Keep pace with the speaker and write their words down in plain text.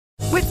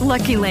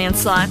Lucky Land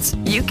Slots,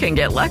 you can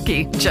get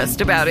lucky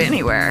just about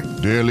anywhere.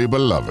 Dearly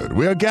beloved,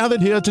 we are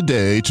gathered here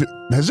today to...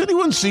 Has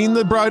anyone seen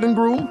the bride and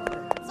groom?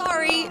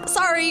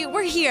 Sorry,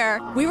 we're here.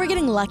 We were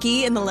getting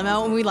lucky in the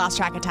limo and we lost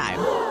track of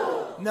time.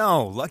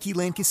 No, Lucky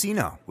Land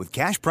Casino, with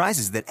cash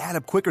prizes that add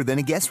up quicker than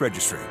a guest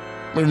registry.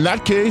 In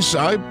that case,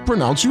 I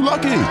pronounce you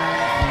lucky.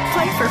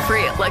 Play for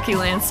free at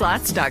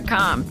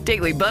LuckyLandSlots.com.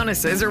 Daily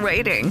bonuses are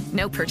waiting.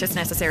 No purchase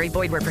necessary.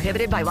 Void where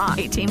prohibited by law.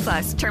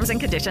 18+. Terms and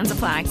conditions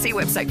apply. See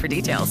website for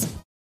details.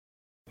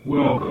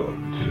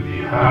 Welcome to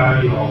the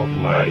High of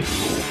Life.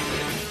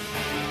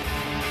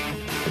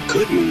 It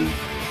could mean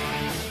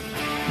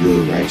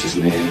you're a righteous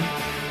man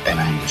and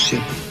I'm a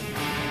shepherd.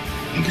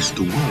 And it's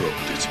the world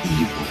that's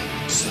evil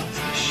and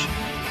selfish.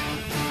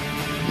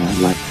 Not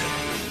like that.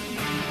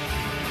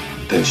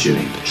 That shit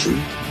ain't the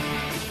truth.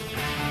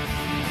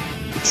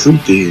 The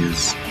truth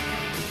is,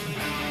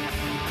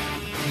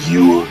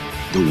 you're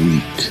the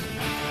weak,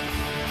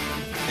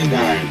 and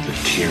I'm the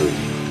tyranny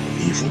of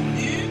evil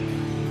men.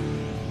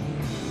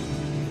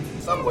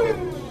 Somewhere,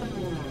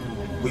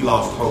 we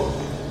lost hope.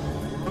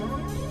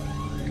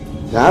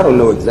 Now, I don't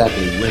know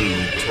exactly when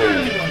you told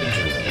me.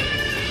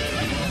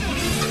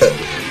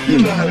 You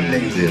know how the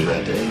niggas is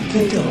out there. You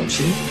can't tell them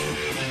shit.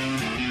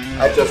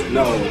 I just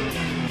know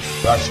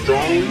I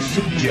strongly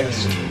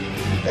suggest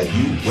that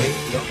you wake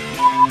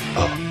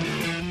up.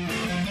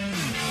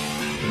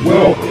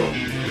 Welcome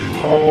to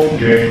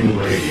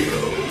HOLGangRadio.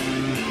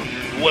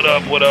 What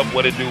up,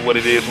 what it do, what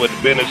it is, what the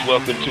business.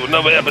 Welcome to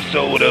another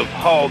episode of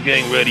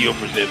HOLGangRadio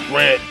presents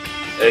R.A.N.T,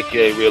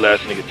 a.k.a. Real Ass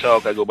Nigga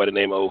Talk. I go by the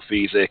name of O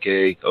Fees,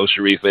 a.k.a. O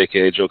Sharif,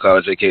 a.k.a. Joe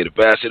College, a.k.a. The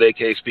Bastard,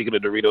 a.k.a. Speaking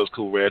of Doritos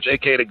Cool Ranch,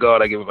 a.k.a. The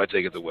God I Give If I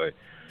Take It Away.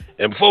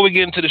 And before we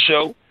get into the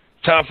show,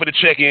 time for the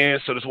check-in.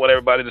 So just want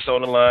everybody that's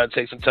on the line,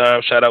 take some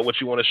time, shout out what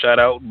you want to shout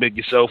out, big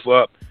yourself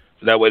up,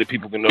 so that way the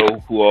people can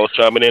know who all's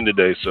chiming in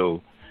today.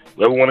 So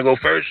whoever want to go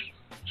first,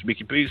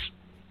 speak your piece.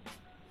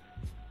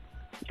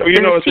 So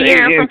you know it's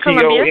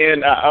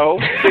ANTIO.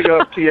 Big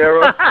up,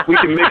 Tierra. We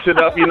can mix it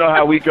up. You know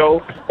how we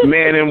go.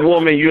 Man and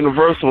woman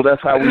universal.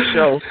 That's how we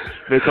show.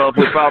 Because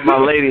without my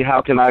lady, how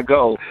can I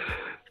go?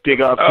 Dig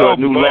up to a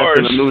new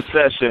lesson, a new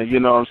session. You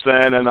know what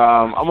I'm saying? And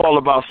I'm all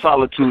about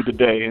solitude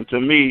today. And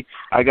to me,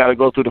 I got to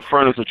go through the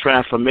furnace of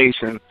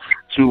transformation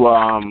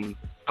to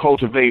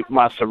cultivate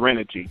my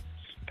serenity.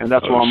 And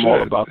that's what I'm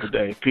all about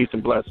today. Peace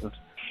and blessings.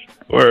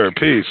 Word,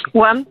 peace.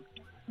 Well,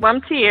 I'm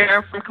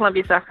Tierra from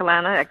Columbia, South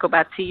Carolina. I go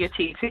by T or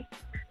TT.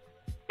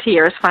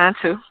 Tierra's fine,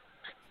 too.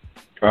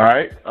 All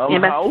right.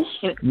 I'm House.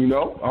 You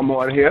know, I'm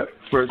on here.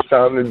 First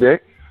time today.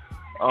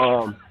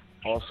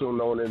 Also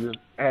known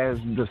as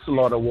the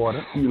Slaughter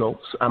Water. You know,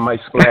 I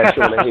might splash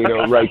on the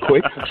hater right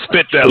quick.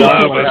 Spit that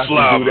lava,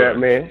 do that,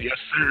 man. Yes,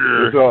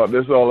 sir.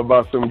 This is all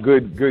about some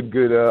good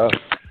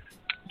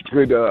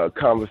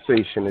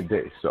conversation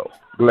today. So,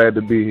 glad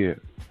to be here.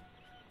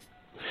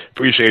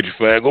 Appreciate you,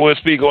 fam. Go ahead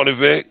and speak on it,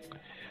 Vic.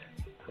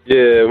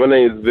 Yeah, my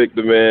name is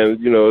Victor, man.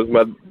 You know, it's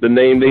the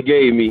name they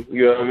gave me.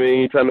 You know what I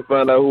mean? Trying to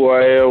find out who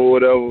I am or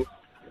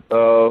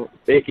whatever.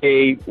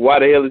 AKA, why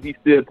the hell is he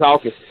still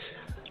talking?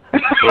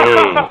 I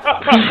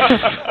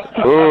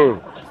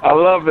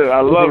love it.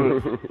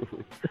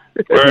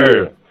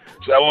 Word.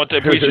 So I want to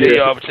appreciate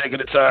y'all for taking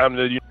the time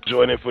to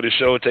join in for the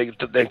show. Thank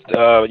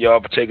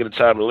y'all for taking the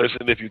time to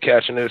listen if you're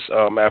catching this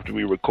after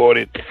we record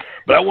it.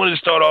 But I wanted to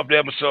start off the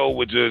episode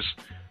with just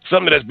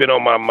something that's been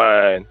on my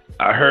mind.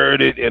 I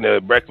heard it in a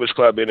Breakfast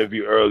Club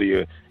interview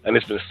earlier, and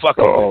it's been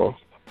fucking with me.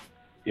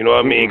 You know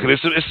what I mean?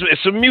 Because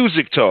it's a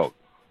music talk.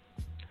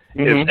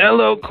 Is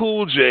LL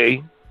Cool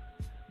J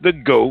the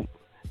GOAT?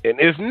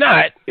 And if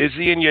not, is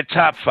he in your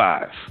top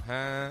 5?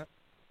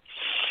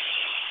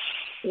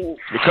 We're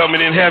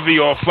coming in heavy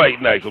on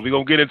fight night, so we're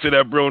going to get into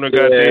that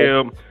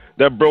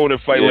Broner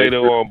fight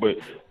later on. But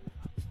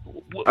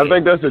I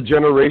think that's a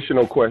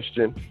generational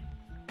question.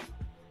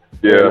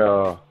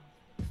 Yeah.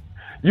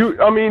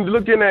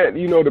 Looking at,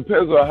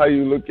 depends on how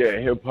you look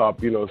at hip-hop.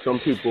 Some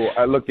people,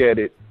 I look at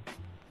it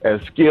as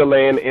skill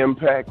and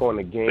impact on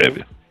the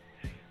game.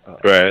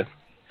 Right.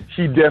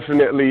 He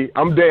definitely,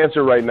 I'm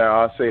dancing right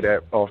now, I'll say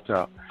that off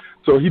top.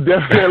 So he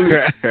definitely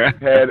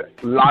had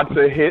lots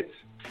of hits.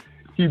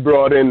 He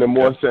brought in the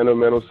more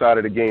sentimental side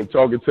of the game,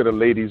 talking to the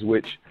ladies,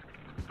 which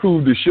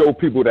proved to show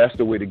people that's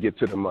the way to get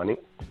to the money.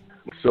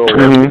 So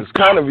it's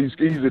kind of, he's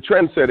a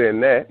trendsetter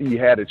in that. He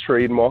had a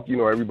trademark,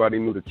 everybody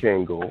knew the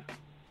Kango.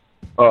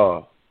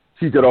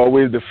 He could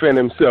always defend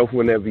himself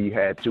whenever he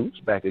had to. It's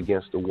back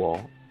against the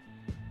wall.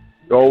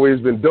 Always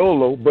been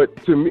dolo, but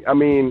to me,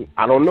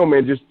 I don't know,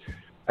 man.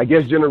 I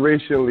guess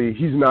generationally,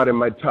 he's not in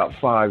my top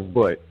 5,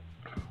 but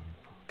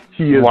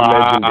he is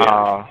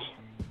legendary.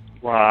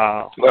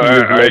 Wow. He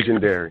is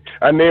legendary.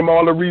 I name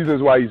all the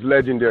reasons why he's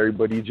legendary,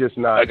 but he's just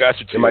not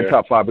in my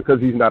top 5 because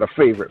he's not a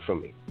favorite for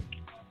me.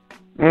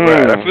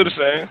 Right, I feel the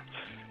same.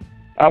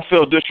 I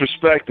feel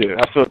disrespected.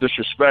 Because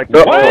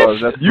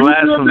that's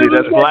blasphemy.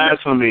 That's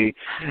blasphemy.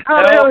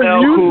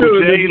 LL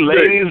Cool J,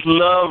 ladies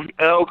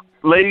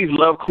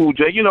love Cool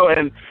J. You know,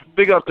 and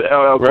big up to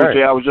LL Cool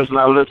J. I was just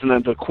now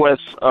listening to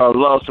Quest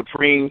Love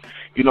Supreme,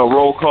 you know,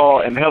 Roll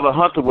Call, and Heather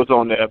Hunter was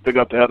on there. Big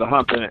up to Heather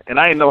Hunter. And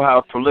I didn't know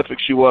how prolific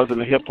she was in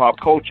the hip-hop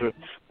culture,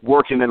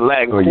 working in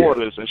Latin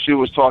quarters. And she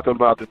was talking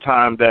about the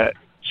time that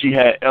she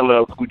had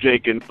LL Cool J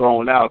getting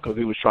thrown out because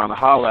he was trying to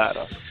holler at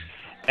her.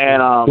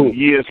 And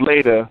years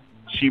later,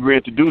 she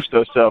reintroduced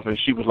herself, and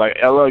she was like,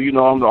 LL, you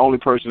know, I'm the only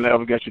person that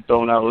ever got you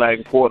thrown out of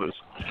Latin quarters.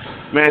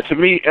 Man, to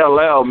me,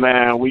 LL,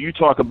 man, when you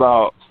talk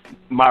about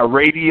my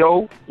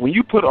radio, when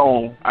you put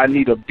on I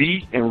Need a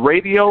Beat and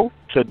radio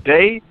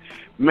today,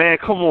 man,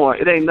 come on,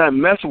 it ain't nothing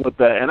messing with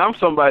that. And I'm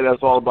somebody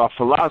that's all about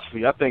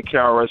philosophy. I think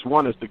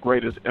KRS-One is the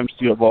greatest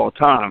MC of all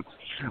time.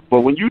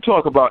 But when you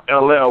talk about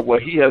LL,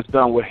 what he has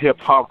done with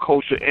hip-hop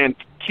culture and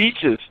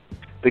teaches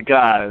the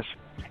guys,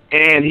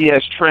 and he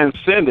has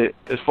transcended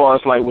as far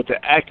as like with the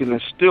acting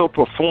and still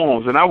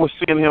performs. And I was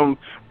seeing him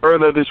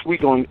earlier this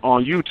week on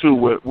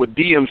YouTube with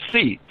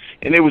DMC,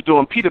 and they was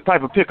doing Peter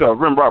Piper Pickup,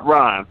 Rim Rock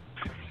Rhyme.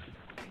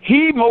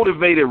 He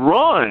motivated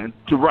Ron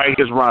to write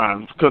his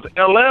rhymes because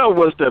LL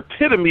was the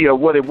epitome of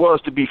what it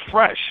was to be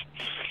fresh.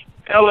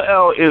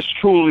 LL is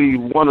truly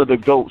one of the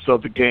GOATs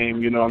of the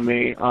game, you know what I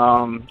mean?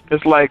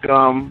 It's like,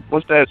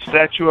 what's that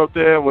statue up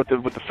there with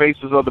the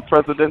faces of the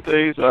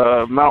presidentes?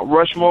 Mount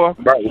Rushmore?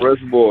 Mount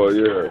Rushmore,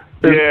 yeah.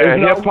 Yeah,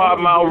 hip-hop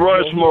Mount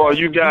Rushmore.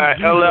 You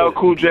got LL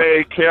Cool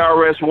J,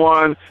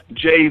 KRS-One,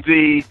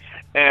 Jay-Z,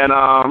 and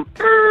I'm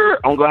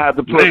going to have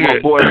to put my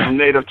boys from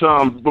Native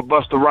Tongue,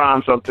 Busta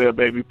Rhymes up there,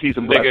 baby. Peace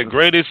and blessings.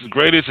 Nigga,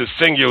 greatest is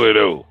singular,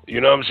 though.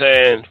 You know what I'm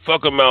saying?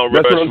 Fuck a Mount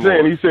Rushmore. That's what I'm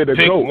saying. He said the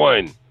Pick GOAT.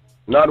 One.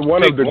 Not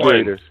one Pick of the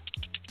one. greatest.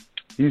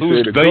 He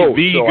Who's said the GOAT.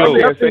 So I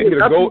can't say he's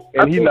the GOAT,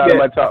 and he's not in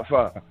my top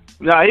 5.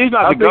 Nah, he's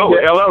not the GOAT.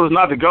 LL is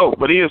not the GOAT,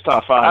 but he is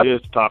top 5. He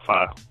is top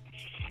 5.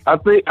 I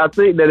think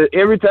that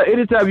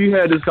anytime you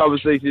had this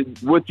conversation,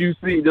 what you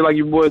see, just like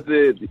your boy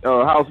said,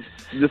 House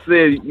just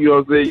said, you know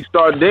what I'm saying, you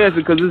start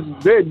dancing because it's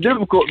very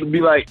difficult to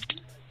be like,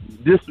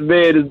 this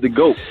man is the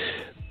GOAT.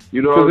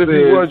 You know what I'm saying?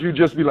 Because if he was, you'd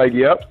just be like,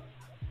 yep.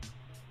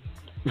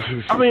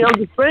 I mean, I'm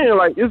just saying,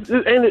 like, ain't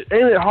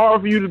it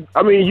hard for you to?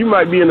 I mean, you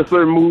might be in a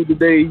certain mood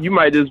today. You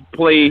might just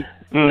play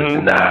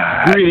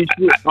gritty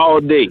shit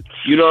all day.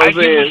 You know what I'm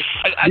saying?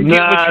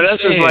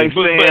 That's just like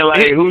saying,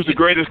 like, who's the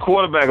greatest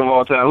quarterback of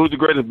all time? Who's the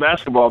greatest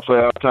basketball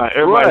player of all time?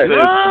 Everybody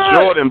says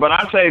Jordan, but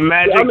I say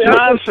Magic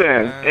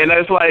Johnson, and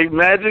it's like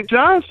Magic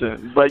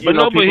Johnson. But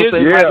people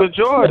say Michael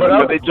Jordan,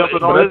 but they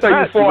jumping on his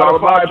back. 4 out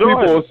of 5 people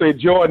will say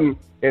Jordan,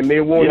 and they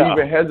won't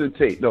even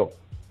hesitate, though.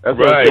 That's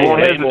right. They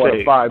won't hesitate. 4 out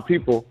of 5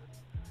 people.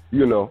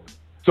 You know,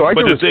 so I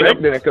can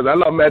respect that because I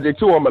love Magic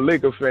too. I'm a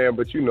Lakers fan,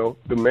 but you know,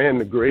 the man,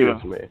 the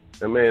greatest man.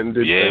 The man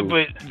did. Yeah,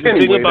 but the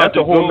anyway, thing about that's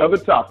a whole other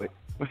topic.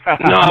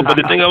 No, but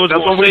the thing I was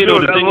going to say though,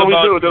 the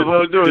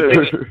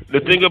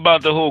thing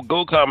about the whole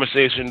GOAT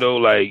conversation though,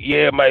 like,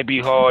 yeah, it might be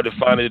hard to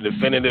find a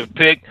definitive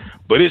pick,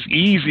 but it's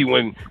easy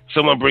when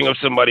someone bring up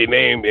somebody's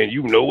name and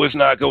you know it's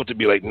not GOAT to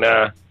be like,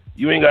 nah,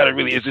 you ain't got to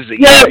really. It's just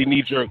an easy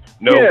knee jerk.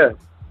 No.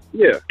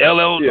 Yeah.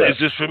 LL is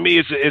just, for me,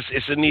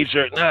 it's a knee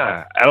jerk.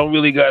 Nah, I don't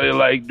really got to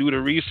like do the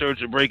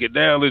research or break it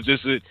down. It's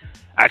just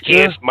I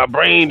can't. My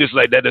brain is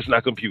like that. Does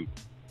not compute.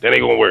 That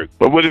ain't gonna work.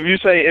 But what if you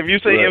say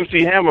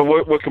MC Hammer?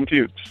 What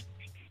computes?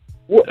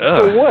 For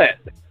what?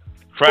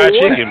 Fried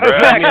chicken, bro.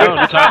 I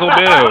mean, Taco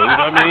Bell. You know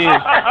what I mean?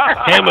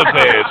 Hammer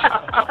pads.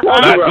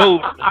 Not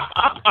GOAT.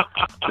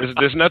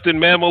 There's nothing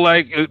mammal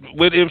like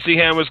with MC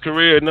Hammer's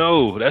career.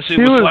 No, that shit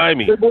was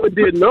slimy. That boy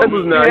did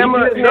numbers now.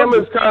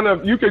 Hammer's kind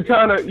of you can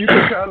kind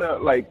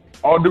of like,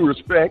 all due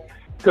respect,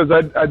 because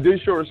I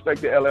did show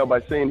respect to LL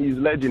by saying he's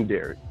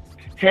legendary.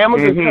 Hammer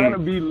can kind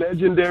of be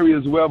legendary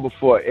as well, but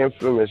for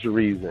infamous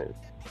reasons.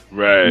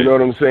 Right. You know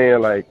what I'm saying?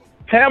 Like,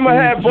 Hammer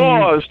had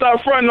bars.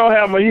 Stop fronting on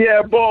Hammer. He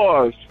had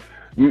bars.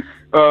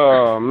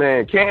 Oh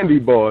man, candy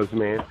bars,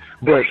 man.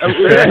 But man,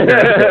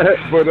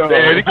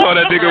 he called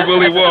that nigga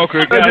Willie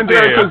Walker.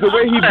 Because the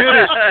way he did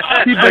it,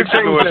 he did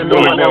things that no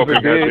one ever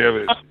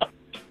did.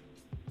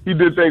 He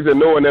did things that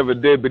no one ever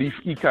did, but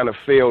he kind of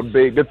failed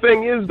big. The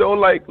thing is, though,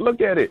 like, look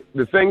at it.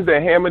 The things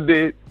that Hammer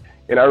did,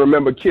 and I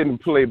remember Kid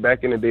and Play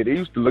back in the day, they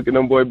used to look at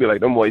them boys and be like,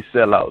 them boys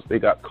sellouts. They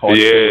got caught.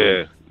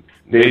 Yeah.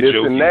 They this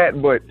and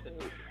that, but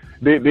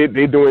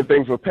they doing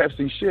things for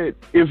Pepsi shit.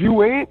 If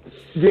you ain't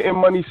getting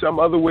money some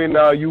other way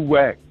now, you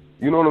whack.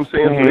 You know what I'm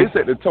saying? So they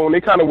set the tone.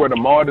 They kind of were the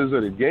martyrs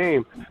of the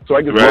game. So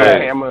I guess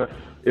Hammer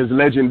is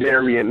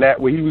legendary in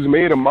that way. He was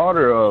made a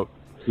martyr of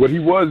what he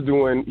was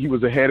doing. He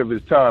was ahead of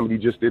his time. He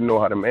just didn't know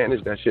how to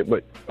manage that shit.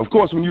 But, of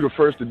course, when you're the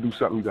first to do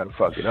something, you got to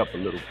fuck it up a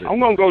little bit. I'm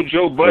going to go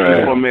Joe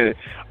Budden for a minute.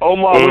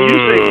 Omar, when you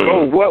say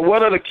go,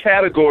 what other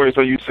categories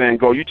are you saying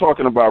go? You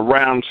talking about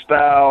round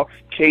style,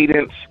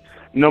 cadence,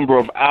 number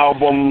of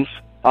albums,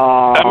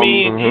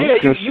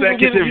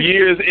 consecutive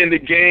years in the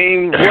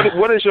game?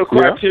 What is your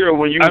criteria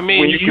when you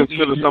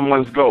consider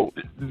someone's GOAT?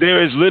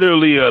 There is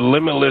literally a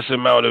limitless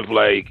amount of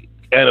like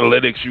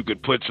analytics you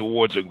could put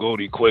towards a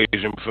GOAT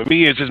equation. For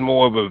me, it's just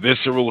more of a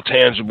visceral,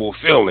 tangible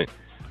feeling.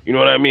 You know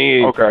what I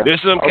mean? Okay.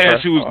 There's some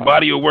cats whose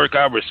body of work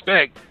I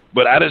respect,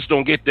 but I just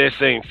don't get that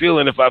same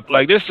feeling. If I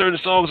like, there's certain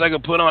songs I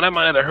can put on, I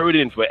might not have heard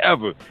it in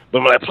forever,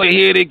 but when I play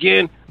it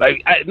again,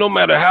 like no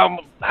matter how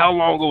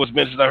long ago it's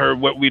been since I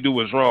heard What We Do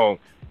Is Wrong,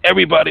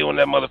 everybody on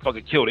that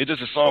motherfucker killed it. It's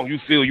just a song you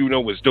feel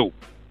was dope.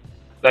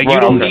 Like you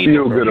don't need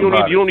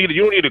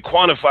to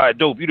quantify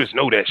dope. You just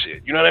know that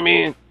shit. You know what I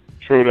mean?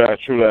 True that.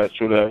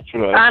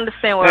 I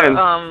understand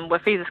where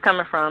Fees is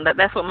coming from.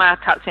 That's what my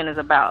top 10 is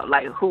about.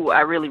 Like who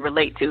I really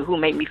relate to, who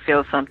made me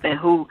feel something,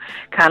 who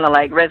kind of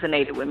like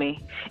resonated with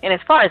me. And as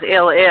far as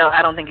LL,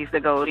 I don't think he's the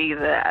GOAT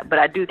either. But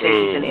I do think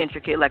he's an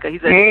intricate, like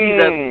he's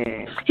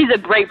a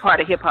great part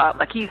of hip hop.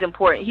 Like he's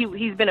important.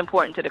 He's been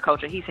important to the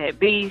culture. He's had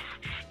beats.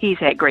 He's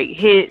had great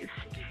hits.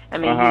 I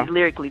mean, he's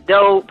lyrically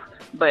dope.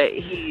 But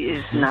he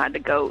is not the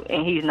GOAT,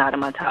 and he's not in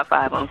my top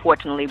 5,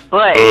 unfortunately.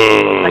 But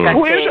like I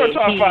who said, is your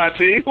top 5,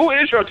 T? Who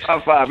is your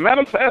top 5?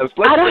 Madam Pass,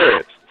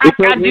 I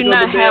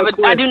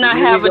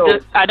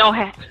don't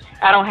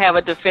have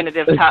a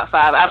definitive top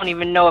 5. I don't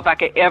even know if I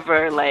could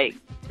ever Is Queen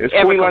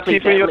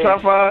Latifah in your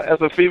top 5 as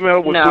a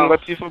female? Would Queen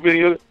Latifah be in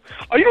your?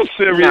 Are you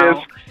serious?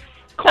 No.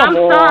 I'm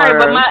sorry,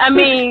 but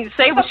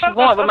say what you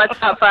want, but my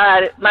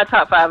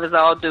top 5 is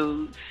all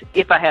dudes.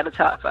 If I had a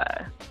top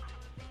 5.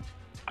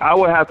 I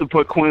would have to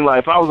put Queen Latifah.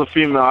 If I was a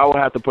female, I would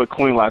have to put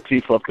Queen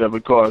Latifah up there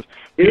because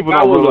people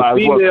don't realize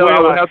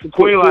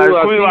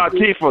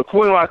what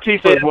Queen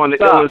Latifah is one of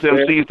the illest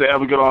MCs to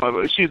ever get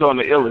on. She's on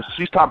the illest.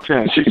 She's top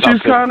 10. She's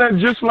kind of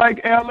just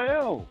like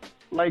LL,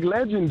 like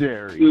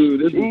legendary. Dude,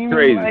 this is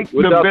crazy. Like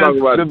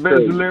the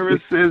best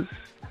lyricist.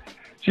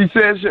 She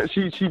says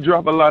she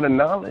dropped a lot of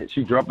knowledge.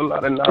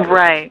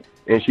 Right.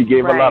 And she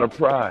gave a lot of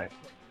pride.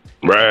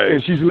 Right.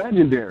 And she's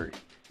legendary.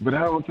 But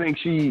I don't think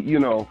she gave you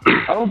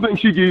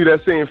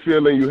that same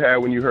feeling you had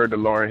when you heard the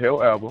Lauryn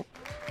Hill album.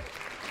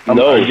 I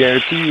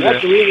guarantee you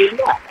that. Really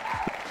not.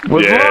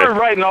 Was Lauryn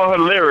writing all her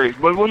lyrics?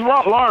 Was Lauryn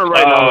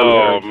writing all her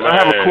lyrics? Man. I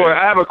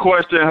have a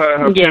question.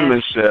 Her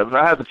penmanship.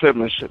 I have the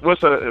penmanship. Was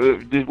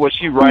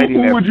she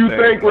writing? Who would you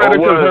think? Because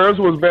hers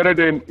was better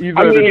than either.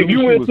 I mean, if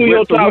you went through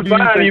your top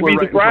 5, you'd be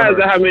surprised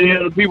at how many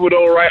other people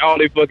don't write all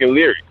their fucking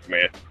lyrics,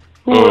 man.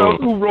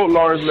 Who wrote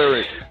Lauryn's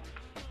lyrics?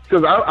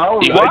 Because I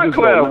don't know.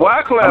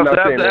 Wyclef.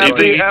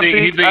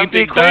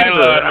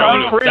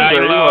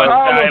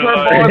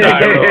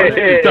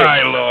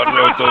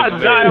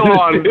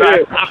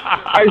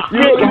 After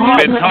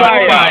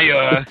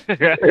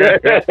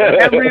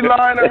every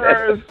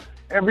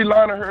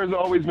line of hers has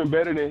always been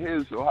better than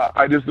his, so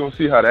I just don't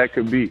see how that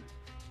could be.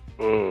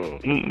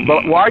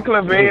 But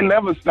Wyclef ain't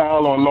never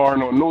styled on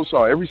Lauryn on no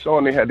song. Every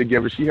song they had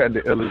together, she had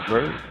the illest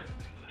verse.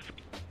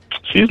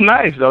 She's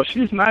nice though.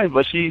 She's nice,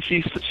 but she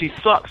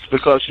sucks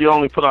because she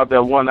only put out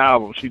that one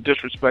album. She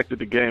disrespected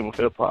the game of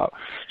hip hop.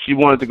 She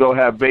wanted to go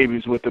have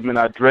babies with the Men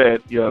I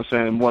Dread. You know what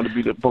I'm saying? Wanted to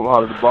be the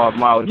part of the Bob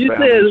Marley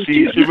family.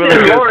 She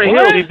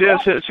really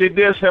did. She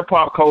did hip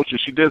hop culture.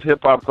 She did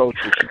hip hop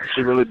culture.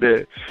 She really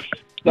did.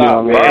 You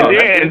know what I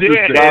mean? And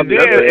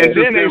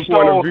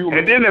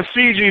then the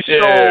Fiji stole.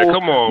 Yeah,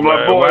 come on, my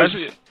man. boys.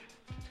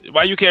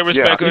 Why you can't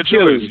respect her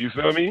choice? You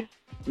feel me?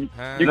 She's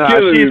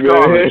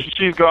garbage.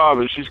 She's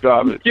garbage.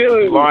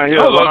 Lauryn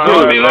Hill.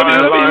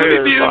 Let me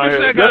be a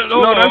second.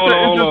 No, that's an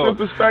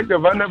interesting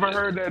perspective. I never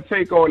heard that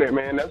take on it,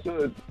 man. They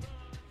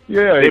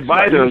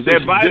biters.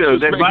 If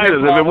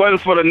it wasn't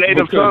for the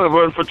native son, if it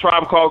wasn't for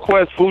Tribe Called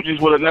Quest, Fugees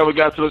would have never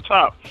got to the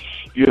top.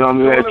 You know what I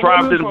mean? If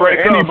Tribe didn't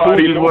break up,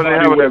 Fugees wouldn't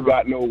have ever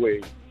got no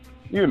way.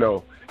 You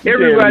know.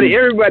 Everybody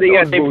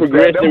got their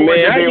progression,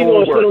 man. How you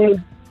gonna sit on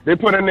the... They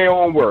put in their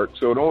own work,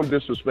 so don't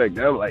disrespect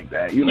them like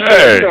that. You know?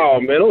 Hey. No,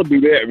 man, don't do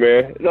that,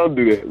 man. Don't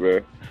do that,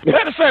 man.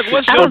 Matter of fact,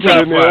 what's your top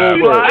 5? I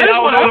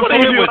want to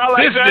hear what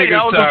this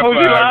nigga's top 5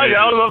 is.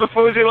 Y'all love the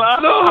Fuji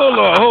line? No, hold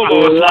on.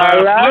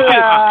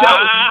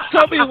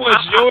 Tell me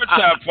what your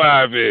top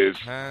 5 is.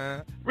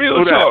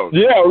 Real talk.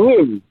 Yeah,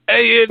 really.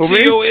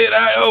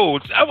 ANTIO.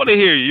 I want to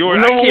hear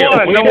yours. Number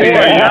one.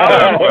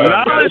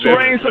 Knowledge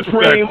reigns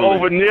supreme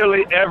over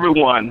nearly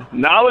everyone.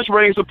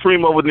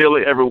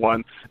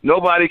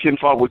 Nobody can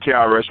fuck with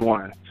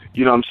KRS-One.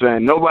 You know what I'm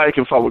saying? Nobody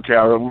can fuck with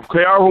KRS.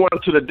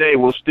 KRS-One to the day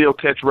will still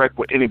catch wreck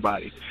with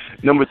anybody.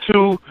 Number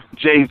 2,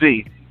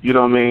 Jay-Z. You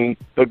know what I mean?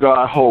 The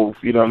God Hov.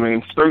 You know what I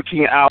mean?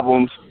 13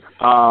 albums.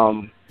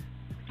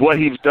 What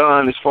he's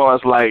done as far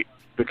as like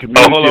the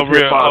community. Hold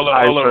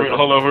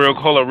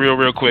on,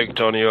 real quick,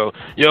 Tonio.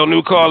 Yo,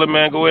 new caller,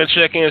 man. Go ahead and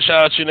check in.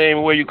 Shout out your name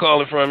and where you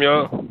calling from,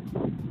 yo.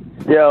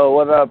 Yo,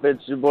 what up?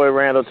 It's your boy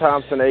Randall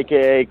Thompson,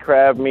 a.k.a.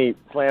 Crab Meat,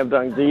 Slam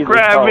Dunk Jesus.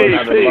 Crab Meat,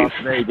 Las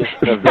Vegas,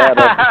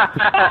 Nevada.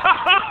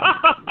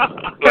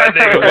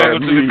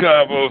 Welcome to the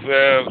combo,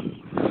 fam.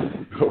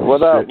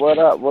 What up?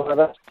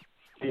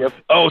 Yep.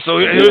 Oh, so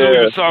here's what we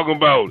were talking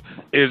about.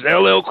 Is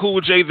LL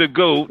Cool J the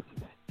GOAT?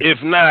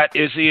 If not,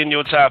 is he in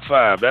your top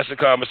 5? That's the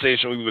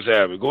conversation we was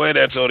having. Go ahead,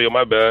 Antonio,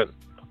 my bad.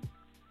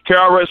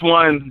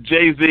 KRS-One,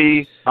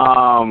 Jay-Z,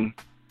 Rakim.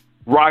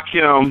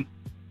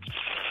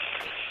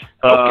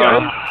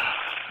 Okay.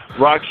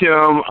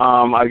 Rakim.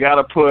 I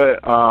gotta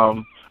put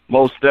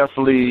most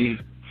definitely.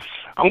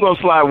 I'm gonna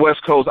slide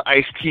West Coast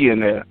Ice-T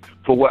in there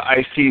for what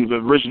Ice-T, the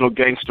original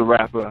gangster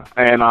rapper,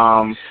 and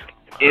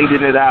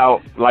ending it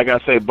out, like I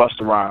say,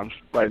 Busta Rhymes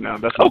right now.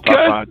 That's my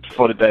top 5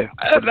 for the day.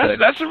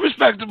 That's a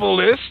respectable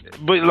list,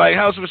 but like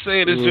House was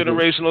saying, it's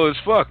generational as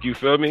fuck. You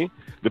feel me?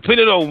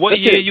 Depending on what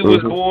year you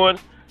was born,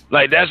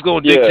 like that's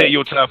gonna dictate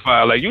your top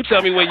 5. Like you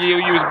tell me what year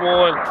you was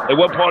born and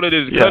what part of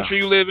the country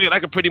you live in, I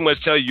can pretty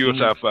much tell you your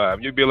top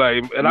 5. You'd be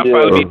like, and I'll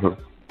probably be.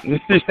 You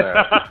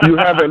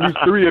have at least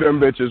 3 of them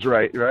bitches,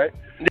 right?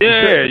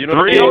 Yeah, you know.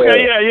 3,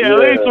 okay, yeah. At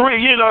least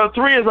 3. You know,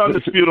 3 is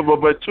undisputable,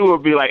 but 2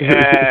 would be like,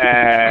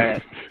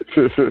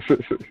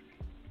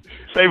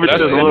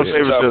 favoritism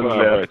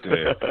right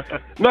there.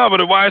 No,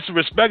 but why it's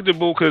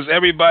respectable? Because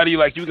everybody,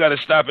 like, you got to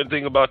stop and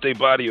think about their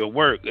body of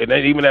work, and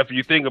then even after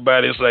you think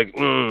about it, it's like,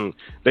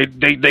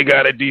 they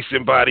got a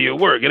decent body of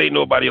work. It ain't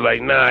nobody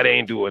like, nah, they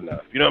ain't doing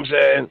enough. You know what I'm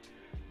saying?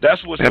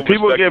 That's what's. And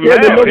people get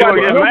mad. People get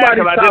mad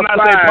because I did not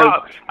say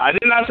Pac. I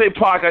did not say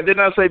Pac. I did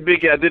not say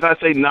Biggie. I did not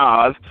say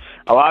Nas.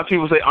 A lot of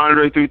people say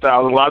Andre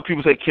 3000. A lot of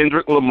people say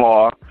Kendrick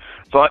Lamar.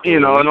 So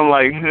and I'm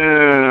like,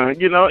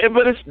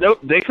 but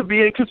they could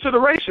be in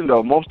consideration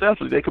though. Most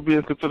definitely, they could be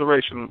in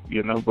consideration.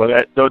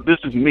 But this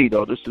is me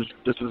though. This is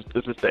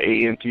the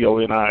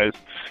ANTONI's.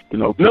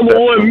 Number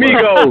 1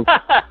 Migos.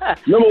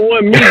 Number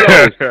 1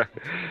 Migos.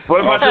 What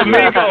about the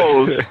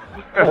Migos?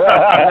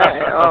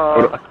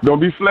 Don't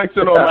be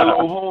flexing on my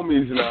little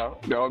homies now.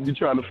 Don't be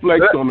trying to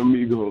flex on the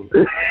Migos.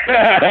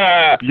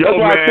 Yo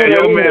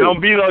man, don't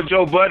beat on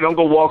Joe Budden. I'm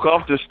gonna walk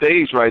off the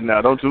stage right now.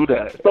 Don't do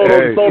that. Throw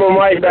the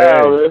mic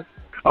down, man.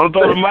 I'm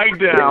throw the mic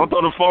down. I'm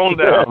throw the phone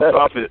down.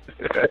 Stop it.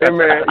 Hey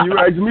man, you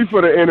asked me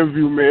for the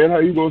interview, man. How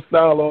you gonna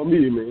style on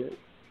me, man?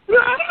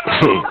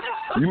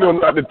 You know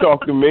not to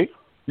talk to me.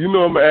 You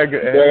know I'm an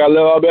agga. You got a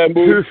little bad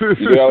booty.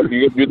 You got a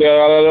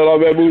little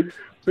bad booty.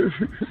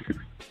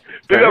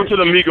 Big up to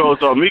the Migos,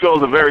 though.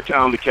 Migos are very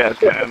talented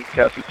cats, man.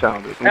 Cats are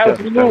talented.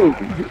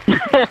 Absolutely.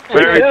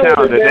 Very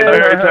talented. They're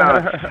very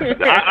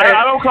talented.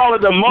 I don't call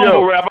it the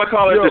mumble rap. I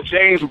call it the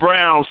James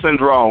Brown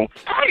syndrome.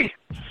 Hey!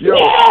 Yo,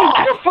 so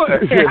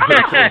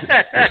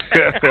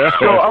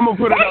I'm gonna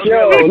put it out.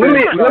 Yo,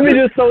 let me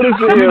just throw this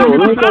in here.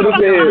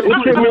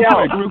 It tripped me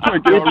out. Real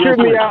quick. It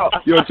tripped me out.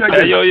 Yo, check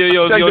this. Yo,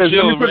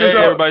 chill, man.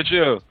 Everybody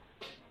chill.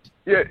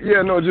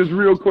 Yeah, no, just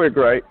real quick,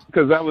 right?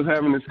 Because I was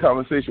having this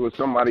conversation with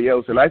somebody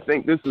else, and I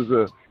think this is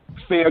a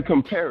fair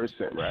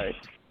comparison, right?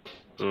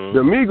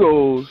 The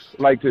Migos,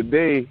 like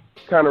today,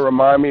 kind of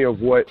remind me of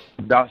what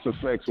DOS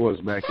Effects was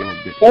back in the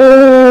day.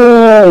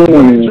 Oh,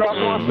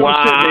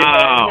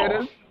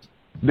 wow!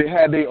 They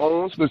had their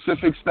own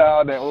specific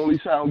style that only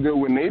sound good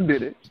when they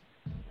did it.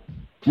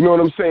 You know what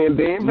I'm saying?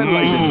 They ain't been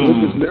like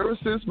the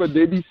lyricists, but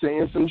they be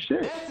saying some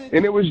shit,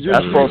 and it was just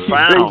that's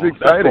profound.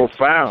 That's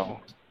profound.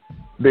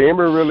 They ain't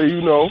been really, they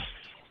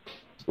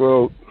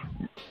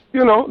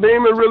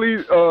ain't been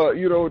really,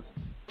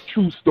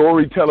 true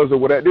storytellers or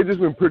whatever. They've just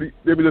been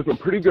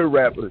pretty good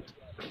rappers.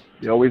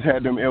 They always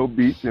had them L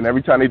beats, and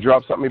every time they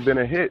drop something, it's been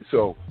a hit.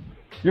 So,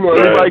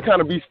 everybody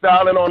kind of be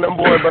styling on them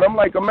boys. But I'm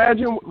like,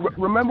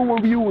 remember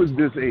when you was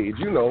this age,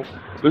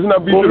 Let's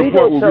not be to the point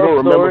where we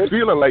don't remember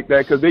feeling like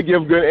that because they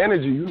give good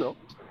energy,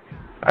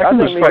 I can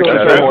respect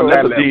that.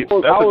 That's a deep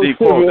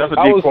quote. That's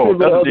a deep quote.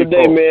 The other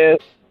day, man.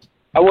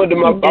 I went to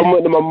my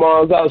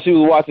mom's house. She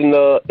was watching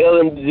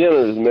Ellen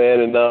DeGeneres,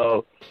 man, and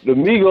the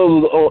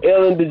Migos was on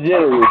Ellen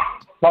DeGeneres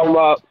talking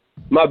about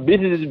my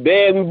bitches is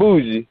bad and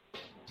bougie,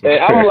 and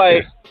I'm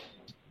like,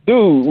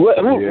 dude, what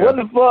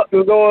the fuck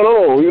is going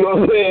on? You know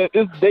what I'm saying?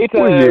 It's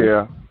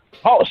daytime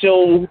talk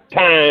show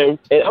time,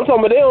 and I'm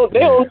talking about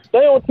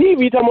they on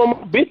TV talking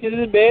about my bitches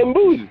is bad and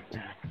bougie.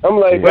 I'm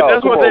like, but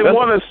that's what they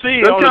want to see.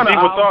 They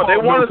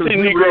want to see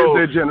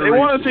Negroes. They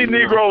want to see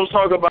Negroes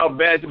talk about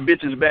bad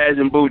bitches, bad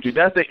and bougie.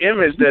 That's the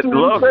image that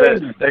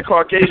that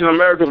Caucasian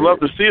Americans love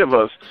to see of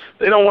us.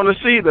 They don't want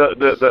to see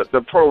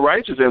the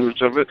pro-righteous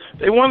image of it.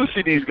 They want to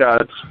see these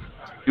guys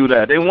do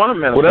that. They want to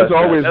manifest. Well, that's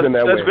always been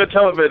that way. That's good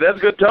television. That's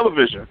good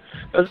television.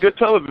 That's good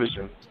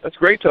television. That's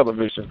great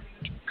television.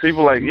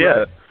 People like,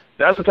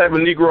 that's the type of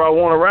Negro I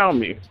want around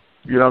me.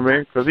 You know what I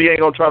mean? Because he ain't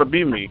going to try to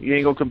be me. He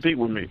ain't going to compete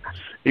with me.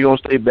 He going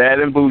to stay bad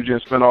and bougie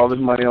and spend all this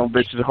money on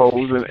bitches,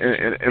 hoes,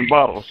 and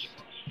bottles.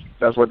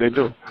 That's what they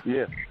do.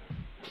 Yeah.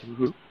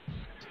 But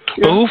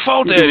who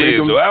fault that is,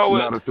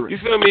 though? You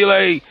feel me?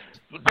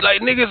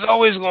 Like niggas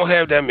always going to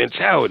have that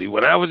mentality.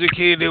 When I was a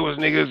kid, there was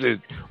niggas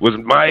that was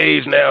my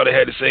age now that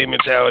had the same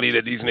mentality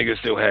that these niggas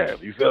still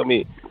have. You feel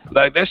me?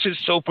 Like, that shit's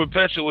so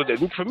perpetual. That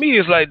for me,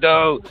 it's like,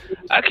 dog,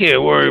 I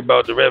can't worry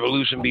about the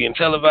revolution being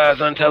televised,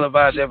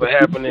 untelevised, ever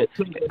happening.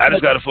 I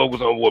just got to focus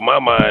on what my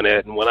mind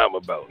at and what I'm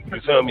about. You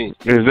feel me?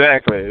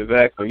 Exactly. You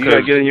got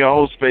to get in your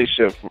whole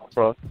spaceship,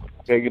 bro.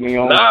 taking their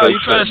own. Nah, you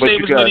try to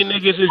save as many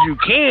niggas as you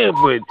can,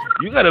 but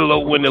you got to know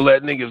when to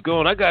let niggas go.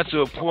 And I got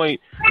to a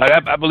point, like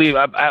I believe,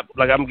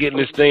 I'm getting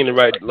this thing to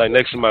write like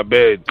next to my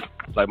bed.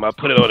 Like, I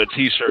put it on a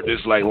T-shirt.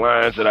 There's like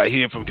lines that I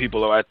hear from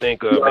people or I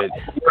think of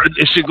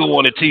it should go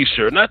on a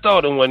T-shirt. And I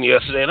thought of one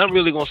yesterday, and I'm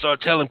really gonna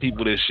start telling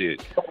people this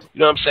shit. You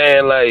know what I'm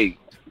saying? Like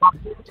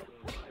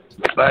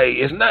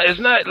it's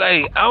not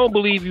like I don't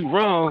believe you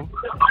wrong.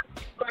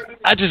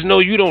 I just know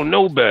you don't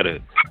know better.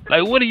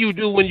 Like, what do you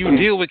do when you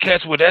deal with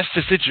cats where that's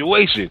the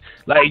situation?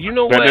 Like, you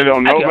know what? They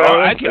don't know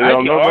I can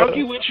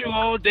argue with you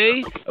all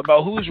day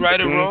about who's right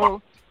or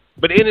wrong.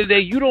 But at the end of the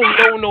day, you don't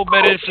know no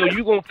better, so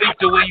you going to think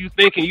the way you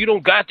think, and you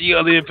don't got the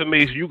other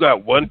information. You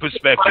got one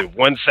perspective,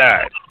 one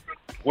side,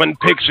 one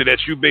picture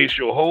that you base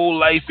your whole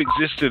life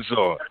existence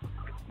on.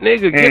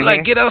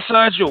 Nigga, get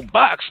outside your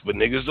box, but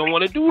niggas don't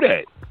want to do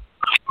that.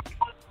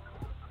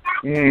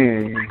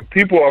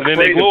 People are afraid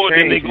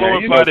then they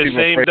glorify the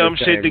same dumb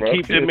shit to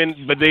keep them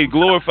in, but they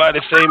glorify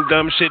the same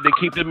dumb shit to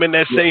keep them in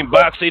that same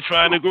box they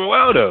trying to grow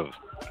out of.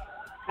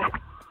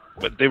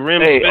 But the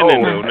rim's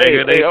spinning though,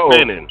 nigga. They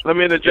spinning. Let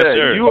me interject.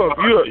 Yes, you're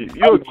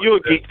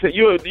a geek.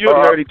 You're a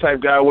nerdy type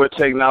guy with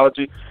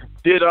technology.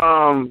 Did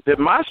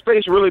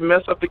MySpace really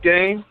mess up the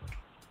game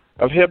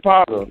of hip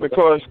hop?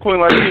 Because Queen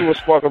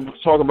Latifah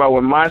was talking about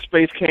when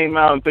MySpace came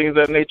out and things of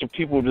that nature,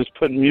 people were just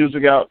putting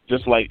music out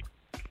just like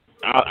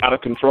out of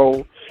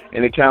control,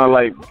 and it kind of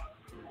like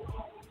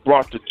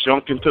brought the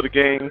junk into the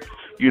game.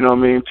 You know what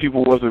I mean?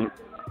 People wasn't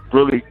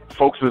really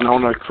focusing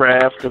on their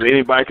craft because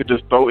anybody could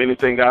just throw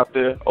anything out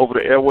there over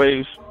the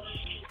airwaves.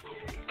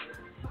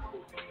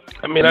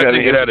 I mean, I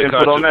think it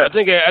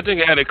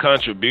had a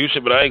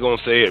contribution, but I ain't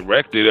gonna say it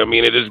wrecked it. I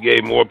mean, it just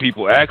gave more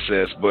people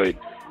access. But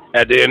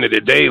at the end of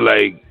the day,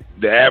 like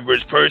the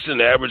average person,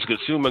 the average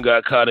consumer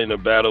got caught in a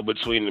battle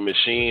between the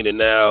machine, and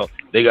now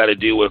they got to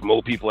deal with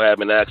more people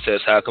having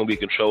access. How can we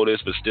control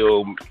this but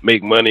still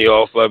make money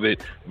off of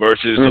it?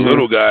 Versus the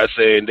little guy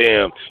saying,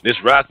 "Damn,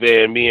 this rock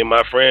band, me and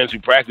my friends who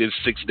practice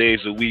 6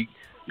 days a week."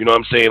 You know what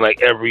I'm saying?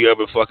 Like every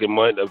other fucking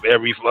month of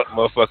every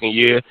motherfucking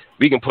year,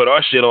 we can put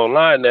our shit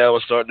online now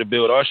and start to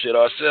build our shit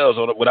ourselves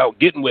without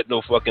getting with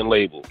no fucking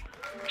label.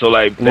 So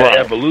like that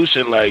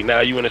evolution, like now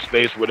you in a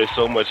space where there's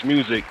so much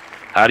music.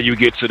 How do you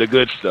get to the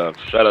good stuff?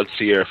 Shout out to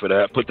Sierra for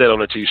that. Put that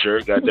on a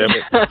T-shirt,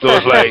 goddammit. So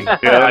it's like,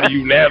 how do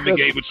you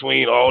navigate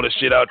between all the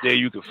shit out there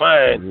you can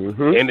find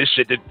and the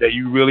shit that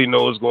you really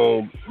know is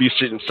going to be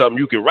shit and something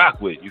you can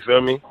rock with? You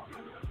feel me?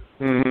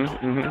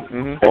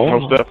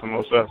 Most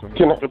definitely.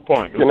 Good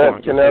point. Can I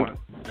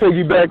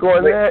piggyback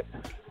on that?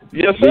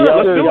 Yes,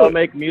 sir. Y'all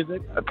make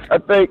music? I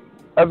think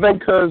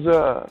because,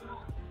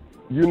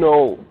 you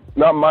know,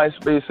 not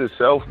MySpace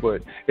itself,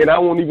 and I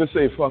won't even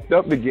say fucked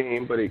up the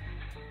game, but it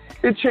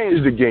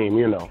changed the game,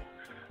 you know.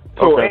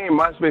 So ain't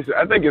MySpace.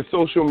 I think it's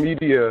social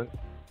media,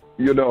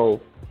 you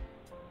know.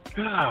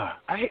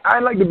 I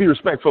like to be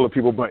respectful of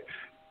people, but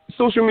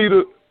social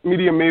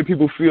media made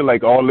people feel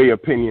like all their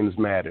opinions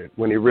mattered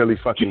when it really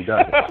fucking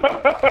doesn't.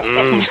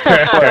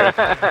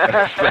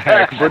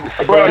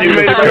 Bro, you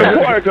made it good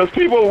point because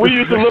we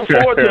used to look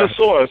forward to the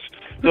source.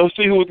 They'll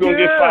see who was going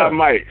to get 5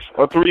 mics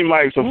or 3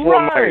 mics or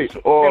 4 mics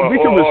or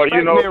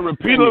you know,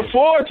 we look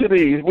forward to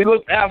these. We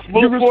look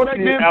forward to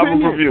these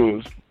album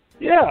reviews.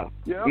 Yeah.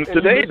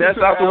 Today, that's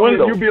out the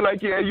window. You'd be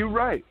like, yeah, you're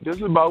right. This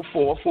is about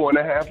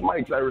 4.5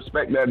 mics. I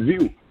respect that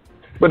view.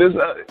 But it's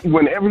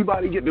when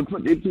everybody get to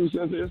put their 2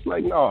 cents, it's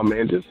like, no,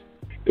 man, just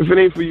if it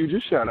ain't for you,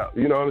 just shut up.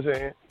 You know what I'm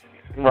saying?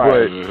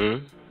 Right.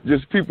 But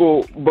just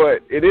people,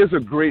 but it is a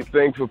great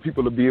thing for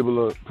people to be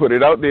able to put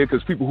it out there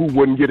because people who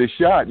wouldn't get a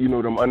shot, you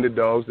know, them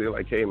underdogs, they're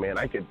like, hey, man,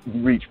 I could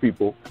reach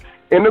people.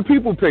 And the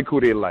people pick who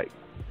they like.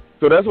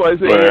 So that's why I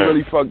say it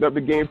really fucked up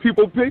the game.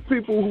 People pick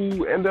people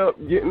who end up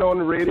getting on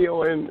the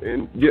radio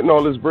and getting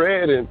all this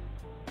bread. And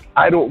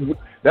I don't,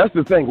 that's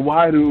the thing.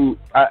 Why do,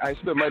 I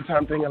spend my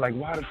time thinking like,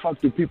 why the fuck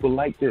do people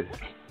like this?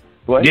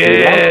 What?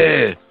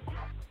 Yeah.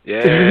 You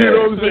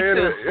know what I'm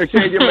saying? I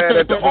can't get mad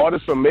at the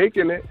artist for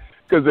making it.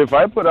 Because if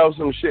I put out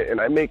some shit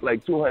and I make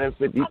like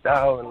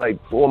 $250,000 in like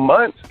 4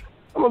 months,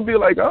 I'm going to be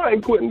like, I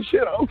ain't quitting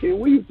shit. I don't care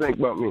what you think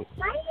about me.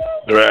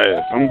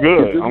 Right. I'm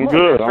good.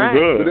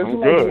 But it's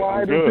like,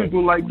 why do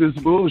people like this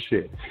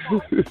bullshit?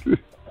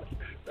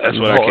 That's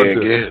what I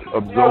can't get.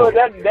 No,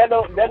 that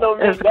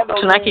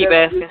don't I keep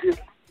asking.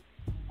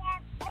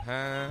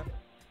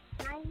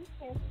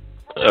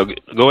 Okay.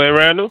 Go ahead,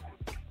 Randall.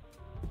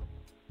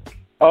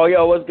 Oh,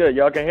 yo, what's good?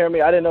 Y'all can hear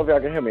me? I didn't know if y'all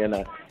can hear me or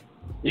not.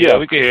 Yeah,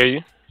 we can hear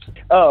you.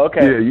 Oh,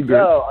 okay. Yeah, you good.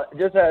 So,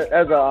 just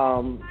as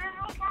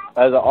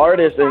an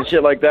artist and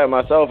shit like that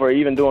myself, or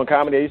even doing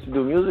comedy, I used to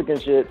do music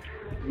and shit.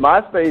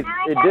 MySpace,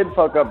 it did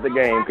fuck up the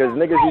game because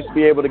niggas used to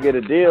be able to get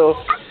a deal,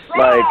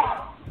 like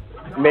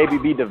maybe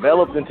be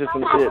developed into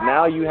some shit.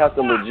 Now you have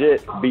to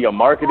legit be a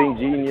marketing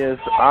genius,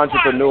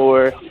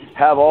 entrepreneur,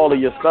 have all of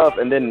your stuff,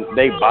 and then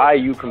they buy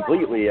you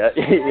completely.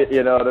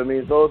 You know what I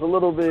mean? So it's a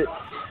little bit.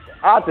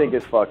 I think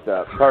it's fucked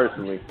up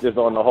personally, just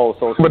on the whole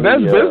social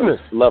media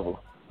business level.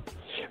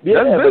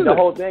 Yeah, that's business. The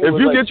whole thing if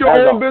you get your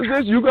own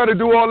business, you got to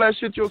do all that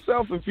shit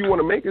yourself if you want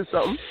to make it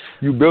something.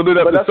 You build it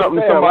up to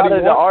something somebody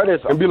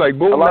wants, and be like,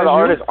 boom. A lot of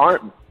artists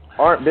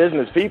aren't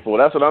business people.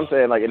 That's what I'm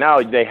saying. Like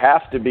now they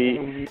have to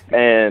be,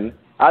 and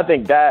I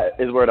think that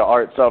is where the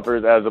art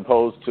suffers as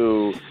opposed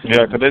to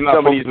because they're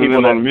not focusing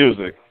on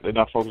music. They're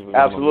not focusing.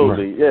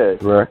 Absolutely, on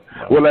right.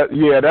 Well,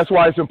 that's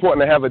why it's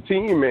important to have a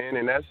team, man,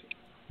 and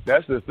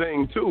that's the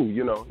thing too.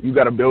 You know, you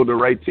got to build the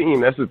right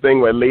team. That's the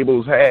thing where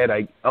labels had.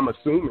 I'm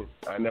assuming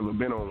I've never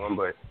been on one,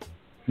 but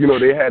you know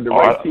they had the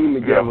right team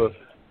together. Yeah.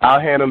 I'll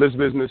handle this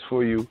business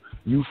for you.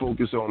 You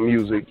focus on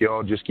music.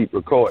 Y'all just keep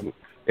recording.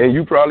 And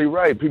you're probably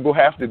right. People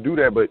have to do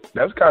that, but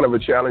that's kind of a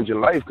challenge in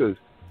life because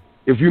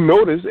if you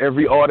notice,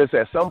 every artist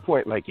at some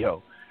point, like,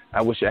 yo,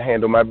 I wish I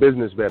handled my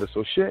business better.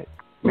 So shit,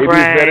 maybe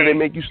it's better they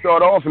make you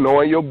start off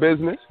knowing your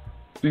business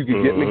so you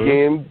can get in the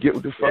game, get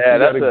what the fuck you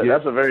gotta get.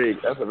 That's a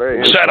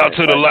very shout out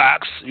to the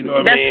locks. You know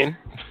what I mean?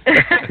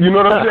 You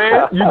know what I'm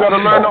saying? You gotta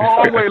learn the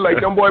hard way.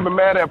 Like them boy been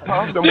mad at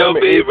Puff. Them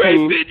women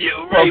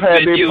 18. Puff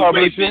had their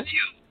publishing.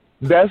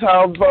 That's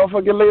how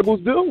fucking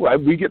labels do. Right?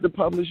 We get the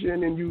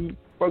publishing and you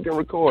fucking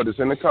record. It's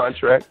in the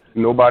contract.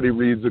 Nobody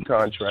reads the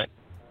contract.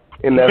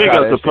 And that's big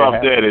up to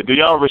Puff Daddy. Do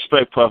y'all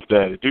respect Puff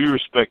Daddy? Do you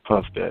respect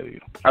Puff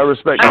Daddy? I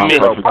respect Puff Daddy.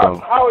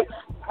 How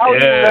are you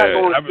not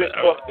going to respect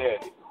Puff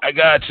Daddy? I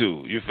got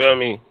to. You feel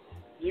me?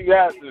 You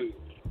got to.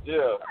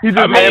 Yeah. Now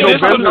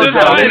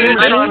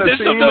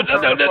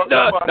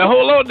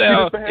hold on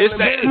now. It's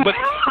that,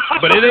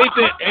 but it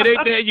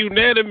ain't that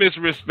unanimous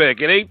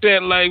respect. It ain't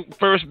that like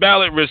first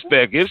ballot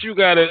respect. It's you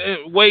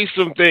gotta weigh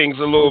some things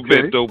a little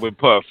bit though with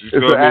Puff. It's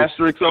an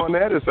asterisk on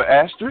that. It's an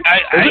asterisk.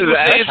 Does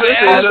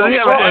he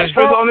have an asterisk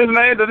on his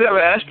name? Does he have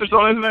an asterisk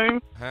on his name?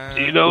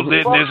 You know,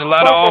 there's a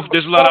lot of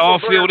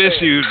off-field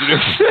issues.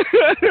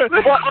 Knows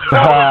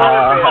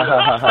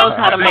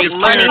how to make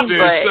money,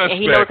 but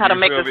he knows how to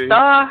make a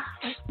star.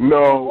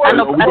 No,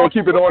 we're gonna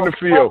keep it on the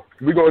field.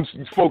 We're gonna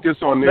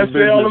focus on this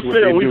business. Let's stay on the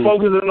field. We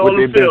focusing on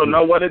the field.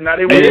 Not what it. Not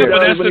even. Yeah, but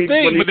that's the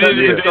thing. But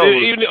we're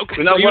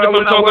not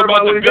talking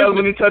about the business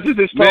when he touches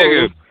his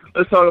toes.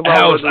 Let's talk about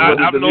House.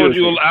 I've known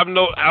you. I've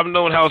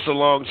known House a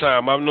long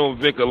time. I've known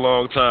Vic a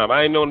long time.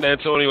 I ain't known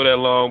Antonio that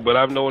long, but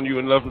I've known you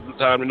enough of the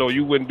time to know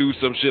you wouldn't do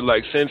some shit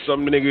like send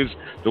some niggas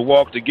to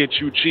walk to get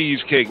you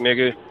cheesecake,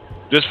 nigga.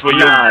 Just for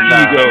your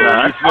ego,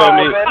 you feel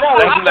me?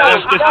 That's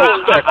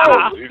disrespectful.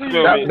 You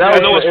feel me? I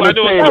know it's for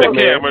the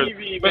cameras,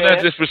 but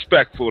that's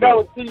disrespectful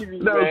though. That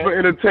was for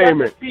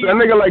entertainment. That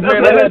nigga like,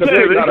 man, I had to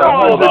bring out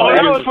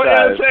that was for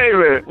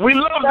entertainment. We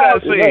love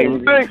that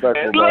scene.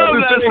 Love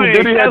that scene.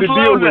 Then he had to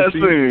deal with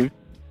scene.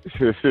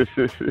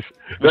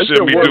 We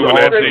shouldn't be doing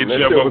that to each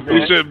other. We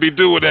shouldn't be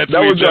doing that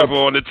to each other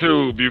on the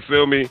tube. You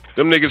feel me?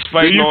 Them niggas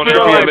fighting on every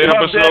other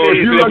episode.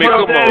 You feel me?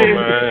 Come on,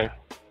 man.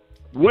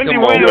 Wendy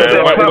Williams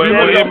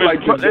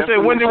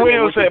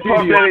said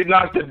Puff Daddy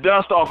knocked the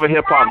dust off of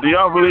hip hop. Do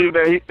y'all believe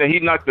that he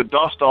knocked the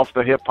dust off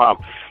the hip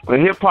hop?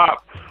 When hip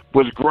hop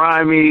was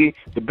grimy,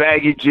 the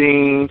baggy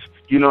jeans,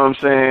 you know what I'm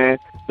saying,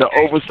 the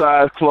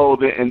oversized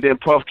clothing, and then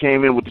Puff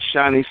came in with the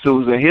shiny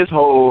suits, and his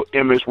whole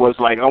image was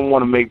like, I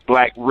want to make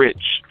black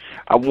rich.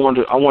 I want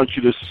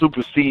you to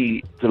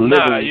supersede the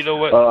living. You know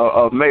what?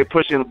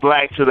 Pushing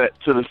black to the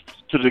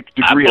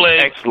degree of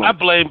excellence.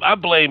 I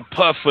blame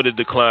Puff for the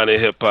decline in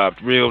hip hop.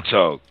 Real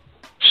talk,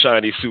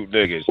 shiny suit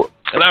niggas,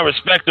 and I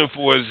respect him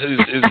for his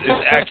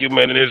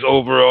acumen and his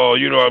overall,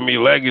 you know what I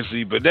mean,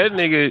 legacy. But that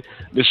nigga,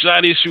 the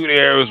shiny suit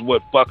era is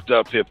what fucked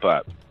up hip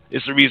hop.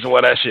 It's the reason why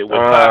that shit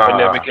went pop and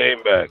never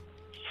came back.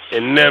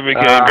 It never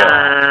came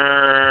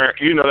back.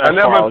 You know that's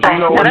false.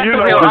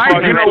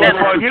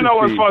 You know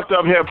what fucked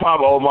up hip hop,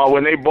 Omar,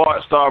 when they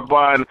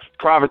started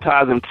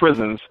privatizing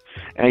prisons.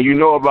 And you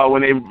know about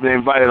when they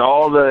invited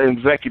all the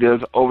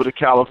executives over to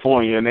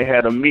California and they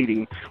had a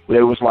meeting where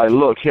they was like,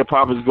 look,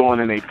 hip-hop is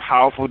going in a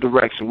powerful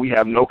direction. We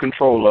have no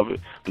control of it.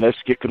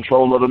 Let's get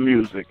control of the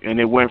music. And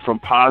it went from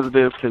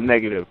positive to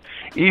negative.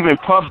 Even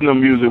Puff's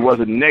music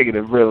wasn't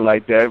negative really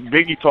like that.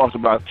 Biggie talks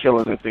about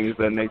killings and things of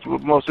that nature,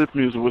 but most of his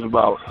music was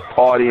about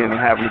partying and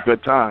having a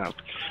good time.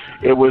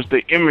 It was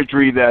the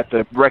imagery that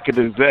the record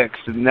execs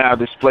now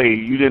display.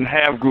 You didn't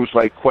have groups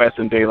like Quest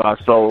and De La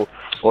Soul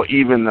or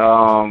even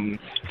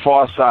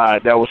Far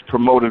Side that was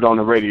promoted on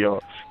the radio.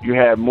 You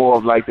had more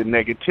of like the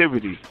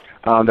negativity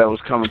that was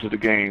coming to the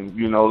game.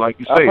 You know, like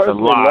you say, the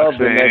locks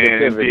and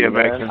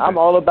DMX. Man. I'm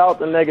all about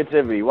the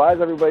negativity. Why is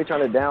everybody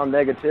trying to down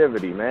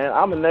negativity, man?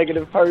 I'm a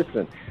negative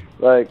person.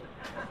 Like,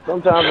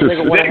 sometimes a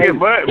nigga want to hate.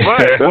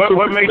 But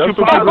what makes you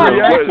positive?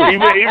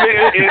 Even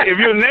if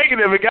you're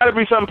negative, it got to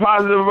be something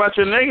positive about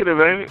your negative,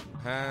 ain't it?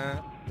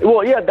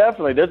 Well, yeah,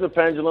 definitely. There's a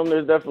pendulum.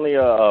 There's definitely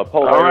a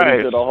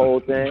polarity to the whole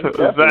thing.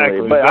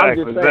 Exactly. But I'm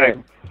just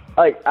saying,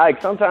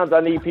 like sometimes I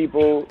need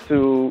people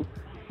to,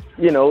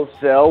 you know,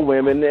 sell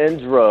women and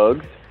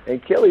drugs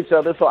and kill each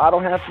other so I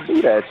don't have to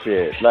do that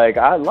shit. Like,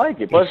 I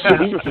like it, but the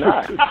beat's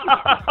not.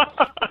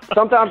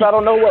 sometimes I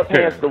don't know what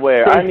pants to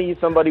wear. I need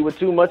somebody with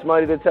too much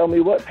money to tell me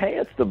what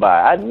pants to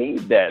buy. I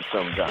need that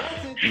sometimes.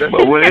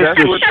 But when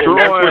it's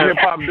destroying, hip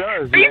hop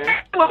does,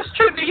 man. What's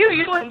true to you?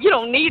 You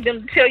don't need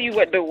them to tell you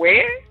what to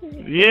wear.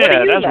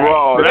 Yeah, that's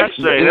raw. That's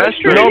straight. That's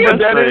straight. No, but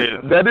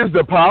that is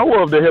the power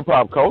of the hip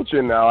hop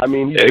culture now. I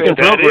mean, if it's the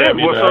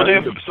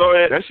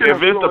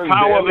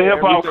power of the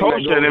hip hop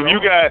culture, and if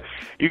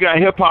you got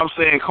hip hop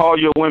saying call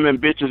your women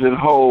bitches and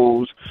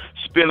hoes,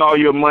 spend all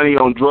your money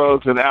on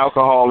drugs and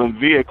alcohol and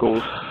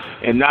vehicles,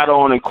 and not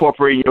on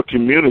incorporating your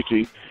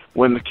community,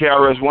 when the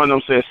KRS-One of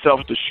them said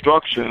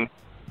self-destruction,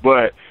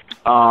 but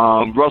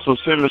Russell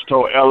Simmons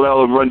told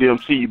LL and Run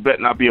DMC, you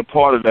better not be a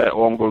part of that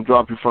or I'm going to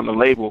drop you from the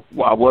label.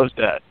 Why was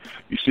that?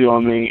 You see what I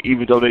mean?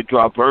 Even though they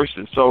dropped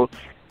verses. So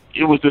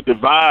it was the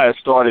divide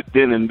started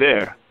then and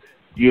there,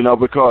 you know,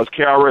 because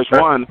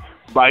KRS-One,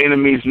 by any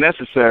means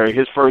necessary,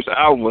 his first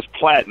album was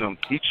platinum.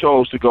 He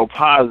chose to go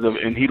positive,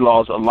 and he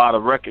lost a lot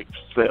of record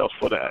sales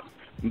for that.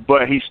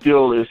 But he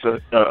still is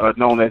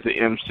known as an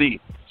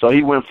MC. So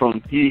he went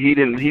from he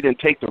didn't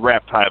take the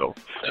rap title,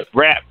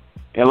 rap,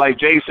 and like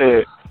Jay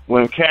said,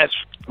 when cats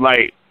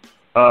like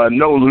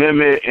No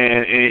Limit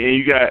and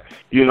you got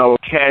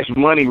Cash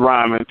Money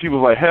rhyming, people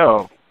like,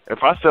 hell,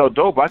 if I sell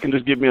dope, I can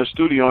just get me a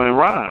studio and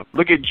rhyme.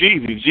 Look at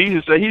Jeezy.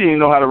 Jeezy said he didn't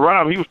know how to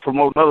rhyme. He was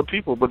promoting other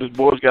people, but his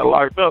boys got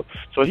locked up,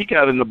 so he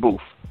got in the booth.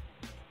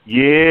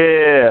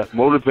 Yeah,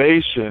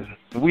 motivation.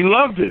 We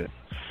loved it.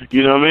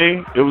 You know what I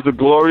mean? It was the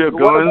glory of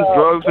guns,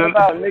 drugs, and...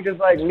 What about niggas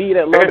like me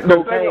that love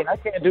cocaine? I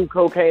can't do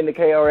cocaine to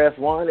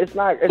KRS-One. It's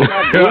not good.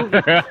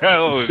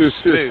 Oh,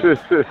 shit. Decisions.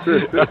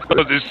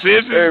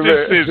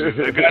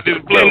 I got this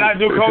blow. Can I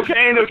do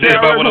cocaine to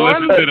KRS-One? I want to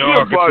listen to the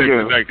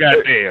architect. Like,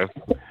 goddamn.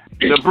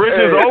 The bridge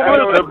is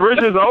over? The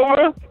bridge is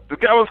over? The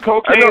guy was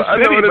cocaine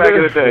city back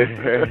in the day.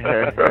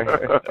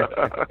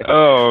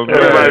 Oh, man.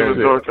 Everybody was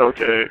doing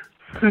cocaine.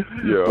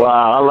 Yeah.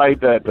 Wow, I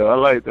like that, though. I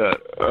like that.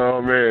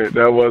 Oh, man,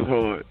 that was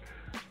hard.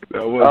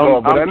 That was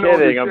hard. But I'm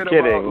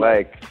kidding.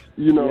 Like,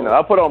 you know,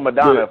 I put on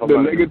Madonna if I'm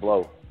going to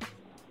blow.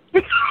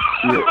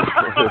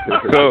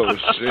 Oh,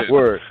 shit.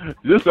 Word.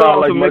 Just put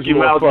on some Mickey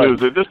Mouse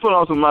music. Just put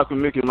on some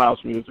Mickey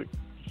Mouse music.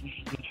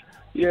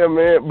 Yeah,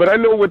 man, but I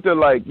know with the,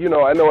 like, you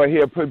know, I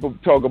hear people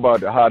talk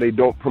about how they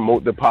don't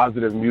promote the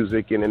positive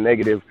music and the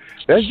negative.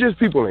 That's just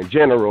people in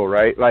general,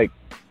 right? Like,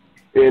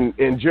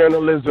 in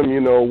journalism,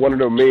 you know, one of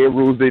the main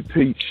rules they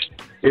teach,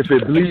 if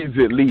it bleeds,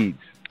 it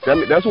leads.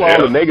 That's why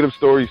all the negative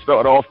stories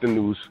start off the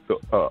news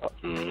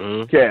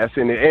cast,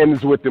 and it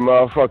ends with the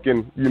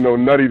motherfucking, you know,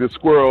 Nutty the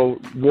Squirrel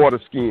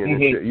water skiing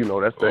and shit. You know,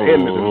 that's the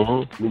end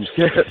of the news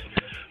cast.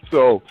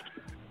 So...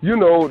 you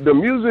know, the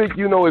music,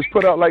 you know, is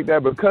put out like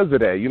that because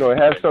of that. You know, it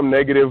has some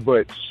negative,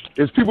 but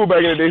it's people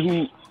back in the day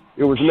who,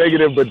 it was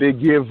negative, but they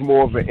give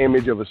more of an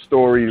image of a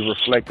story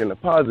reflecting the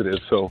positive.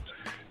 So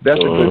that's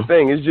a good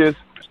thing. It's just,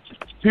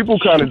 people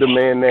kind of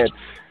demand that,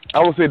 I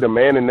won't say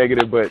demand a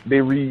negative, but they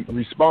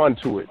respond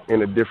to it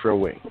in a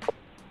different way.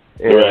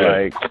 And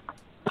like,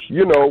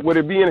 you know, with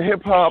it being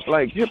hip-hop,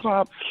 like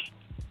hip-hop,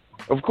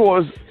 of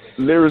course,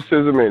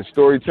 lyricism and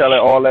storytelling,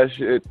 all that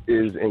shit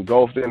is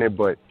engulfed in it,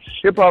 but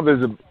hip-hop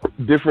is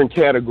different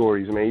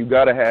categories, man. You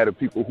gotta have the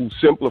people who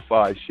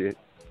simplify shit,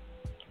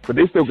 but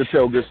they still can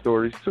tell good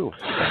stories too.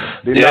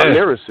 They're not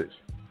lyricists.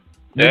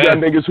 You got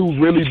niggas who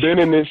really been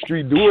in this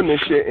street doing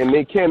this shit, and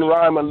they can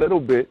rhyme a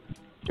little bit,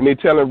 and they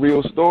telling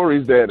real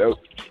stories that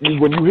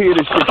when you hear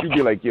this shit, you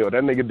be like, yo,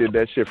 that nigga did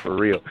that shit for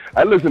real.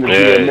 I listen to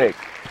DMX.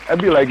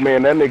 I'd be like,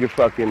 man, that nigga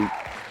fucking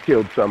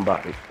killed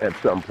somebody at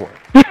some point.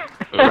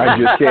 I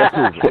just can't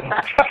prove it.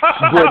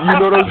 But you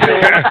know what I'm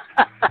saying?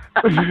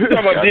 I'm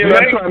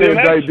not trying to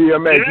indict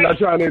DMX. Not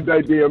trying to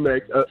indict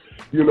DMX.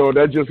 You know,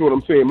 that's just what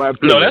I'm saying. My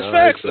opinion. No, that's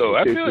facts, though.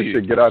 I feel you.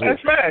 Get out that's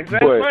facts.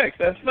 That's facts.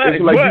 That's facts.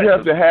 It's like you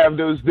have to have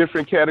those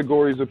different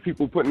categories of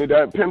people putting it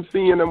out. Pimp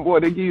C and them, boy,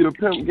 they give you the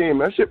pimp game.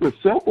 That shit was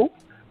simple,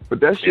 but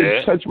that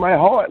shit touched my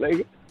heart,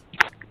 nigga.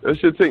 That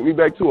should take me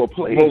back to a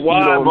place. But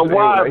why?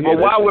 You know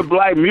why would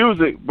black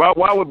music?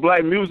 Why would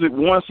black music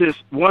once it's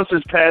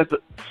past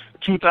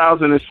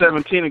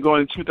 2017 and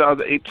going into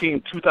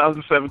 2018,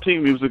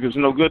 2017 music is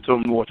no good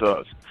more to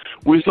us.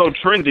 We're so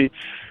trendy.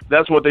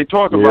 That's what they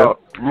talk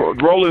about.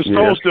 Rolling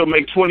Stones still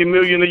make $20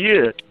 million a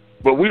year,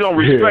 but we don't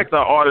respect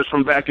our artists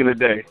from back in the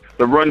day.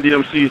 The Run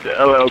DMCs, the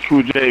LL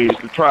Cool J's,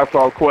 the Tribe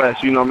Called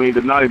Quest, you know what I mean,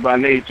 the Naughty by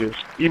Natures.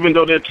 Even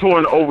though they're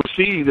touring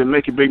overseas and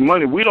making big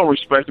money, we don't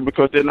respect them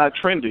because they're not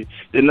trendy.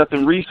 They're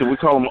nothing recent. We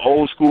call them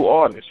old school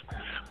artists.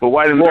 But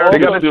white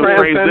Americans still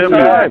praise their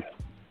music.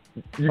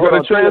 You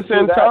gotta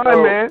transcend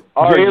time, man.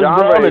 Our James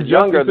genre Brown is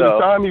younger, though. The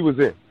time he was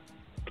in.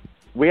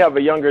 We have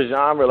a younger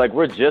genre. Like,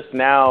 we're just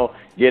now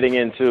getting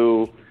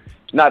into,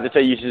 not to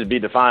say you should be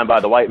defined by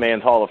the white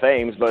man's Hall of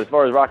Fames, but as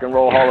far as rock and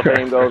roll Hall of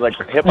Fame goes, like,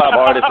 hip-hop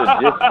artists are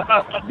just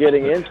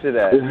getting into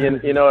that.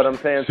 You know what I'm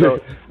saying?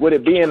 So with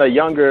it being a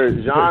younger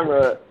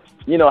genre,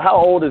 you know, how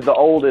old is the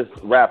oldest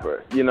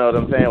rapper? You know what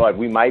I'm saying? Like,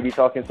 we might be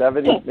talking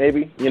 70,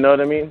 maybe. You know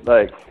what I mean?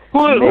 Like,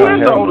 who is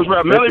the oldest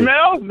rapper? Melly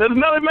Mel? Is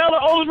Melly Mel the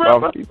oldest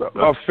rapper?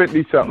 About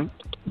 50-something.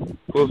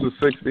 Close to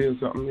 60 or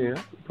something, yeah.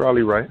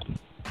 Probably right.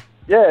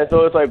 Yeah,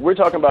 so it's like we're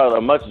talking about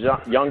a much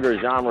younger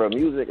genre of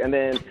music, and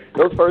then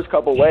those first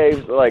couple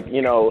waves, like,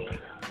 you know,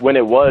 when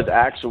it was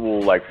actual,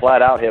 like,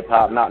 flat-out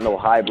hip-hop, not no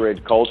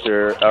hybrid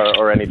culture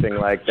or anything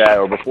like that,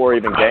 or before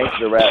even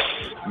gangster rap,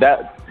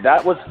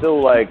 that was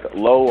still, like,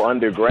 low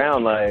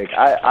underground. Like,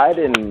 I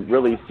didn't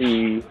really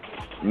see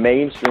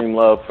mainstream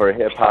love for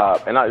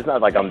hip-hop, and it's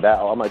not like I'm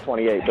like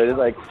 28, but it's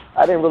like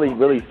I didn't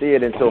really see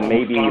it until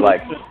maybe,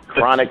 like,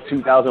 Chronic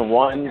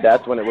 2001.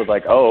 That's when it was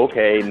like, oh,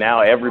 okay,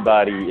 now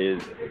everybody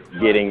is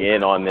getting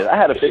in on this. I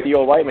had a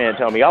 50-year-old white man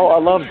tell me, oh, I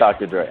love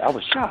Dr. Dre. I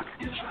was shocked.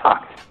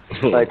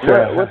 Like,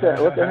 what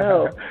the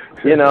hell?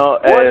 You know,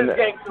 and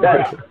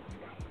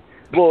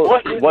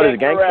what is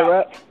gangster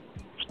rap?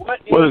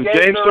 What is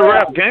gangster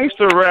rap?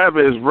 Gangster rap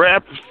is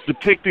rap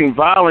depicting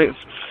violence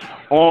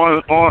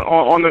on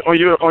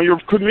your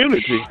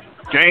community.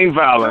 Gang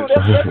violence,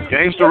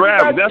 gangster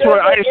rap. That's what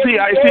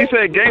IC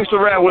said. Gangster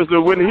rap was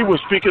when he was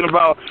speaking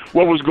about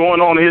what was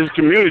going on in his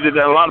community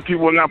that a lot of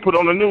people would not put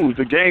on the news.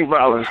 The gang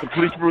violence, the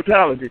police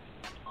brutality,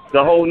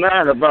 the whole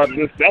nine about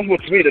this. That's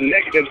what, to me, the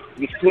negative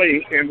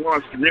display in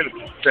one's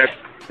community that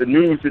the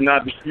news did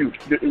not dispute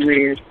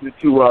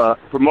to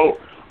promote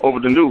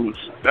over the news.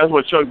 That's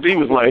what Chuck D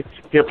was like.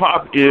 Hip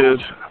hop is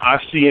our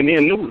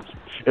CNN news.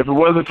 If it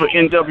wasn't for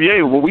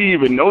NWA, would we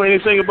even know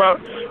anything about,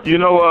 you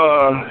know,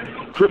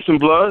 Crips and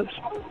Bloods?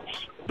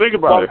 Think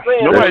about it.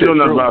 Nobody knows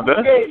nothing about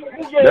that.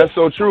 That's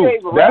so true.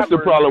 That's the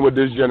problem with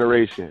this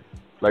generation.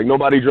 Like,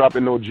 nobody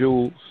dropping no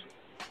jewels.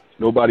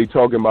 Nobody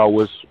talking about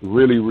what's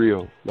really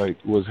real, like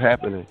what's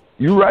happening.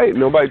 You right.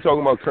 Nobody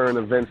talking about current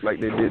events like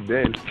they did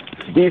then.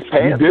 These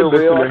pants did are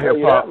listen real. to hip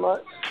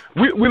hop.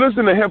 We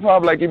listen to hip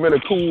hop like even a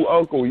cool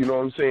uncle. You know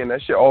what I'm saying?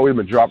 That shit always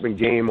been dropping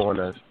game on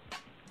us.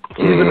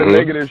 Even the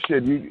negative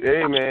shit.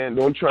 Hey man,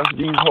 don't trust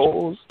these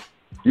hoes.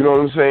 You know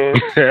what I'm saying?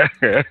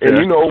 And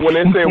you know when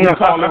they say we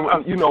call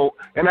them, you know,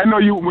 and I know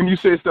you when you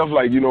say stuff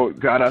like, you know,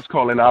 God, us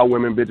calling our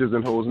women bitches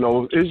and hoes.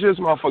 No, it's just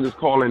motherfuckers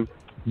calling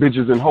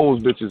bitches and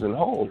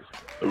hoes.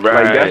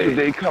 Right. Like that's what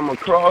they come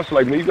across.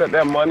 Like when you got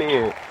that money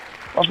and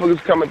motherfuckers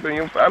coming through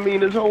you. I mean,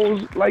 there's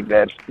hoes like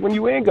that when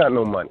you ain't got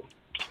no money.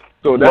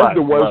 So that's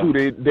the ones who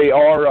they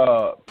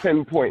are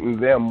pinpointing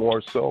them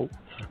more so.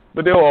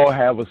 But they'll all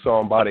have a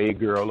song about a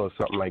girl or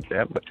something like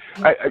that. But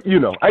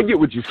I get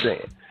what you're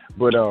saying.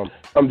 But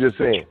I'm just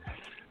saying.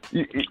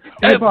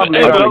 Hip-hop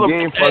is not a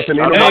game for us, and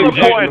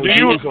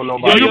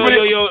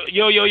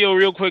Yo,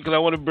 real quick, because I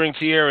want to bring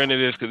Tierra into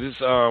this, because this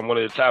is one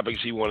of the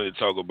topics he wanted to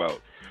talk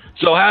about.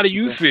 So how do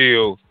you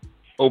feel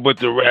with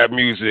the rap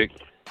music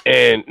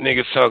and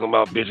niggas talking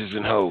about bitches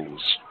and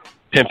hoes,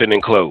 pimping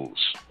and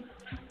clothes?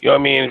 You know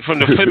what I mean? From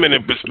the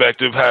feminine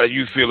perspective, how do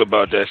you feel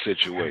about that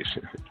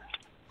situation?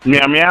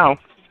 Meow, meow.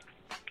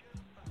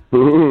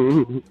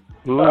 Ooh.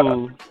 You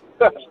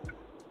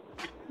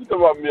talking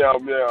about meow,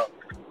 meow.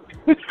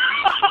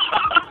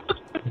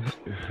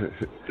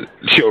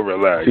 Yo,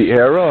 relax.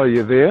 Tierra, are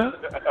you there?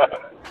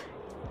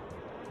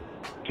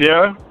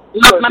 Yeah?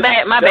 My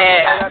bad.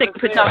 I think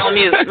put y'all on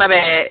mute. My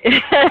bad.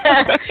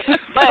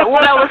 But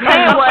what I was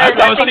saying was,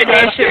 I think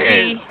that should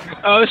be.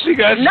 Oh, she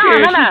got scared.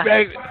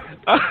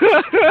 No.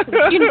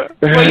 You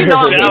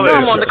know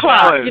I'm on the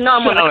clock. You know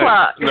I'm on the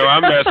clock. No,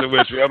 I'm messing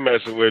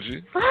with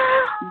you.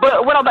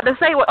 But what I'm about to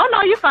say was, oh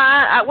no, you're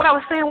fine. What I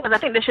was saying was, I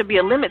think there should be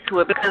a limit to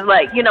it because,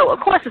 like, you know, of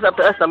course it's up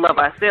to us to love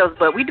ourselves,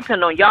 but we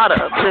depend on y'all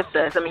to uplift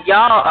us. I mean,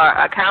 y'all are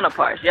our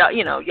counterparts. Y'all,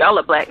 you know, y'all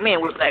are black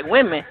men, we're black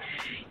women.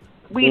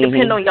 We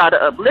depend on y'all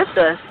to uplift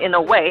us in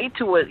a way,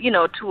 to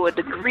a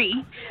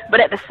degree. But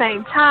at the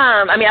same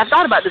time, I mean, I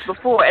thought about this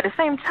before. At the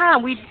same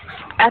time,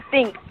 I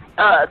think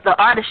the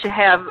artist should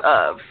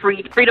have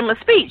freedom of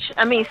speech.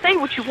 I mean, say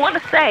what you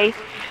want to say,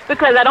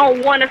 because I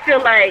don't want to feel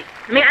like,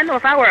 I mean, I know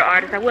if I were an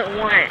artist, I wouldn't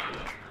want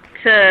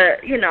to,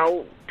 you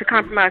know, to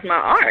compromise my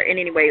art in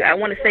any way. I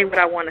want to say what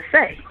I want to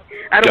say.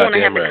 I don't want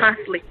to have to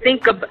constantly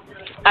think about.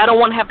 I don't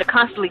want to have to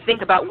constantly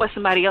think about what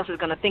somebody else is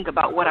going to think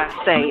about what I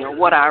say or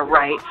what I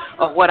write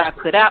or what I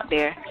put out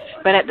there.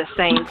 But at the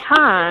same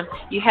time,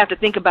 you have to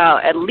think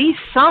about at least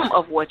some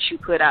of what you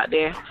put out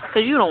there,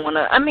 because you don't want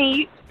to. I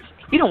mean,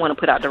 you don't want to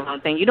put out the wrong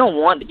thing. You don't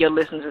want your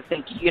listeners to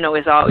think, you know,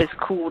 it's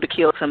cool to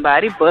kill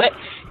somebody, but,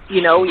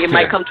 you know, it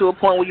might come to a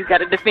point where you got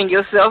to defend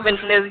yourself, and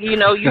you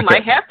know, you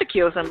might have to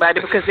kill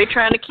somebody because they're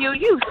trying to kill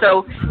you.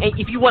 So, and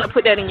if you want to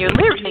put that in your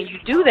lyrics, then you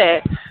do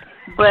that.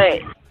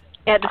 But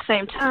at the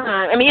same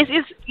time, I mean,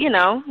 it's you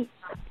know,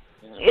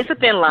 it's a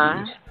thin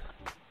line.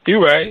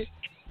 You're right.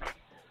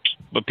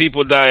 But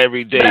people die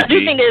every day. But I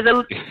do think there's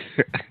a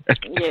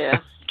yeah.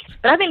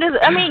 But I think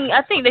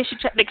I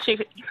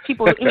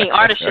think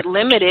artists should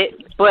limit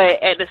it,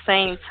 but at the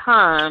same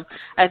time,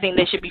 I think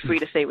they should be free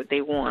to say what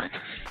they want.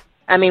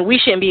 I mean, we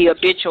shouldn't be a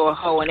bitch or a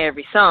hoe in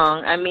every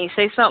song. I mean,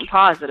 say something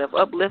positive,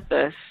 uplift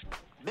us.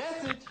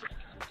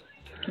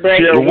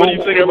 But yeah, what do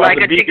you think about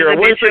the beat girl?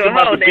 What do you think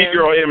about the beat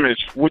girl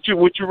image? Would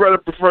you rather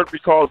prefer to be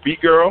called beat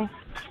girl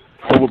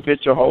or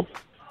bitch or hoe?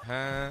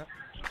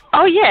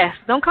 Oh yes,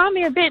 don't call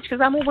me a bitch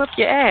because I'm gonna whip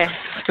your ass.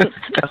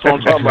 That's what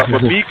I'm talking about.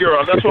 But beat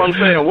girl, that's what I'm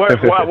saying. What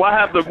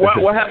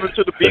happened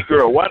to the beat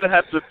girl? Why did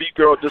the beat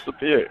girl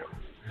disappear?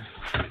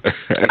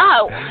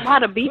 Oh, why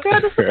the B girl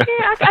disappeared?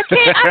 I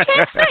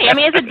can't say. I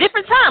mean, it's a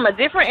different time, a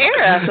different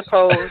era, I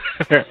suppose.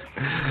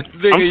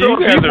 Nigga, you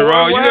have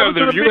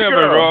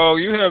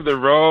the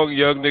wrong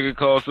young nigga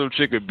call some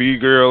chick a B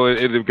girl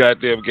in the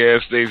goddamn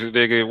gas station,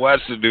 nigga, and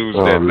watch the news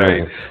that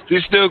night.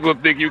 She's still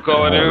gonna think you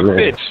calling her a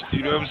bitch.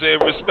 You know what I'm saying?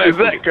 Respect.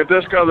 Exactly,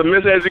 that's because of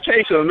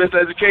miseducation.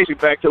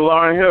 Back to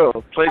Lauryn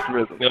Hill,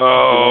 plagiarism.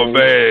 Oh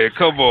man,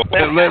 come on,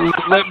 let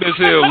Miss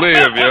Hill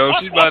live, yo.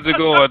 She's about to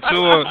go on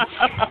tour.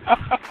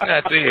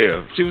 God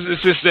damn, she was a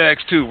Sister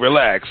Act too.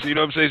 Relax. You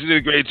know what I'm saying? She did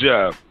a great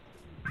job.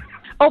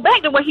 Oh,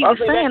 back to what he was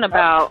saying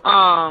about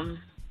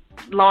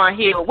Lauryn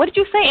Hill. What did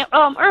you say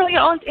earlier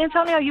on,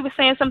 Antonio? You were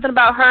saying something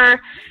about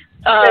her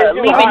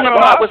leaving hip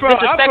hop was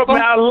disrespectful.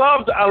 I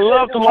loved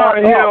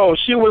Lauryn Hill.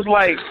 She was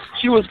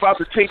about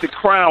to take the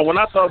crown. When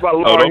I thought about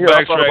Lauryn Hill,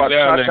 I thought about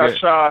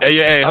Cha-Cha-Cha.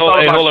 Hey, hold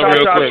on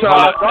real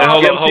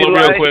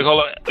quick.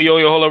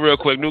 Hold on real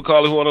quick. New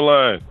caller, who on the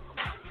line?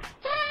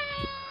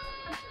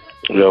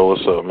 Yo,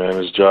 what's up, man?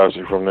 It's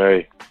Joshy from the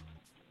A.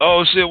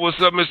 Oh shit, what's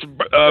up, Mr.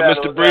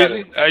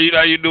 Breezy?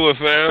 How you doing,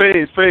 fam?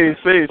 Peace. I'm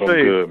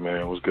good,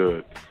 man. What's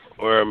good?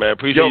 Word, man.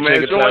 Appreciate you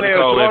taking time to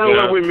call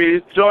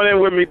in. Join in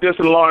with me,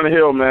 dissing Lauryn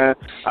Hill, man.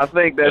 I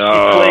think that she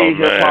played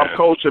hip hop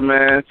culture,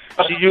 man.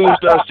 She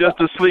used us just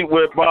to sleep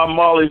with Bob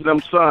Marley's them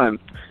son.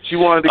 She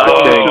wanted to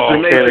go to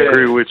Jamaica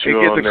and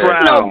get the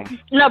crown.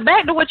 No,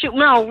 back to what I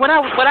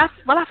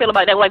feel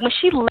about that. Like when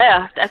she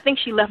left, I think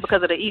she left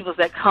because of the evils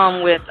that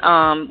come with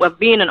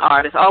being an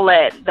artist. All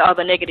the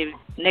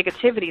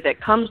negativity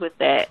that comes with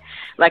that.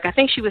 Like I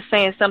think she was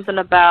saying something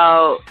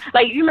about,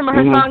 like, you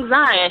remember her song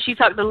Zion? She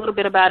talked a little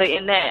bit about it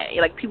in that.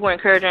 Like people were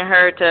encouraging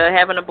her to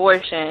have an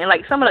abortion, and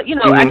like some of the,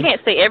 I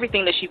can't say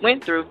everything that she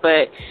went through,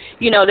 but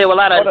there were a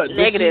lot of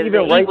negatives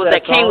and evils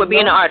that came with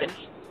being an artist.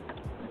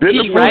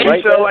 Didn't the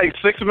Fuji sell like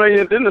 6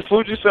 million? Didn't the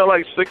Fuji sell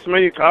like 6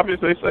 million copies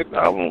of their second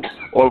album,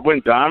 or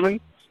went diamond?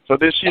 So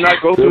did she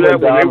not go through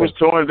that when they was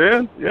touring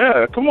then?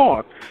 Yeah, come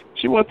on.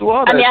 She went through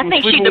all that. I mean, I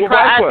think she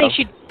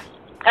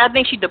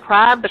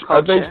deprived the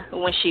culture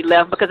when she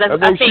left, because I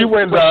think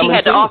what she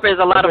had to offer is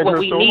a lot of what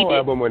we needed.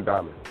 Album went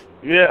diamond.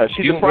 Yeah,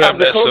 she deprived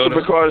the culture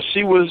because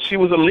she was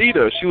a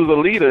leader. She was a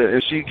leader,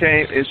 and she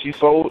came and she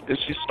sold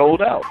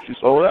out. She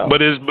sold out. But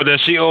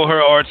does she owe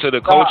her art to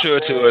the culture or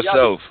to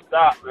herself?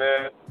 Stop,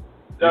 man.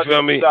 You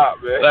feel me?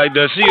 Like,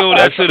 does she owe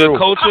that to the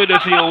culture?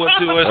 Does she owe it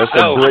to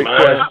herself? That's a great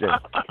question.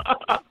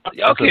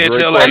 Y'all can't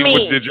tell.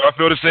 Did y'all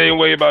feel the same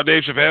way about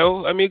Dave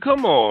Chappelle? I mean,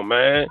 come on,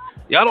 man.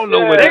 Y'all don't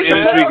know what the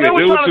industry can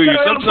do to you.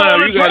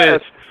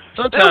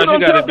 Sometimes you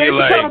gotta be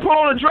like, put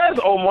on a dress,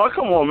 Omar.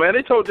 Come on, man.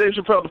 They told Dave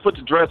Chappelle to put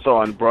the dress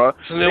on, bro.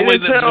 They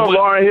didn't tell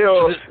Lauryn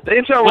Hill. They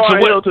didn't tell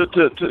Lauryn Hill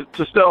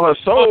to sell her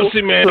soul.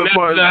 See, man,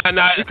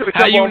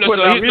 how you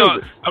know?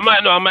 I'm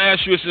gonna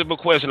ask you a simple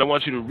question. I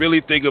want you to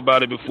really think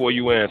about it before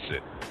you answer.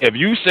 If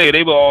you say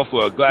they were all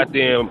for a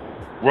goddamn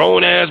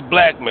grown-ass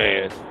black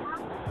man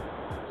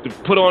to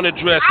put on a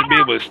dress to be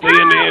able to stay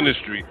in the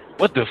industry,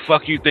 what the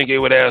fuck you think they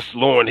would ask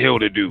Lauryn Hill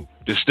to do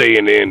to stay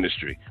in the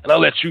industry? And I'll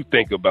let you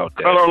think about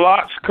that. Cut her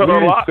locks.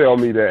 Tell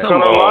me that.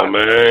 Come on,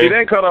 man. She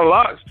didn't cut her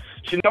locks.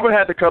 She never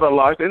had to cut her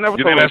locks. They never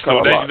told her to cut her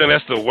locks. You think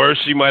that's the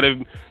worst she might have?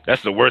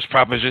 That's the worst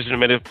proposition she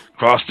might have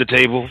crossed the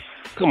table.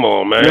 Come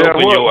on, man. Yeah,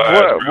 Open your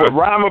eyes. What?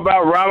 Rhyme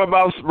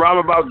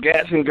about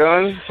gats and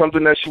guns.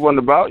 Something that she wasn't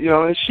about.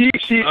 And she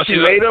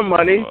made her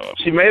money.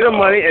 She made her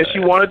money, and she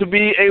wanted to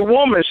be a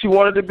woman. She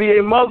wanted to be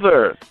a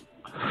mother.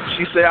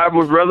 She said, "I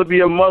would rather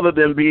be a mother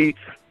than be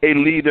a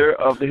leader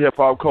of the hip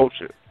hop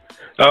culture."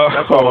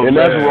 That's all. And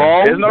that's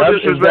wrong. There's no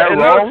disrespect.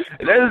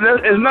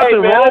 There's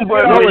nothing wrong,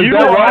 but when you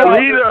are a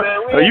leader,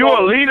 you're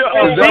a leader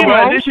of female.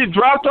 And then she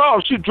dropped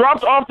off. She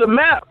dropped off the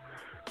map.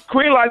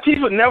 Queen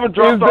Latifah never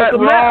dropped off the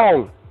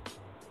map.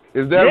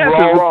 Is that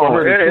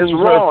wrong? It's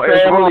wrong.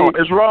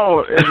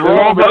 It's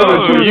wrong.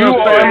 When you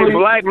are a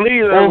black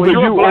leader,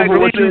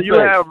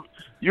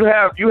 you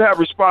have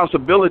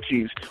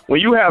responsibilities. When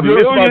you have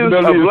millions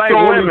of black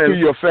women to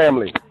your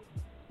family.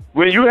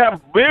 When you have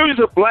millions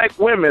of black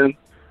women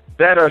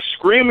that are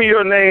screaming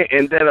your name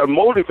and that are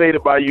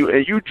motivated by you,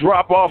 and you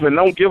drop off and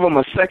don't give them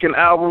a second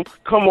album,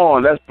 come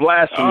on, that's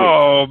blasphemy.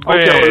 Oh,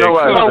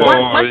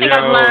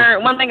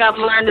 man. One thing I've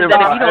learned is that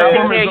if you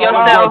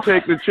don't take care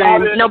of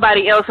yourself,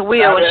 nobody else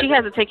will. And she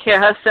has to take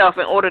care of herself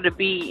in order to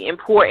be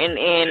important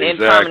and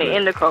permanent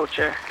in the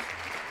culture.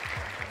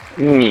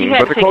 She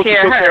had to take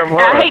care of her.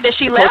 I hate that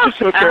she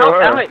left.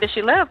 I hate that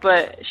she left,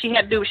 but she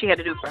had to do what she had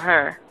to do for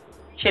her.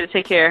 She had to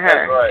take care of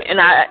her.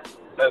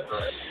 That's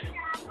right.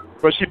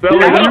 But she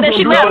barely. I hate that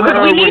she left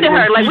because we needed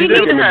her. Like we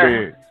needed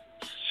her.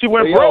 She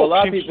went broke. A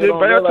lot of people don't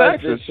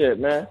realize this shit,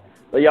 man.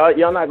 But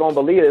y'all not gonna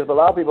believe this, but a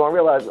lot of people don't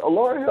realize.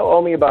 Lauryn Hill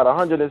owe me about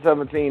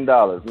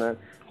 $117, man.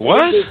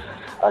 What?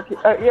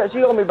 Yeah,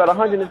 she owed me about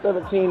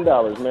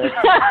 $117, man.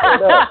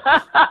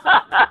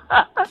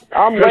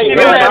 I'm waiting.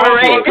 She didn't show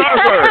up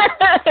for a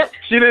concert.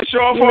 She didn't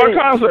show up for a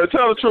concert.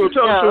 Tell the truth.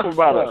 Tell the truth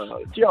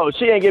about it. Yo,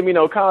 she ain't give me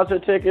no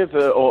concert tickets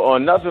or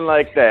nothing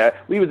like that.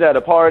 We was at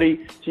a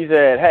party. She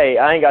said, "Hey,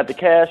 I ain't got the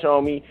cash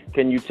on me.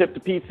 Can you tip the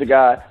pizza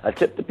guy?" I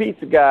tipped the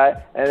pizza guy,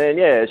 and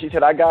then she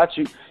said, "I got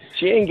you."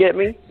 She didn't get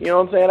me. You know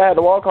what I'm saying? I had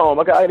to walk home.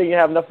 I didn't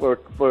have enough for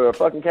a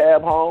fucking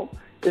cab home.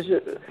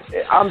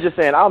 I'm just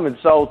saying, I'm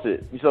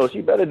insulted. So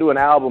she better do an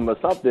album or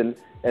something.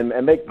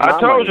 And make. I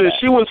told you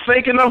she was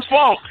faking the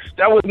funk.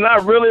 That was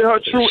not really her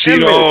true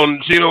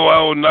image. She don't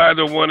owe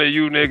neither one of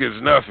you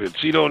niggas nothing.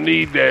 She don't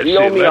need that she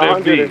shit.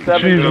 Let it be.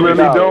 She really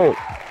don't.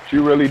 She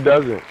really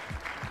doesn't.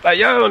 Like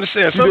y'all don't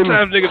understand.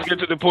 Sometimes niggas get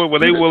to the point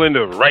where they willing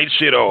to write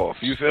shit off.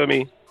 You feel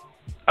me?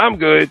 I'm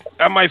good.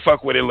 I might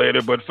fuck with it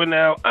later, but for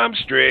now, I'm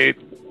straight.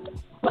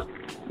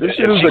 This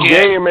shit is a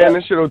game, man.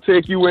 This shit will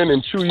take you in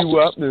and chew you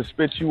up and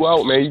spit you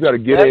out, man. You got to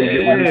get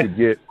in and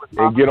get what you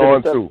can get and get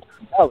on through.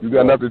 You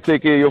got enough to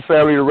take care of your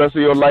family the rest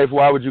of your life.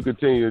 Why would you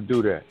continue to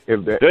do that?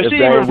 Does she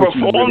even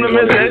perform the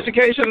Miss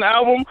Education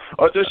album,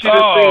 or does she just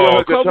sing with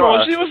her guitar? Come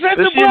on, she was at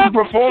the block. Did she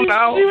perform the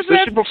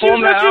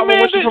album?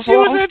 What she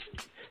performed?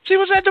 She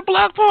was at the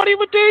block party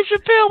with Dave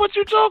Chappelle. What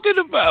you talking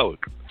about?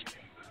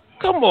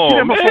 Come on, she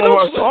didn't man. Perform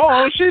her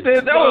song. She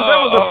did. That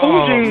was a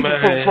Fuji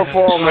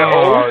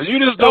performance. You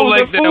just don't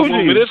like that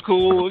woman. It's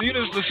cool.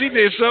 She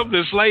did something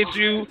to slight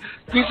you.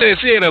 She said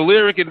she had a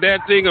lyric in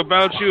that thing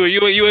about you, and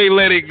you ain't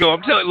let it go.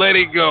 I'm telling you, let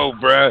it go,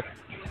 bruh.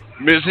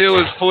 Miss Hill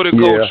is for the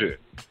culture.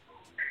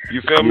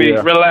 You feel me?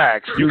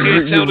 Relax. You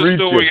can't tell the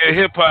story of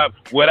hip hop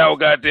without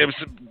goddamn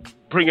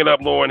bringing up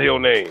Lauryn Hill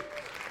name.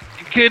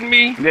 Kidding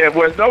me? Yeah,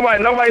 but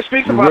nobody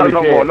speaks about it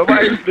no more.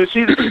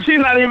 She's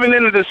not even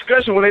in the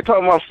discussion when they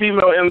talk about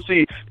female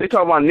MC. They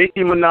talk about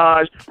Nicki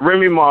Minaj,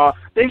 Remy Ma.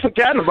 They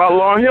forgotten about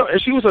Lauryn Hill,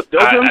 and she was a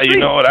dope MC. You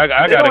know what? I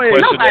got a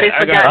question. I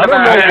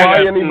don't know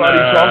why anybody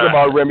talk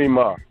about Remy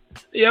Ma.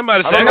 Yeah, I'm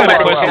about to say, I got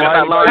a question.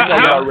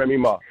 About Remy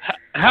Ma.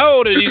 How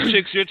old are these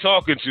chicks you're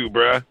talking to,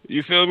 bruh?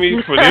 You feel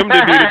me? For them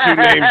to be the two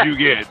names you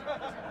get.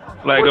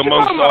 Like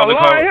amongst all the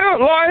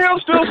Lauryn Hill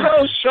still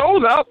sells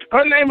shows out.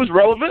 Her name is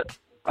relevant.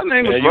 Her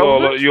name is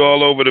relevant. You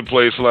all over the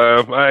place,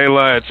 Live. I ain't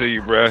lying to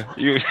you, bruh.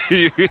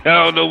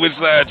 I don't know which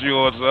side you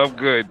on, so I'm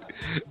good.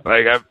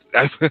 Like I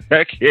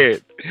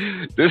can't.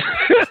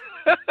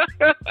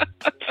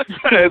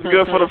 It's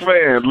good for the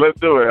fans. Let's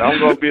do it. I'm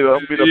gonna be the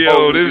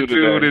this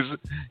dude is.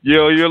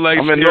 You're like.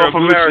 I'm in North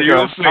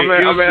America.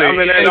 I'm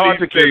in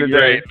Antarctica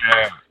today.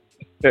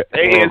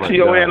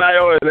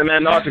 A-N-T-O-N-I-O is in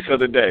Antarctica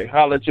today.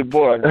 Holla at your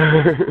boy.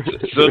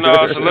 So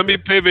let me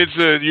pivot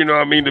to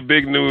the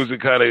big news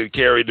that kind of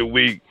carried the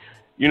week.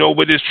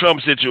 With this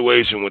Trump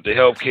situation, with the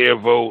healthcare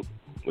vote,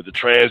 with the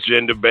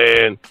transgender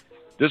ban,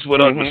 this with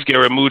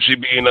Scaramucci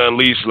being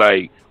unleashed.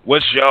 Like,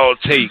 what's y'all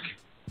take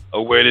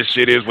of where this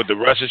shit is with the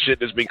Russia shit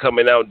that's been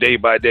coming out day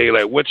by day?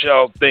 Like, what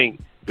y'all think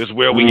is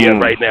where we at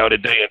right now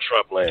today in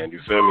Trumpland?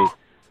 You feel me?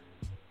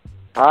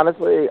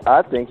 Honestly,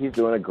 I think he's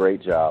doing a great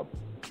job.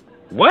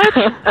 What?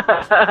 Now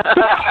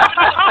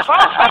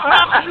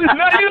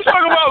you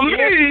talking about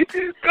me?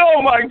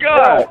 Oh my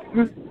God!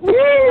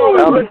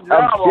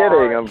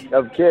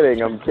 I'm kidding.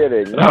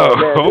 No,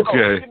 man,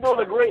 okay. He's doing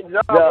a great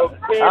job.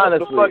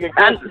 Honestly,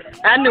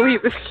 I knew he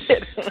was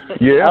kidding.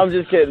 Yeah, I'm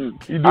just kidding.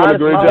 You're doing a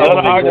great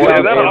job.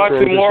 That's an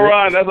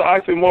oxymoron. That's an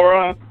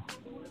oxymoron.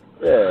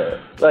 Yeah,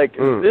 like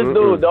this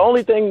dude. The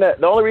only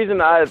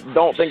reason I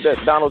don't think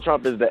that Donald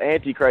Trump is the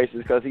Antichrist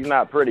is because he's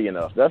not pretty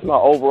enough. That's my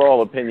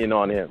overall opinion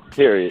on him.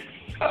 Period.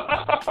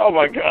 Oh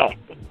my God.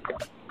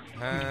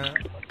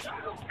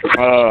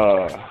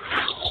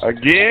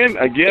 Again,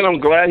 I'm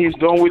glad he's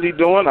doing what he's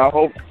doing. I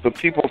hope the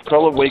people of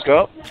color wake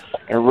up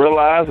and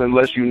realize and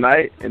let's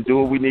unite and do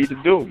what we need to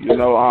do.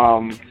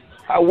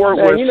 I work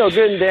with. You know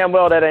good and damn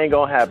well that ain't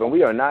gonna happen.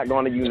 We are not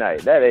going to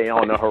unite. That ain't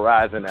on the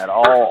horizon at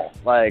all.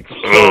 Like,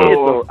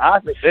 I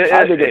think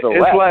it's a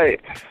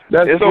wrap.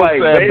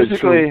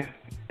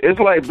 It's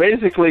like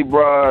basically,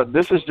 bro.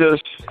 This is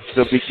just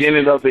the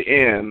beginning of the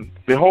end.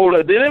 Behold,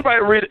 did anybody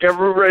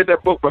ever read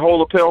that book,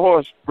 Behold a Pale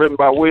Horse, written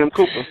by William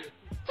Cooper?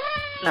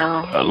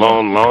 No. A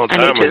long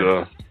time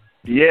ago.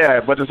 Yeah,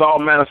 but it's all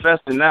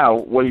manifesting now.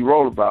 What he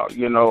wrote about,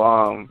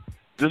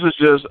 this is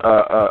just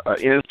an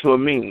end to a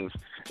means.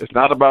 It's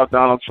not about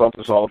Donald Trump.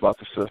 It's all about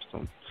the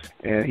system,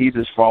 and he's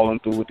just following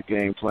through with the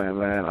game plan,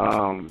 man.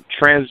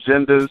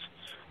 Transgenders.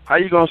 How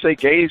you gonna say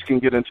gays can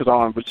get into the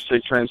army, but you say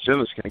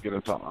transgenders can't get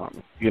into the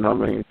army? You know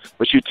what I mean?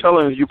 But you're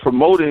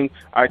promoting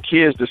our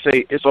kids to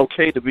say it's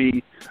okay to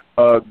be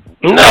a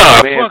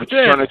man to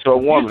turn into a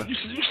woman.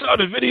 You saw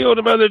the video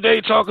the other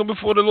day talking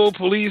before the little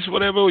police,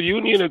 whatever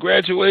union or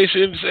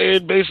graduation,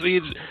 saying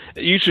basically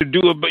you should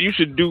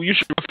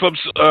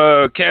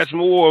catch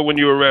more when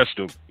you arrest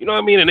them. You know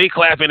what I mean? And they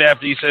clapping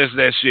after he says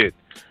that shit.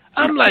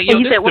 I'm like,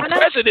 yo, this the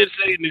president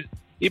saying this.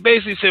 He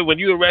basically said when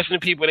you arresting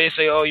people, they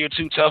say, "Oh, you're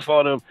too tough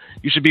on them.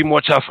 You should be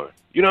more tougher."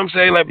 You know what I'm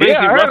saying? Like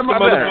basically, rough the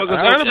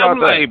motherfuckers. I'm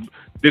like,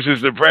 this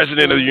is the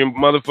president of the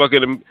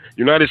motherfucking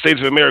United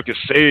States of America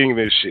saying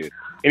this shit,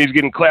 and he's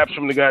getting claps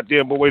from the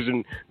goddamn boys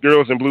and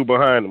girls in blue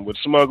behind him with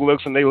smug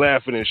looks, and they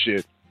laughing and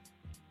shit.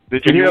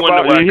 Did you hear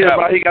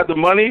about he got the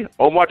money?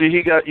 Omar, you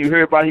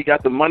hear about he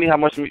got the money? How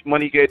much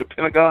money he gave the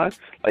Pentagon?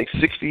 Like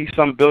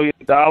 $60-some billion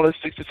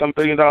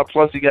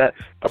plus he got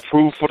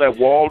approved for that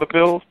wall to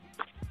build.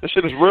 This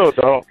shit is real,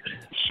 dog.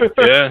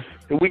 Yeah.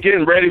 We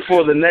getting ready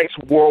for the next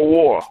world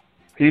war.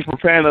 He's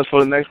preparing us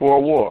for the next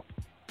world war.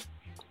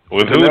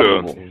 With who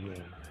though?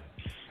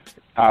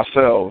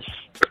 Ourselves.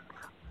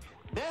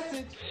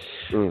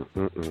 And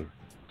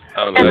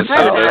the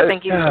president, I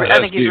think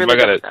he's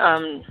really.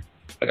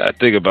 I gotta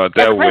think about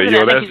that way, yo.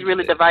 I think he's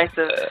really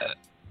divisive.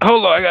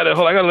 Hold on, I gotta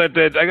let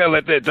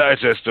that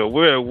digest though.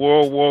 We're at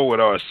world war with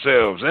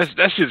ourselves.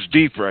 That shit's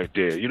deep right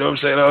there. You know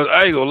what I'm saying?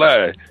 I ain't gonna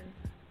lie.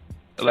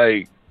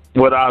 Like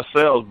with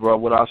ourselves, bro.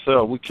 With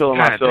ourselves, we killing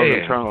ourselves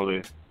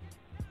internally.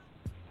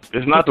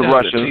 It's not the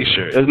Russians.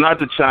 It's not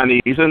the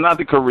Chinese. It's not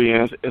the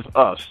Koreans. It's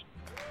us.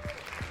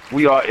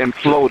 We are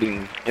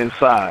imploding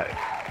inside.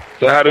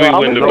 So how do we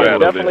win the battle?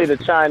 It's definitely the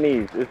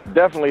Chinese. It's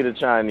definitely the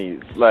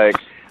Chinese. Like,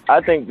 I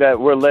think that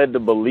we're led to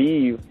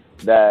believe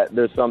that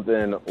there's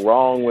something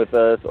wrong with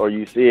us, or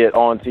you see it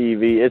on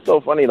TV. It's so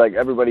funny, like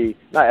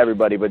not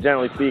everybody, but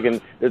generally speaking,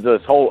 there's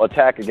this whole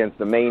attack against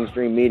the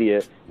mainstream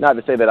media. Not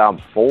to say that I'm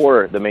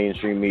for the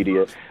mainstream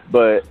media,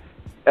 but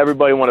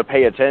everybody want to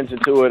pay attention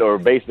to it or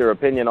base their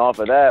opinion off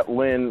of that,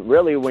 when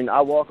really, when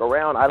I walk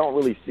around, I don't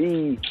really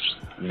see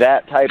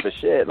that type of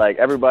shit. Like,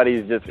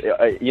 everybody's just,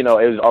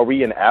 are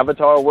we in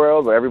Avatar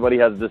world where everybody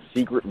has this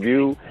secret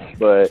view,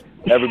 but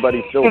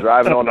everybody's still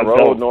driving on the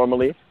road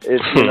normally?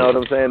 It's, you know what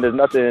I'm saying? There's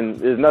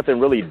nothing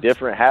really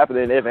different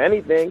happening. If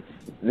anything,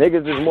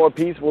 niggas is more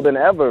peaceful than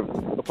ever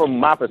from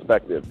my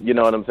perspective. You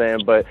know what I'm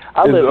saying? But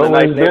I live in a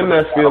nice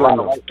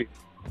neighborhood.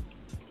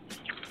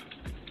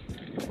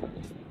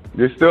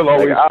 They still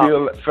always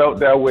felt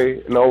that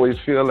way and always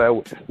feel that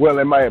way. Well,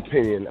 in my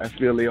opinion, I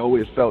feel they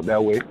always felt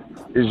that way.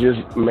 It's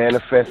just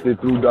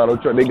manifested through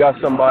Donald Trump. They got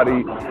somebody,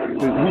 he's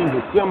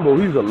a symbol,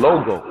 he's a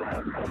logo.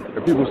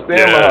 And people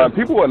stand behind.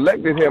 People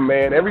elected him,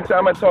 man. Every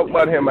time I talk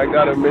about him, I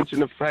got to mention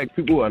the fact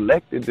people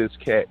elected this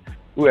cat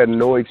who had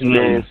no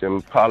experience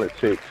in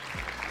politics.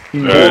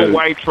 He's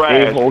white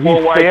trash. He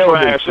failed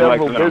in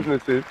several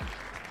businesses.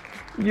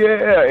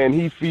 Yeah, and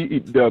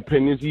the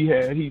opinions he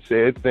had, he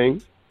said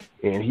things.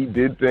 And he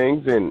did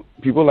things, and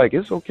people like,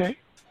 it's okay.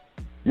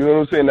 You know what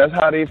I'm saying? That's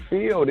how they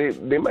feel.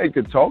 They might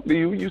could talk to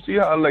you. You see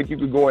how, like, you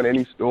could go in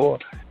any store.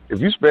 If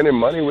you're spending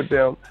money with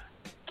them,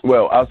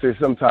 well, I'll say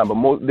sometime,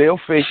 but they'll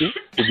fake it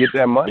to get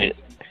that money.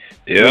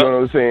 Yeah. You know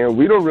what I'm saying?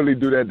 We don't really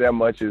do that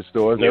much in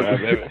stores.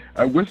 Yeah,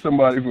 I wish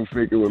somebody would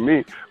fake it with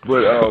me.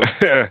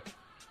 But,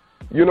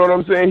 you know what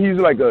I'm saying? He's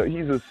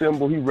a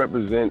symbol. He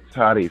represents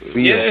how they feel.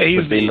 Yeah,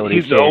 he's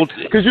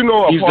because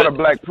part of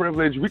black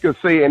privilege, we can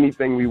say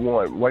anything we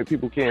want. White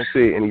people can't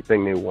say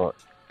anything they want,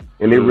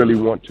 and they really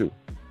want to,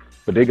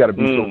 but they got to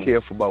be so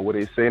careful about what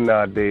they say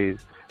nowadays.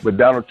 But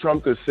Donald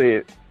Trump could say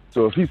it.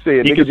 So if he say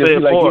it, he can say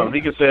it for him.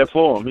 He can say it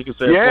for him.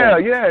 Yeah.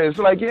 It's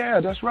like,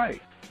 that's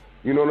right.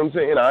 You know what I'm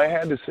saying? I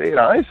had to say it.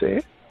 I ain't say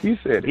it. He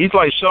said it. He's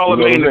like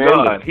Charlemagne the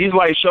God. He's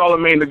like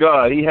Charlemagne the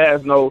God. He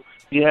has no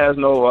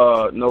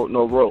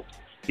rope.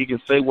 He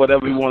can say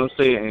whatever he wants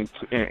to say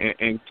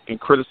and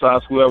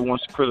criticize whoever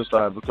wants to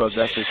criticize, because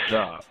that's his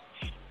job.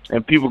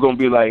 And people going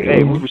to be like,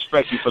 hey, we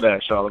respect you for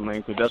that,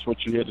 Charlemagne, because that's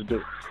what you're here to do.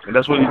 And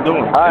that's what he's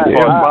doing.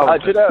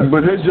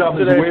 But his job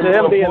is way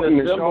more important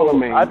than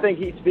Charlemagne. I think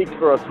he speaks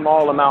for a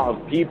small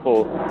amount of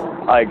people.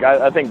 Like,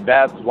 I think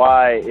that's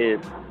why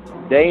it's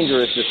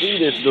dangerous to see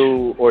this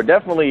dude, or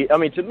definitely, I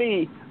mean, to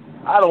me,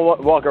 I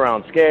don't walk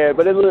around scared,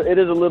 but it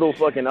is a little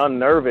fucking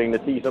unnerving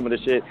to see some of the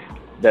shit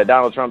that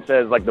Donald Trump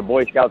says, like the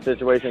Boy Scout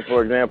situation,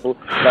 for example.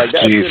 Like,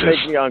 that shit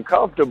makes me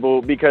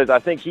uncomfortable, because I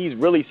think he's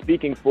really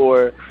speaking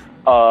for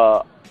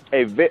not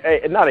a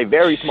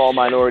very small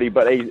minority,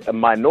 but a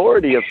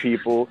minority of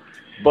people.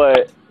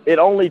 But it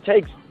only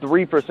takes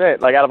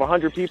 3%. Like, out of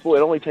 100 people,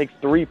 it only takes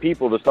 3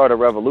 people to start a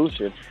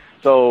revolution.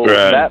 So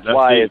that's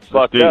why it's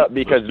fucked up,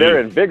 because they're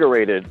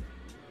invigorated.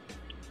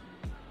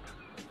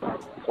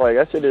 Like,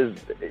 that shit is,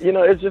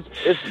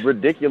 it's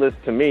ridiculous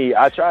to me.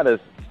 I try to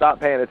stop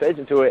paying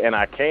attention to it, and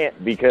I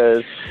can't,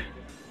 because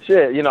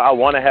shit, I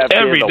want to have kids,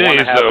 every day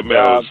is something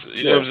else.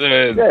 You know what I'm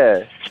saying?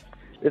 Yeah,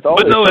 it's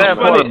always. But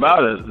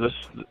the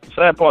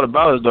sad part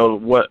about it, though,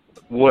 what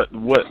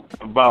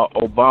about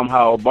Obama?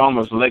 How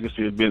Obama's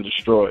legacy has been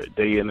destroyed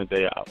day in and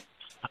day out.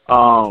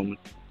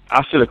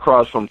 I sit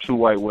across from 2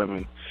 white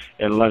women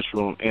in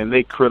lunchroom, and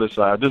they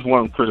criticize. This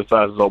one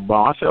criticizes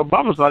Obama. I said,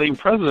 Obama's not even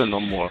president no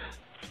more.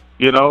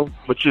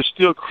 But you're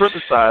still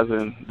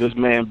criticizing this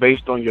man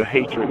based on your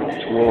hatred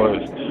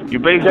towards. You're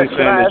basically saying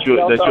that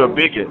you're a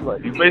bigot.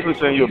 You're basically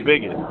saying you're a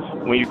bigot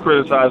when you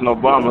criticizing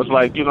Obama. It's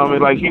like,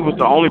 like he was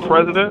the only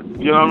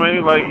president. You know what I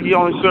mean? Like, he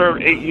only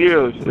served 8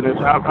 years, and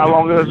how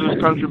long has this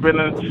country been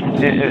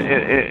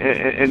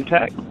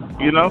intact?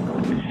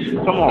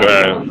 Come on.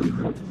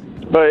 Man.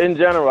 But in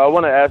general, I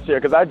want to ask you,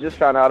 because I just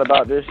found out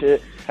about this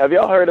shit. Have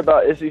y'all heard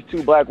about? It's these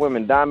 2 black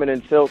women, Diamond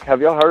and Silk.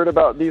 Have y'all heard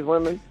about these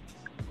women?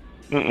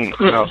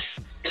 No.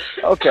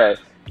 Okay.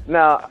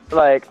 Now,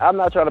 like, I'm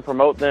not trying to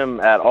promote them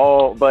at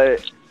all,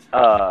 but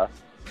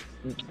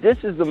this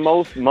is the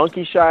most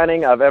monkey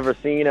shining I've ever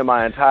seen in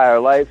my entire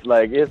life.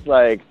 Like it's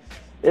like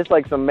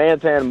some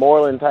Mantan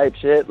Moreland type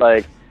shit.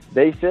 Like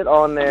they sit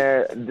on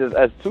there just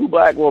as two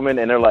black women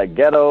and they're like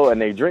ghetto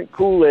and they drink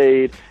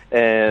Kool-Aid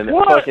and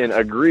fucking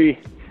agree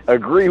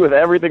with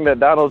everything that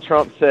Donald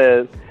Trump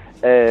says.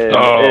 And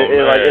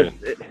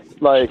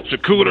like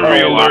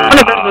charcuterie alert.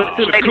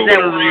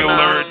 Charcuterie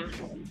alert.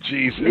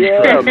 Jesus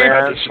Christ.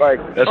 Man.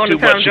 That's too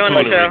much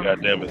charcuterie,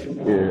 goddammit.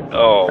 Yeah.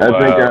 Oh,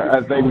 wow.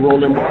 I think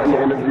Roland Martin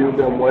interviewed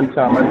them one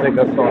time. I think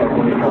I saw it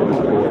one time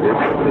before this.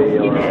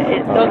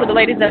 Those are the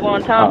ladies that were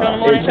on Tom during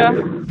the morning show?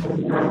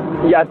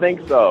 Yeah, I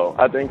think so.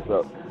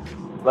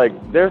 Like,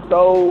 they're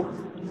so...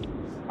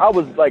 I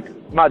was, like,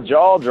 my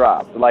jaw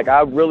dropped. Like,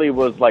 I really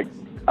was, like...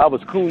 I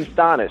was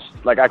coon-astonished.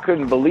 Like, I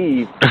couldn't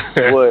believe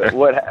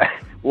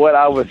what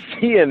I was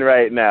seeing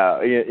right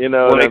now. You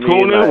know what I mean?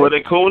 Cooning? Were they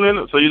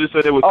cooning? So you just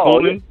said they was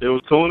cooning? They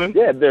was cooning?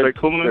 Yeah, they're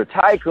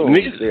tycoons.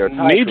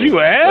 Need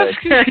you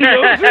ask? You know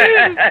what I'm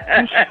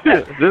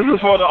saying? This is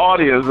for the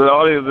audience. The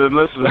audience, the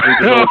listeners.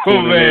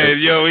 Oh, man.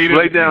 Yo,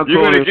 lay down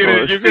you're going to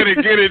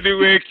get a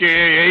new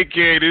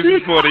AKA. This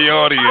is for the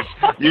audience.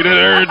 You done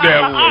heard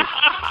that one.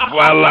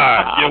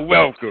 Voila. You're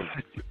welcome.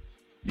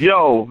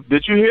 Yo,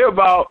 did you hear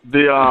about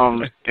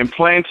the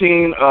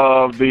implanting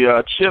of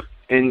the chip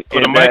in the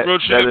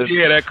microchip?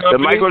 Yeah, that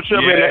company. The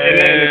microchip in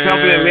the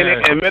company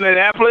in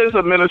Minneapolis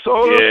or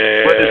Minnesota?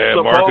 Yeah, but it's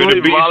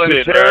supposedly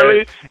voluntarily.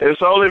 Right?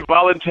 It's only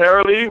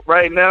voluntarily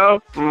right now.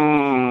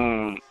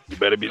 You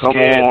better be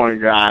scared. Come on,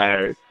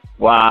 guys.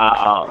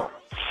 Wow.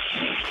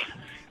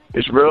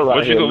 It's real.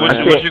 What you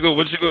gonna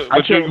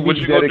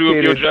do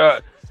if your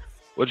job?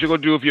 What you gonna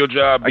do if your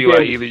job be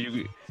like either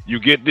you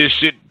get this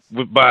shit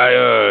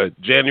by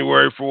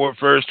January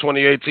 1st,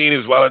 2018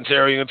 is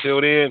voluntary until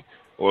then,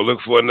 or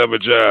look for another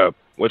job.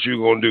 What you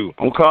gonna do?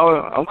 I'm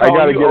calling. I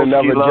gotta get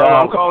another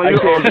job. I'm calling you,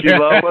 OG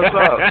Love. What's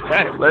up?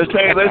 Let's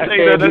take the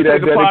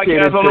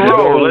podcast on the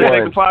road. Let's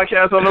take the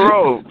podcast on the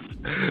road.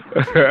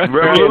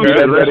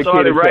 Revolution. Let's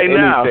start it right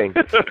now.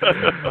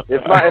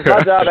 If my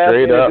job asks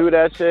me to do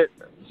that shit,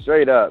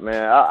 straight up,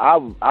 man,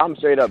 I'm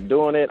straight up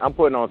doing it. I'm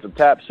putting on some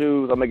tap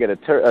shoes. I'm gonna get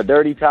a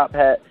dirty top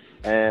hat.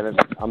 And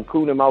I'm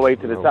cooning my way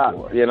to the top.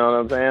 Boy. You know what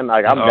I'm saying?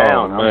 Like, I'm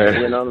down.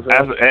 You know what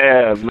I'm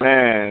saying?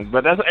 Man.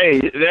 But that's,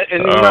 and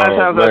 9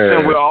 times out of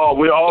 10, we're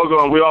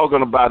all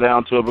gonna bow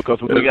down to it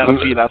because we gotta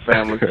feed our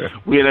families.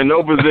 We're in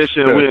no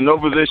position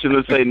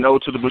to say no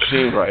to the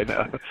machine right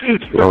now.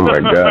 Oh my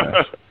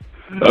God.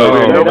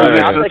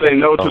 I'm taking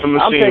no to the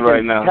machine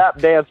right now. Tap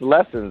dance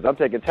lessons. I'm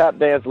taking tap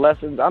dance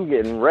lessons. I'm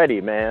getting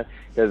ready, man.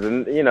 Because,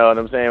 you know what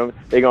I'm saying?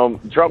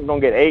 Trump gonna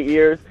get 8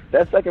 years.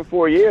 That second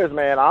 4 years,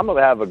 man, I'm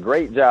gonna have a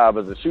great job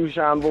as a shoe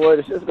shine boy.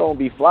 It's just gonna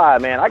be fly,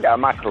 man. I got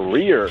my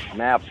career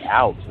mapped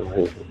out.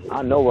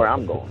 I know where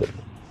I'm going.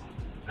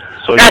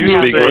 So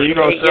you're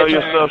gonna sell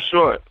yourself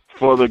short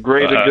for the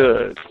greater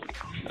good.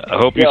 I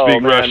hope you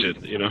speak Russian.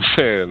 You know what I'm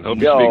saying? Hope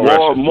you speak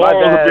Russian.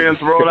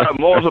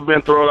 Morals have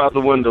been thrown out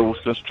the window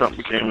since Trump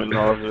became in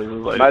office.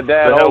 Like, my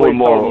dad always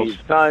told me,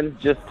 son,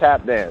 just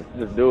tap dance.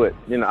 Just do it.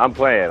 You know, I'm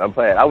playing.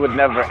 I would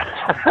never.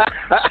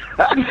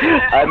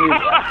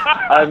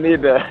 I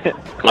need to.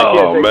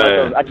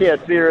 I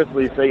can't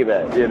seriously say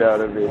that. You know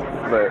what I mean?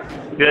 But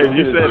yeah,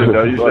 you said it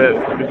though. You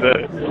said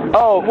it.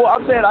 Oh well,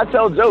 I'm saying I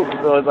tell jokes.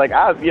 So it's like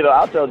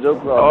I'll tell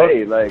jokes all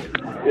day. Like,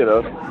 you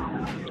know.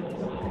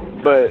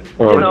 But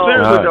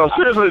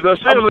seriously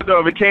though,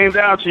 if it came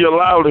down to your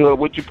livelihood,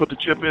 would you put the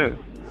chip in?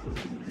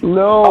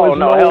 No,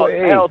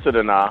 hell to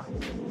the nah.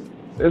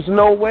 There's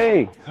no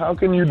way. How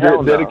can you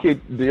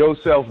dedicate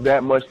yourself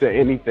that much to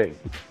anything?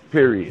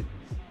 Period.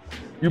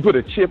 You put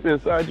a chip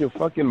inside your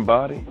fucking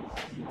body.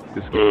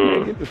 Get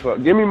the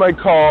fuck. Give me my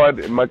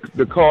card.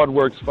 The card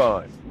works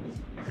fine.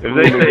 If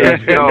they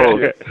say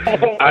no,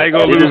 I ain't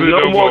gonna lose it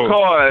no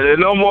more. There's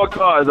no more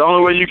cards. The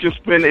only way you can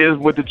spin it is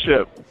with the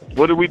chip.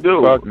 What do we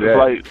do? Fuck that.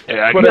 Like,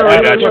 I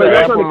got you,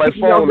 app on my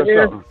phone or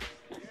something.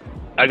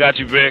 I got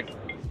you, Vic.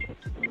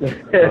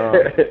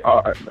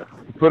 All right.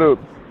 Put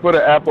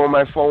an app on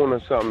my phone or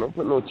something. Don't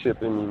put no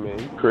chip in me, man.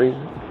 You crazy?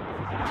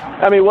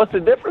 I mean, what's the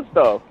difference,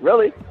 though?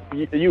 Really?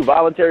 You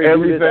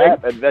voluntarily do this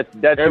app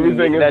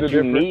that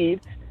you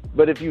need.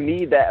 But if you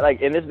need that,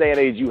 like in this day and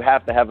age, you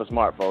have to have a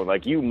smartphone.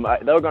 Like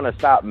they're gonna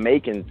stop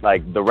making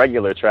like the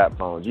regular trap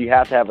phones. You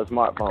have to have a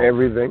smartphone.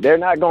 Everything. They're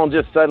not gonna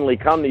just suddenly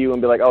come to you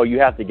and be like, "Oh, you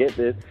have to get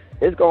this."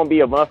 It's gonna be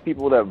enough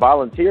people that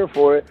volunteer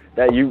for it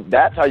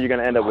that's how you're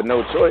gonna end up with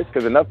no choice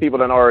because enough people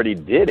done already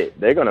did it.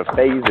 They're gonna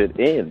phase it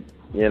in.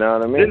 You know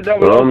what I mean?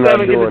 Didn't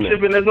 007 get the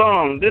chip in his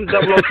arm? Didn't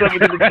 007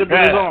 get the chip in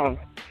his arm?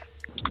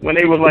 When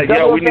they was like,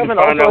 yo, we need to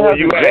find out where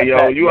you at,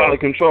 yo, you out of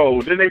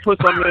control. Then they put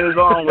something in his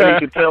arm where he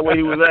could tell where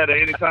he was at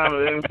any time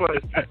or any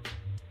place.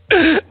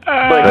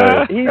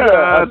 But he's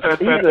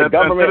a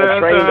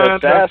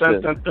government-trained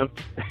assassin.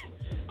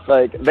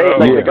 Like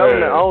the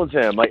government owns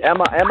him. Like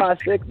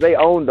MI6, they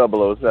own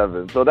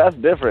 007, so that's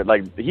different.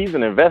 Like he's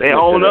an investor. They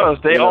own us.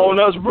 They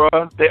own us,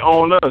 bro. They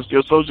own us.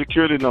 Your Social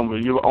Security number,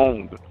 you're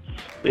owned.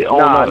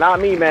 Nah,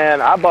 not me, man.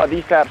 I bought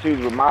these tap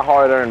shoes with my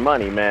hard-earned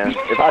money, man.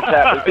 If I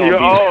tap, it's You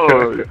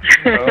gonna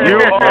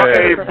are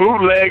a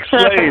bootleg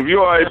slave.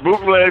 You are a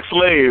bootleg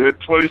slave. In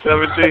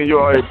 2017, you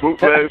are a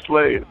bootleg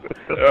slave.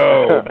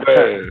 Oh,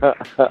 man.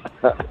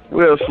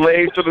 We're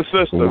slaves to the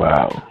system.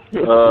 Wow.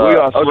 We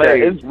are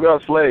slaves. Okay. We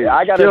are slaves.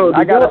 I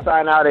gotta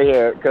sign out of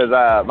here because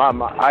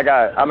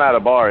I'm at a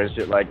bar and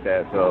shit like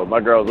that. So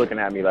my girl's looking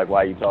at me like,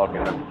 "Why are you talking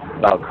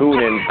about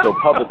cooning so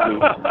publicly?"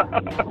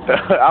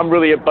 I'm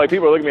really like,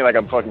 people are looking at me like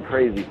I'm fucking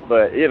crazy,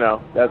 but you know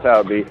that's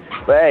how it be.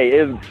 But hey,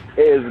 it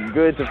is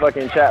good to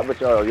fucking chat with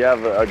y'all. You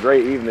have a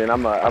great evening.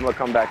 I'm gonna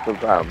come back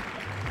sometime.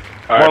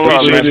 All right, One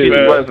love, man. Peace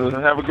and blessings.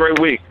 Have a great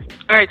week.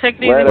 All right, take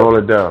it easy. Roll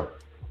it down.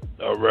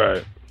 All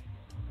right.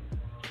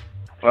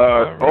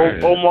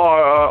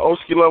 Omar,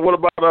 Oskila, what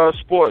about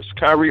sports?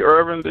 Kyrie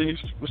Irving, he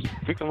was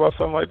speaking about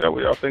something like that.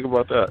 What y'all think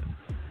about that?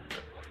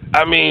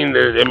 I mean,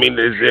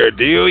 is there a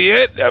deal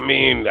yet? I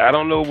mean, I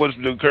don't know what's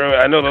the current.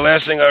 I know the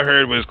last thing I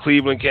heard was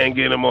Cleveland can't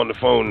get him on the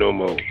phone no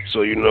more.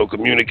 So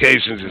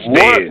communications is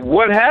dead.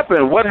 What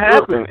happened? What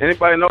happened?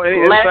 Anybody know any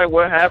insight?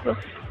 What happened?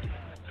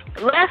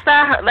 Last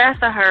I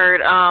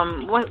heard,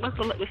 what's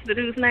the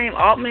dude's name?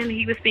 Altman.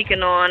 He was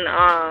speaking on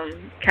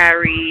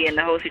Kyrie and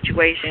the whole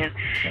situation,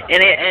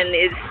 and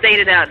it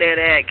stated out there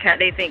that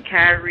they think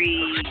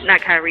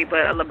not Kyrie,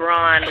 but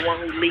LeBron, the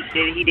one who leaked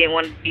it, he didn't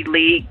want to be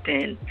leaked,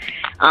 and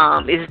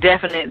it's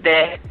definite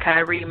that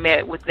Kyrie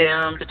met with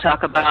them to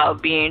talk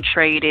about being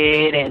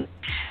traded, and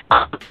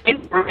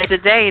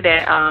today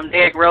that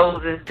Derrick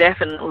Rose is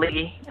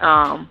definitely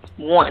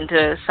wanting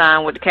to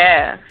sign with the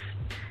Cavs.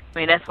 I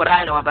mean, that's what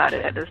I know about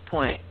it at this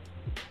point.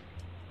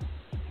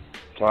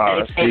 Wow,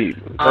 that's deep.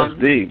 That's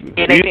deep.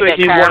 Do you think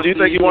he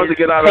wants to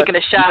get out of taking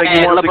a shot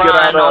at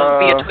LeBron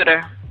via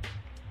Twitter?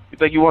 You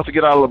think he wants to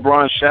get out of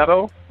LeBron's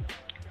shadow?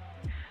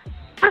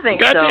 I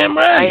think so.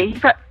 Right.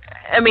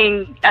 I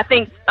mean, I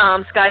think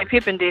Scottie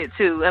Pippen did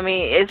too. I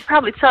mean, it's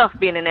probably tough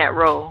being in that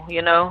role,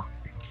 you know,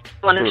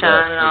 want to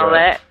shine and all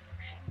that.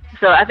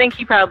 So I think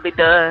he probably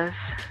does.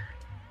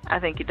 I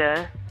think he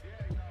does.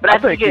 But I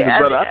think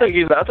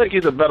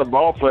he's a better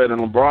ball player than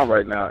LeBron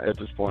right now at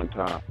this point in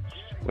time.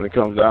 When it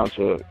comes down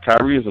to it,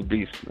 Kyrie is a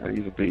beast, man.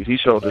 He's a beast. He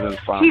showed it in the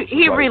finals.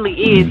 He really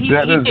is. He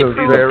did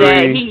prove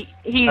that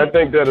he's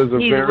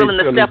willing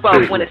to step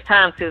up when it's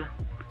time to.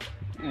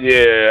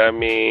 Yeah, I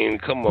mean,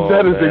 come on,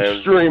 that is man.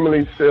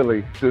 Extremely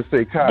silly to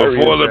say Kyrie.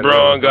 Before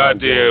LeBron got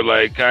there,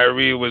 like,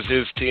 Kyrie was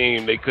his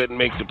team. They couldn't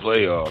make the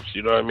playoffs.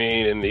 You know what I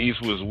mean? And the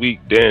East was weak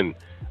then.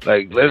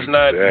 Like, let's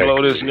not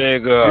blow this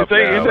nigga up.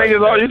 You think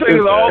it's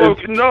all?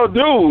 No,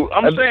 dude.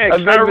 I'm saying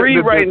Kyrie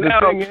right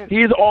now.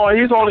 He's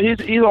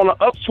on the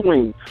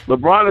upswing.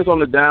 LeBron is on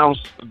the down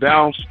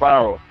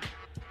spiral.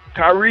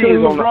 Kyrie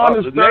is on the up.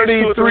 LeBron is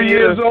 33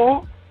 years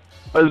old.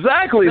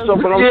 Exactly. So,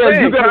 but I'm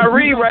saying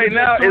Kyrie right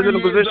now is in a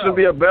position to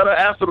be a better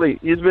athlete.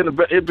 He's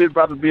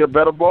about to be a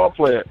better ball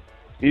player.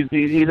 He's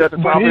at the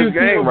top of his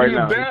game right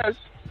now.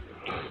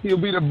 He'll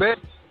be the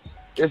best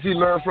if he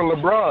learns from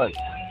LeBron.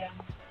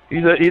 I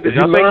think he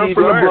learned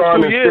from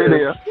LeBron 2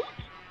 years.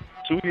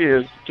 2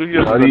 years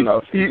is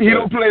enough. He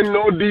don't play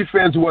no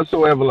defense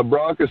whatsoever.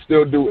 LeBron can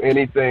still do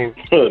anything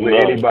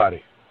with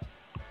anybody.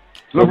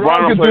 LeBron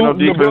don't play no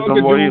defense no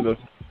more either.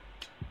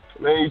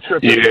 Man, you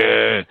tripping.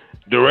 Yeah.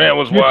 Durant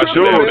was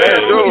watching them. They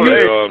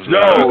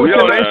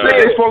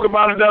spoke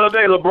about it the other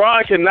day.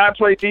 LeBron cannot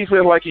play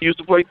defense like he used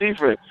to play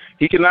defense.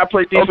 He cannot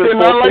play defense. Okay,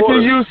 not like he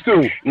used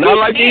to. Not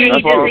like he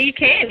used to. He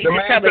can. The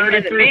man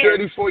 33,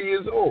 34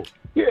 years old.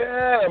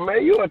 Yeah,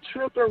 man, you a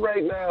tripper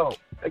right now.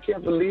 I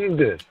can't believe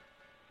this.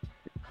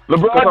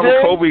 LeBron,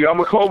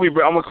 I'm a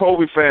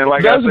Kobe fan.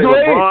 Like that's I say,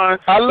 great.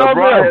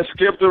 LeBron has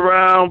skipped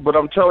around, but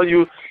I'm telling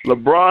you,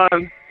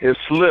 LeBron has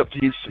slipped.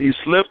 He's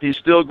slipped. He's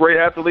still a great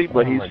athlete,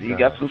 but he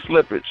got some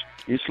slippage.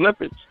 He's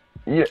slippage.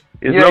 Yeah.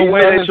 There's no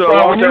way they should have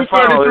lost that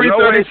finals.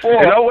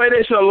 There's no way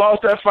they should have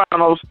lost that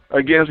finals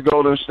against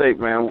Golden State,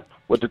 man,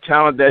 with the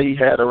talent that he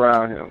had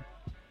around him.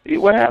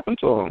 What happened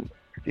to him?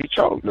 He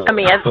choked. I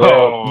mean, I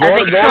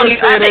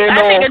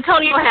think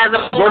Antonio has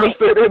a point.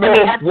 They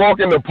don't walk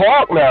in the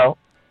park now.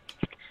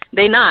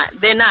 They're not,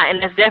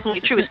 and that's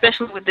definitely true,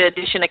 especially with the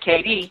addition of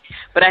KD.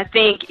 But I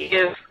think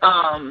if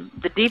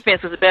the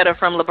defense was better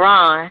from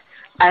LeBron,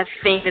 I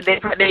think that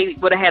they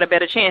would have had a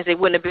better chance. They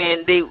wouldn't have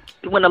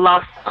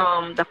lost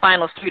the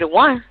finals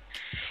 3-1.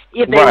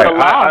 If they would have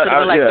lost, it would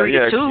have been like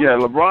 3-2. Yeah,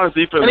 LeBron's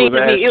defense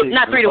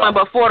not 3-1,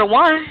 but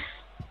 4-1.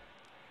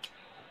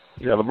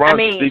 Yeah,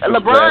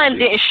 LeBron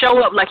didn't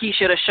show up like he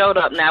should have showed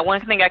up. Now,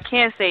 one thing I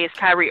can say is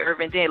Kyrie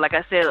Irving did. Like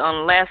I said on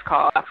the last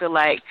call, I feel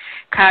like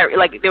there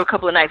were a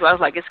couple of nights where I was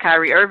like, it's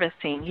Kyrie Irving's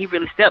team. He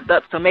really stepped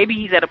up. So maybe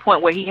he's at a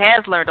point where he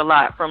has learned a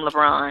lot from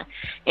LeBron,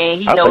 and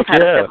he knows how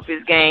to step up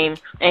his game,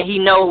 and he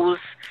knows,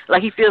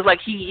 like, he feels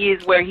like he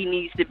is where he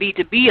needs to be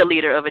a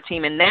leader of a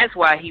team, and that's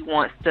why he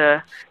wants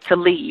to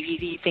leave.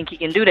 He think he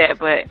can do that,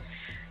 but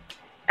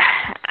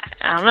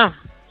I don't know.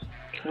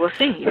 We'll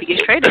see. If he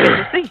gets traded,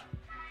 we'll see.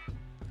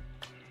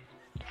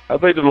 I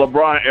think the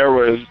LeBron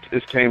era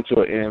is came to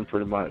an end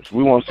pretty much.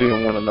 We won't see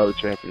him win another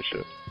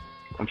championship.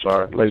 I'm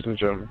sorry, ladies and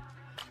gentlemen.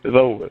 It's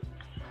over.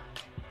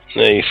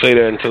 Yeah, you say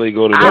that until he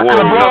go to the I war.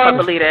 don't know if I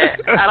believe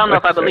that. I don't know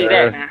if I believe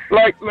that.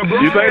 Like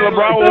LeBron, You think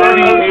LeBron will win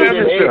the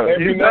championship?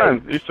 He's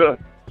done. He's done.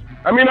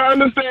 I mean, I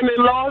understand they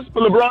lost,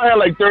 but LeBron had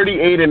like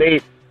 38 and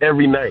 8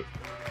 every night.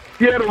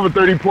 He had over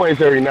 30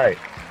 points every night.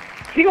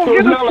 He gonna So get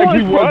it's his not like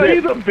points, he bro. wasn't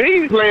He's a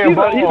beast. playing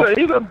ball.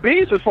 He's a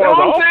beast as far You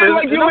know as what I'm saying? offense.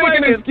 Like, you're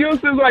making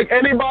excuses like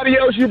anybody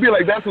else, you'd be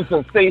like, that's a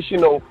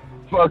sensational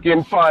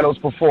fucking finals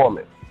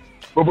performance.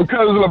 But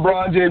because of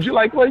LeBron James, you're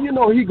like, well, you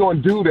know, he gonna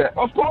do that.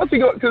 Of course he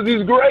gonna, because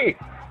he's great.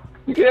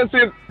 You can't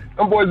say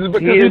them boys is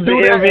because He is the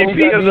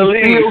MVP of the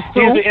league.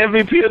 He's the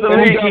MVP of the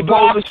league. He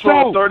supposed to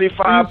score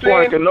 35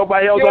 points, and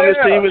nobody else on this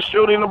team is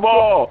shooting the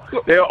ball.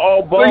 They're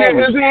all balls. They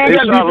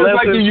shot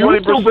less than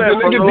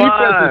 20% from the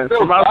line,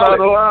 from outside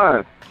the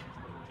line.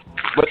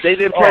 But they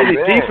didn't play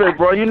the defense,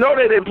 bro. You know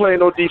they didn't play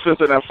no defense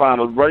in that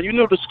finals, bro. You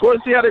knew the score.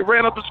 See how they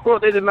ran up the score?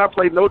 They did not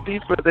play no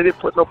defense. They didn't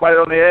put nobody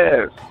on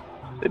their ass.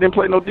 They didn't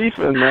play no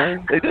defense,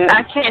 man. They did.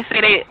 I can't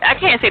say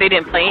they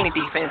didn't play any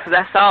defense because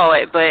I saw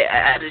it, but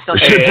I just don't.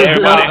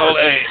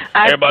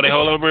 Everybody,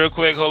 hold on real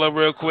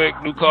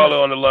quick. New caller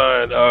on the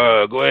line.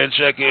 Go ahead and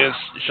check in.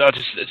 Shout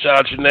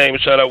out your name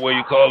and shout out where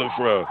you calling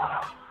from.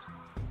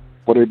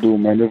 What they do,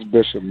 man? This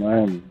Bishop,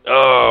 Miami.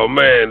 Oh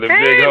man, the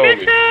big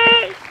homie.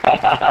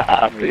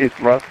 Peace,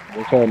 bro.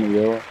 What's happening,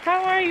 yo?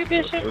 How are you,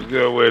 Bishop? What's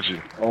good with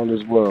you? All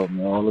is well,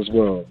 man. All is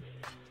well.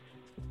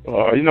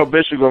 You know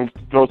Bishop gonna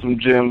throw some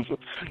gems.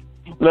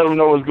 Let them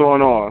know what's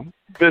going on.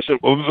 Bishop,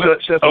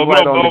 shed some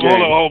light on the game.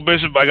 Hold on,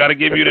 Bishop. I got to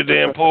give you the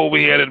damn poll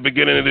we had at the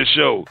beginning of the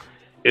show.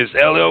 Is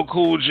LL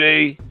Cool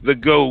J the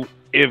GOAT?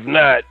 If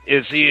not,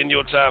 is he in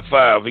your top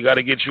 5? We got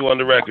to get you on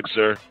the record,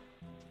 sir.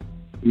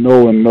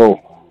 No and no.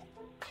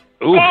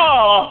 Ooh.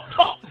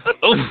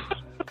 Ooh.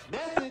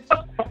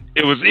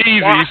 It was easy.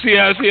 You see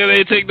how they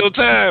didn't take no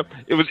time?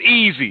 It was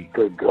easy.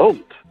 The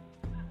GOAT.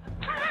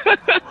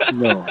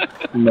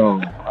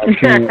 No, I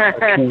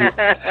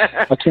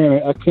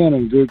can't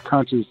in good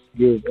conscience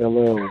give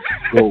LL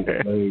GOAT.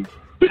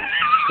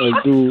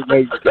 Like dude,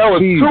 like that was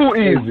too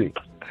easy.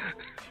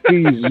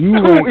 Please, you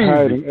rank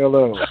higher than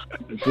LL.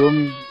 You feel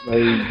me?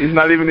 Like, he's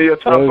not even in your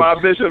top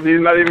 5, Bishop.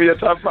 He's not even in your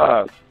top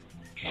 5.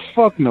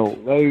 Fuck no.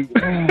 Like,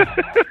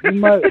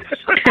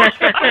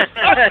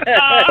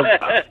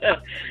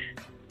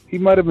 he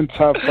might have been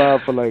top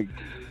 5 for like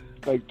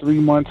 3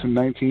 months in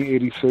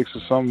 1986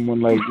 or something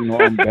when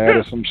I'm Bad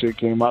or some shit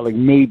came out, like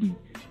maybe,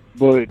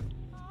 but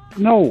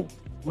no,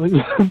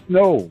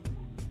 no.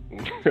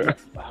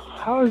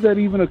 How is that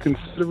even a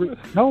considerate?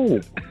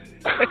 No.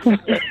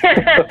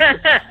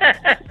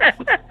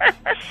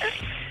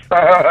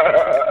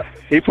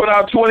 He put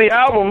out 20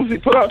 albums.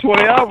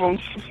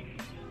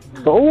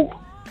 So,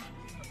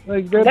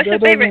 like that. What's your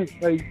favorite?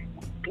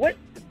 What?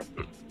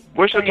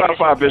 What's your top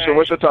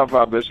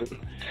 5, Bishop?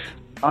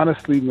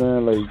 Honestly,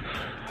 man, like,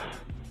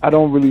 I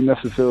don't really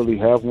necessarily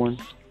have one.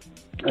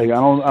 Like,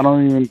 I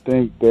don't even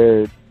think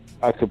that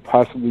I could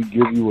possibly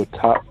give you a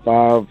top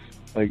 5,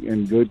 like,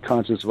 in good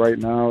conscience right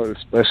now,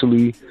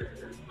 especially,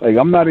 like,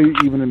 I'm not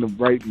even in the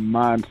right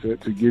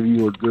mindset to give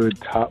you a good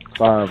top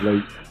 5.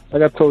 Like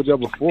I told y'all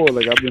before,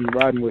 like, I've been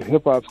riding with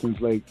hip-hop since,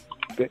 like,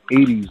 the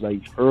 80s,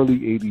 like, early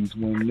 80s,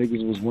 when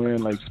niggas was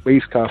wearing, like,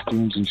 space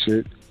costumes and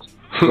shit.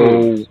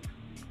 So,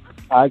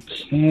 I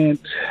can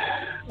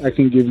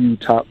give you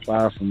top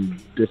 5 from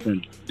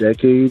different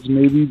decades,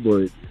 maybe,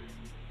 but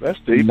that's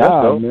deep.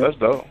 That's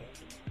dope.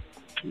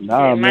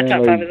 Nah, my man. top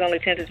 5 like, is only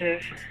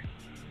tentative.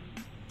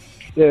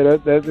 Yeah,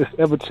 that's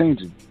ever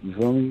changing. You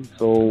feel me?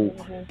 So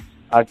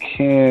I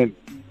can't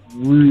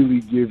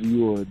really give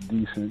you a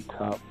decent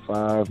top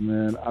 5,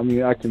 man. I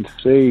mean, I can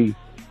say,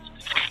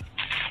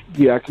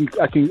 yeah, I can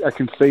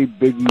say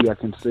Biggie, I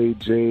can say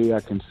Jay,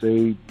 I can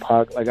say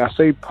Pac. Like, I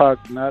say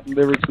Pac not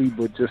lyrically,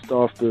 but just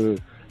off the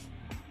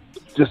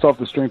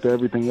strength of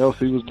everything else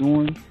he was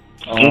doing.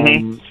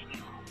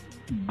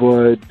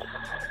 But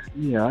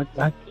yeah,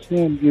 I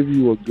can't give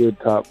you a good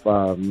top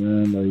 5,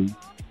 man. Like,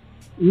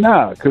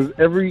 nah, because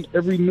every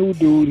new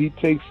dude he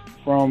takes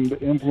from the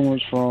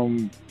influence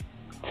from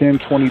 10,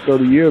 20,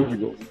 30 years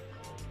ago,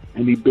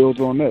 and he builds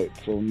on that.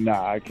 So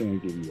nah, I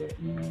can't give you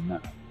that, man. Nah.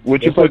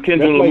 Would you put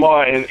Kendrick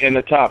Lamar in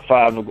the top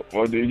 5,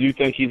 or do you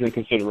think he's in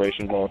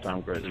consideration of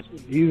all-time greatest?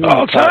 He's in the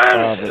top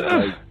 5 of,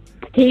 like,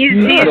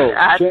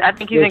 I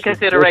think he's in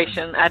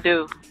consideration. I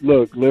do.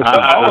 Look, listen.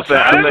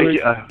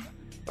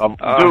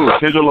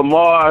 Kendrick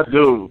Lamar,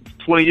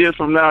 20 years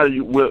from now,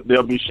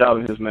 they'll be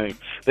shouting his name.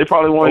 They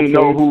probably won't even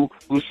know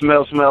who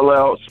Smell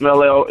L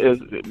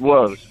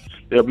was.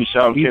 They'll be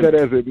shouting. Be that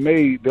as it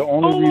may, the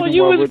only reason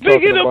you why was we're talking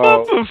bigging him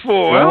about up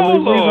before. the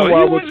only reason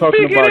why we're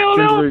talking about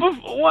Kendrick.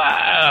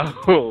 Wow.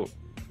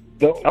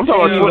 I'm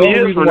talking about 20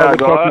 years from now, I'm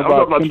talking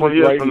about 20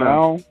 years from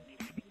now.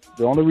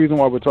 The only reason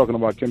why we're talking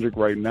about Kendrick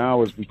right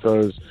now is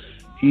because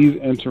he's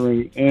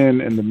entering in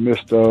the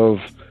midst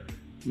of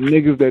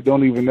niggas that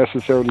don't even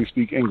necessarily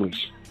speak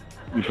English.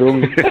 You feel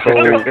me? So,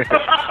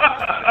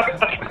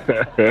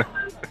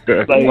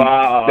 like,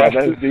 wow,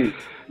 that's deep.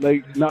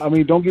 Like, no, I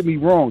mean, don't get me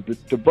wrong.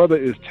 The brother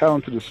is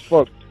talented as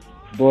fuck,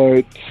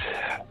 but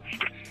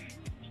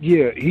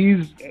Yeah,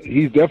 he's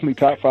definitely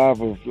top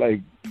 5 of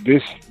like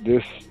this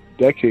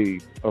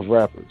decade of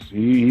rappers.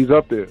 He's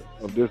up there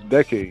of this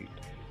decade,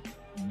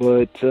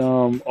 but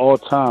all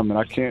time, and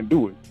I can't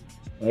do it.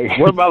 Like,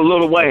 what about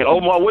Lil Wayne?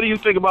 Omar, what do you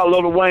think about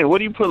Lil Wayne? What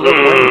do you put Lil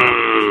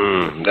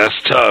Wayne?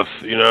 That's tough.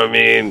 You know what I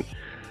mean?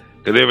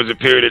 Because there was a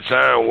period of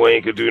time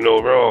Wayne could do no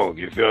wrong.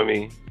 You feel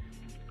me?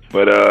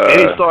 But and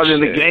he started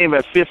in the game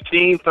at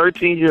 15,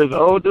 13 years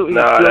old. Dude, he's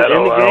still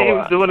in the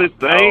game, doing his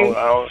thing.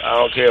 I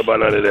don't care about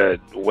none of that.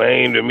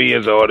 Wayne, to me,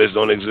 as an artist,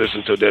 don't exist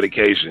until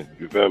dedication.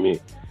 You feel me?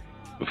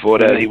 Before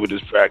that, he was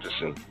just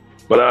practicing.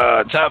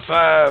 But top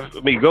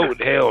 5,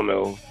 GOAT, hell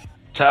no.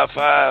 Top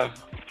 5,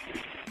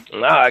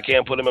 nah, I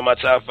can't put him in my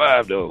top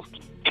 5, though.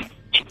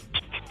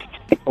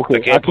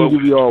 Okay, I can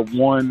give you all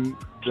one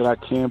that I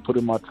can put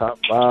in my top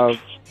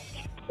 5,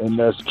 and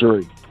that's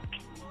Dre.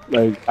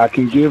 Like, I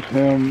can give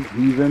him,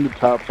 he's in the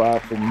top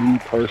 5 for me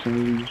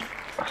personally.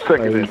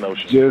 Second that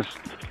notion.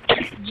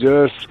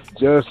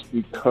 Just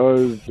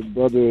because the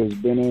brother has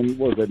been in,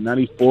 what was it,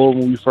 94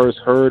 when we first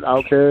heard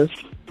Outkast?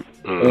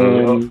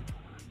 And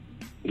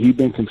he's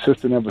been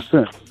consistent ever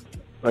since.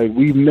 Like,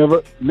 we've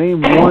never,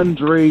 name one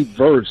Dre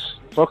verse,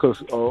 fuck a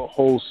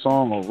whole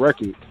song or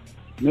record.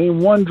 Name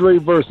one Dre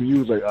verse and you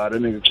was like, that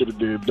nigga could have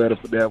did better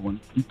for that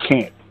one. You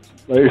can't.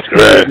 Like,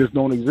 it just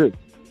don't exist.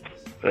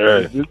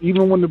 Right.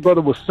 Even when the brother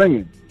was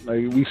singing,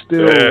 like we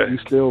still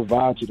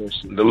vibe to that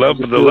shit. The Love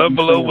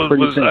Below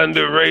was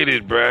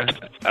underrated, bruh.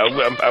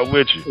 I'm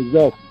with you.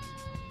 Exactly.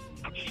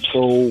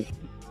 So,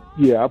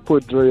 yeah, I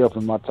put Dre up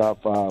in my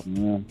top 5,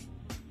 man.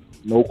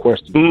 No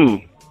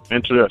question.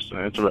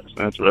 Interesting.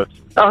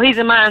 Oh, he's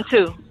in mine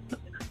too.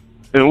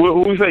 And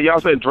who said?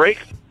 Y'all said Drake?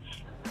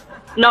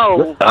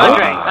 No,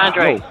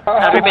 Andre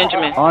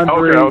Benjamin.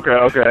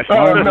 Okay.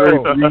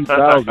 Andre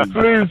 3000.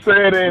 Please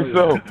say it ain't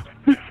so.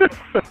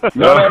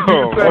 No,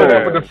 say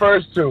that for the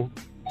first 2.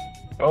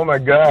 Oh my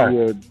God.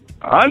 Yeah.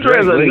 Andre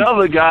is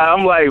another guy.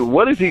 I'm like,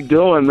 what is he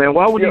doing, man?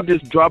 Why would he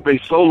just drop a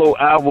solo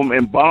album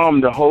and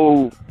bomb the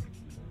whole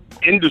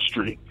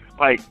industry?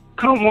 Like,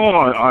 come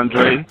on,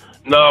 Andre.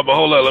 No, but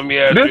hold on. Let me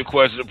ask you a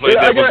question to play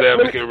devil's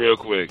advocate real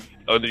quick.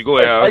 Go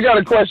ahead, Al. I got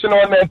a question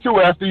on that too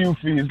after you,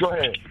 Fees. Go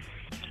ahead.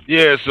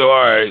 Yeah, so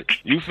all right.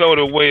 You felt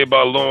a way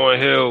about Lauryn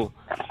Hill,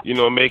 you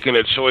know, making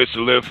a choice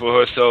to live for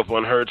herself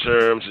on her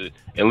terms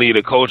and leave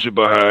the culture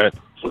behind.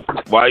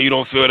 Why you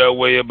don't feel that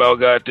way about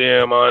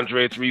goddamn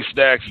Andre 3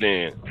 Stacks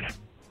then?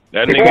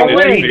 That nigga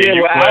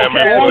you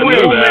clamoring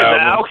for another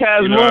album. The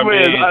Outkast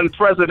movement is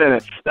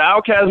unprecedented. The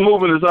Outkast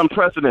movement is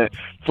unprecedented.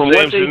 From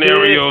same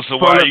scenario, so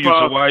why you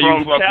fuck with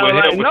him,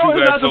 but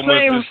you got so much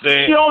to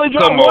say? She only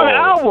dropped one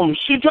album.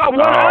 She dropped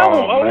one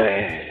album.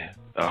 Man.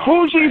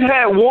 Fuji's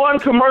had one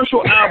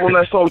commercial album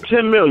that sold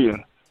 10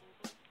 million.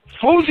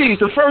 Fuji's,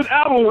 the first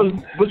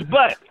album was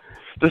butt.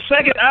 The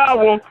second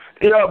album,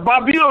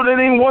 Bobbito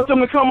didn't even want them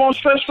to come on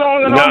Stretch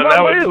Strong and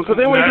on radio because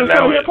they were just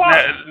doing hip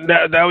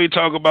hop. Now we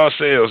talk about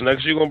sales.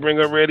 Next, you gonna bring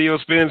up radio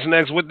spins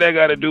next? What that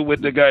got to do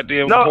with the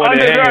goddamn? No,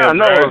 underground.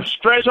 No,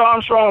 Stretch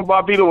Armstrong and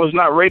Bobbito was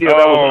not radio.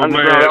 That was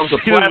underground. That was a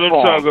platform.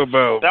 What I'm talking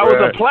about, that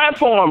was a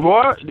platform,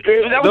 boy.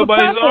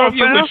 Nobody's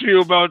arguing with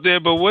you about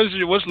that. But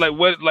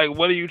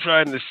what are you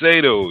trying to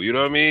say though? You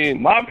know what I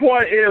mean? My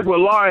point is with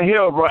Lauryn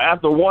Hill, bro.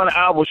 After one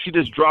album, she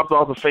just dropped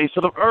off the face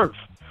of the earth.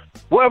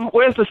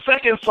 Where's the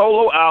second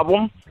solo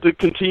album, the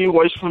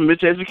continuation from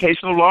Mitch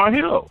Education of Lauryn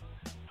Hill?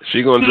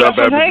 She gonna drop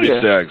after 3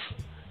 Stacks.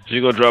 She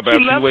gonna drop after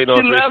you waiting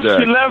on 3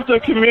 Stacks. She left the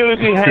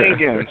community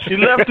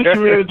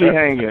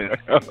hanging.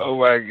 Oh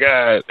my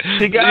God.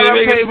 She got her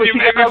paper. She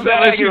got her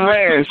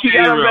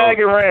bag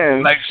and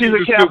ran. Like she's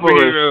a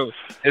capitalist.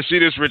 And she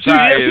just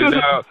retired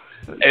now.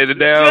 And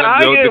now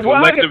the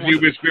collective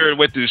human spirit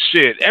went through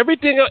shit.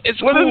 Everything it's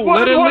cool.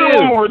 What if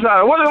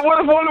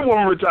Wonder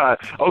Woman retired?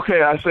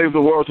 Okay, I saved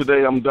the world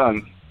today. I'm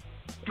done.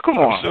 Come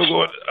on.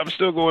 I'm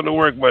still going to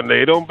work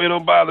Monday. It don't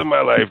bother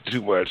my life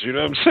too much. You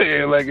know what I'm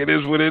saying? Like, it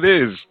is what it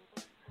is.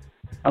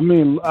 I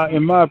mean,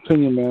 in my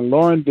opinion, man,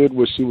 Lauryn did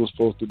what she was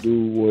supposed to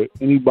do. What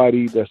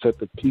anybody that's at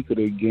the peak of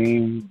their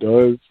game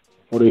does,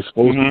 or they're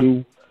supposed to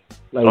do.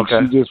 Like,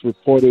 she just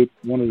recorded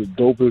one of the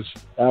dopest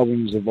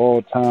albums of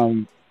all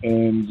time.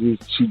 And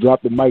she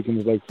dropped the mic and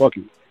was like, "Fuck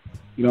it,"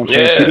 you know what I'm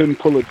saying? She didn't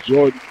pull a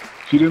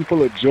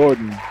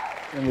Jordan,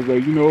 and was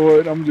like, "You know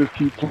what? I'm just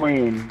keep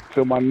playing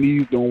till my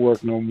knees don't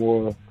work no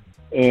more,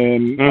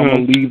 and I'm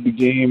gonna leave the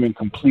game in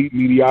complete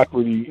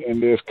mediocrity."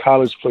 And there's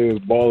college players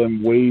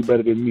balling way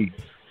better than me.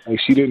 Like,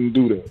 she didn't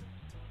do that.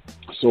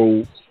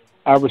 So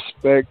I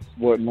respect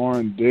what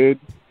Lauryn did.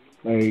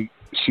 Like,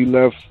 she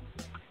left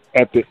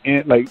at the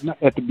end, like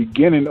not at the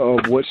beginning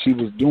of what she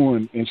was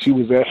doing, and she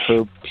was at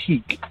her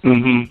peak.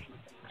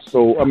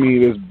 So, I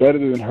mean, it's better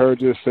than her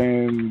just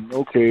saying,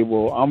 okay,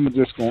 well, I'm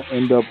just going to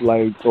end up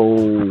like,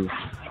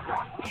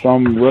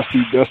 some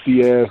rusty,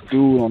 dusty-ass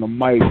dude on a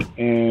mic,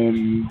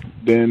 and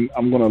then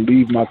I'm going to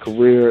leave my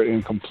career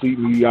in complete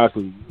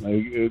mediocrity.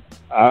 Like,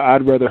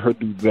 I'd rather her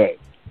do that.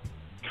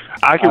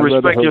 I can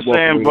respect your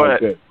saying,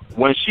 but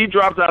when she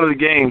dropped out of the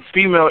game,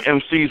 female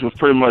MCs was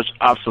pretty much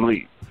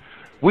obsolete.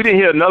 we didn't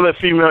hear another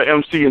female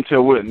MC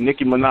until with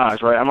Nicki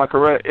Minaj, right? Am I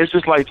correct? It's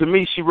just like, to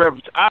me,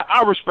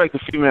 I respect the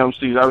female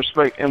MCs. I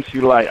respect MC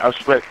Light. I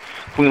respect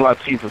Queen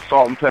Latifah,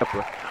 Salt and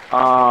Pepper.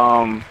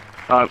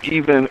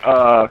 Even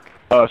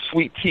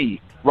Sweet Tea,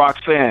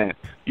 Roxanne.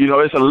 You know,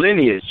 it's a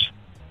lineage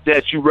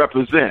that you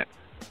represent.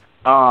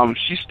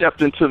 She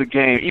stepped into the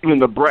game, even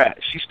the Brat.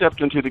 She stepped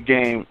into the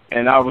game,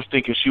 and I was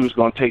thinking she was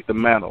going to take the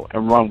mantle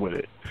and run with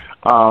it.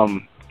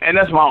 And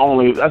that's my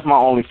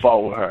only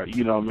fault with her,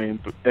 you know what I mean,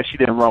 that she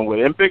didn't run with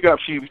it. And big up,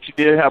 she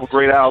did have a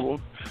great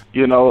album,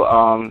 you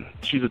know,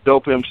 she's a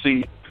dope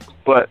MC,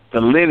 but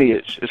the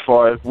lineage, as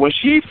far as, when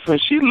she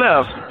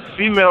left,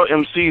 female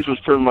MCs was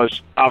pretty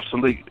much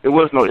obsolete. It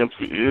was no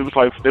MC, it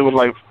was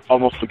like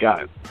almost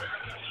forgotten.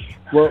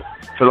 Well,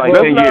 for like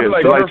 10 years,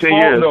 like for like 10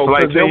 years, though, for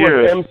like 10 years.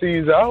 There were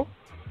MCs out.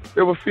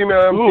 There were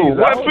female MCs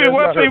out.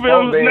 What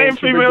females,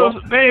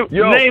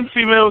 name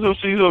females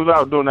MCs who was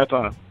out during that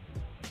time.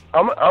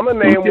 I'm gonna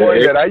name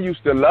one that I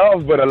used to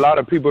love, but a lot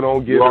of people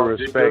don't give the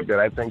respect that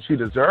I think she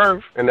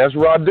deserves, and that's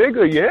R.A.N.T. Rod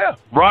Digger.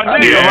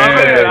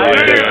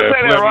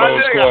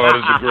 Flipmode Squad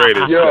is the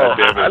greatest. Yo,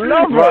 I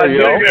love her,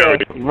 yo.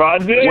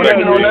 Rod Digger. When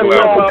they was on that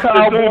song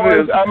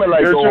Cowboys, I'm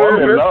like,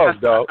 I'm in love,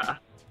 dog.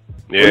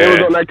 Yeah. When they was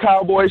on that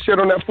cowboy shit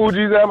on that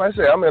Fuji's album, I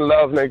said, I'm in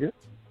love, nigga.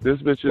 This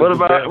bitch is What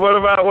about you know,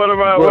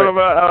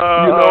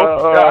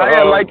 I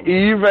had like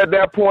Eve at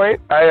that point.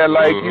 I had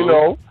like, you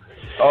know,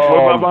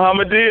 what about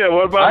Muhammadiyah?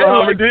 What about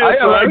Muhammadiyah? I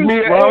had like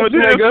Mia X,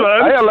 nigga.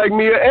 I had like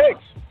Mia X.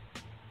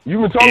 You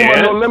been talking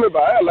about No Limit,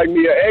 but I had like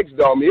Mia X,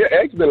 dog. Mia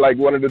X been like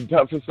one of the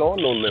toughest on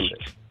No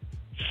Limit.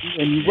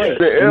 And you went.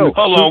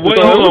 Hold on,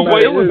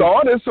 wait. It was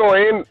honest, so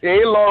ain't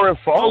Lauren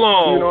fault. Hold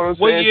on. You know what I'm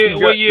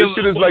saying? What year? This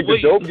shit is like the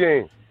dope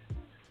game.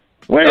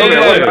 Wait a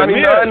minute.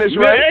 99 is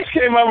right. Mia X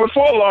came out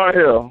before Lauryn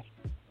Hill.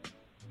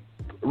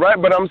 Right,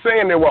 but I'm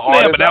saying there were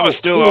artists. Yeah, but that was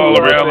still all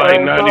around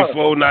like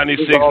 94,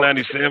 96,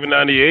 97,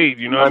 98.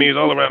 You know what I mean? It's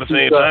all around the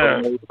same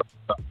time.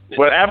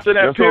 But after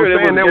that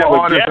period, it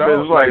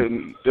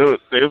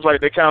was like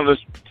they kind of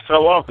just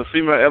fell off. The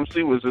female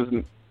MC was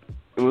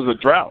a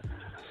drought.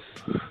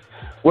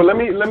 Well, let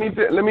me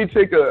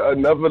take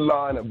another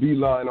line, a B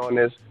line on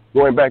this,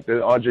 going back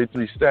to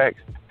RJ3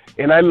 Stacks,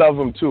 and I love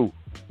them too.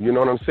 You know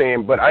what I'm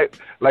saying? But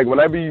when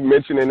I be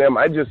mentioning them,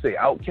 I just say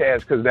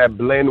Outkast because that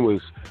blend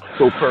was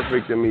so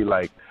perfect to me.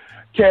 Like,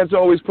 cats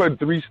always put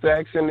 3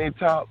 Stacks in their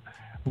top.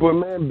 But,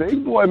 man,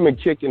 Big Boy been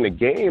kicking the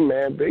game,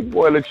 man. Big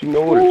Boy let you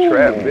know what a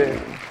trap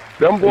been.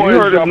 Them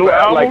boys drop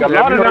out. Like, a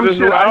lot of them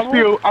shit,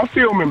 I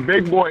feel them in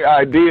Big Boy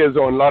ideas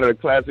on a lot of the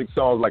classic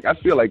songs. Like, I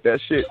feel like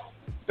that shit,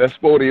 that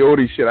Sporty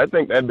Odie shit, I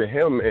think that'd be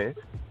him, man.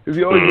 Because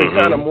he always been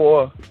kind of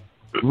more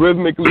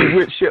rhythmically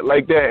with shit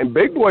like that. And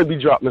Big Boy be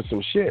dropping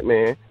some shit,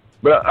 man.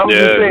 But I'm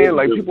just saying,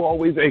 like, people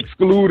always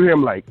exclude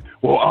him, like,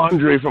 well,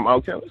 Andre from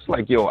Outkast. It's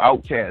like, yo,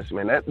 Outkast,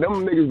 man. Them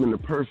niggas been the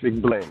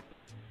perfect blend,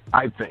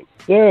 I think.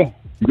 Yeah.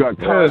 You got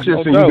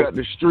conscious and you got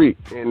the street.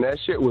 And that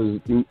shit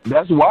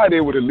that's why they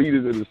were the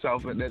leaders of the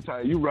South at that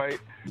time. You right.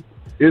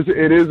 I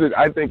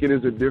think it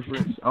is a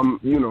difference. I'm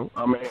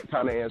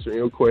kind of answering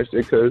your question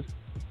because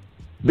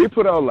they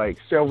put out, like,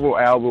 several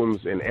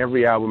albums, and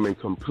every album is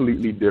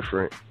completely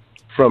different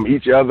from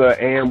each other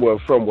and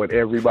from what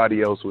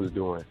everybody else was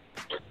doing.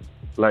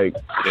 Like,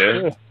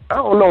 I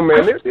don't know,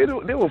 man.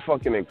 They were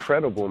fucking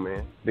incredible,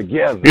 man.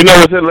 Together. You know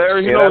what's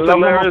hilarious? You know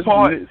what's hilarious?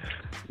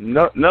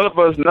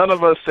 None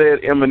of us said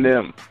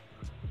Eminem.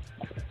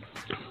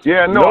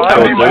 Yeah, no, I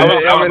was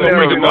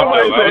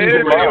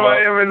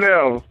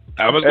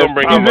going to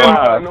bring him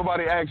up.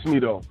 Nobody asked me,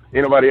 though.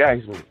 Ain't nobody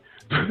asked me.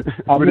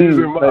 I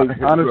mean,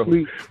 like,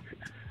 honestly,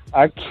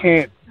 I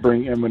can't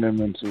bring Eminem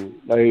into it.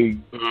 Like,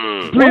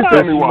 please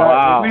tell me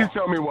why. Please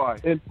tell me why.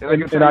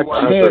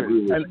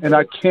 And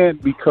I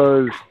can't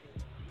because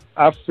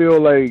I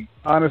feel like,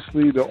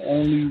 honestly, the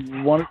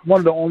only one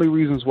of the only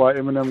reasons why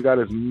Eminem got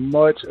as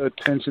much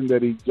attention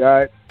that he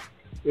got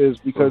is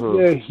because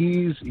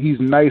he's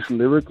nice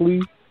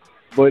lyrically,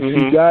 but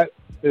he got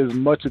as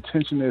much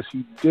attention as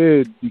he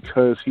did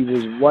because he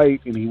was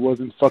white and he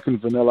wasn't fucking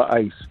Vanilla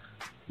Ice.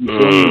 You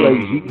feel me?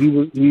 Like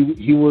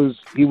he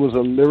was a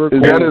lyrical.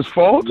 Is that his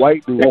fault?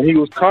 White dude. And he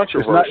was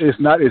controversial. It's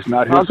not his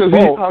fault.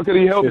 How could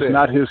he help it? It's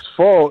not his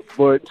fault,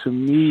 but to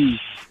me,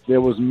 there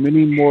was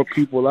many more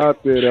people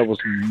out there that was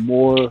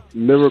more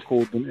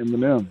lyrical than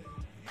Eminem.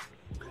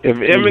 If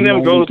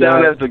Eminem goes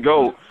down as the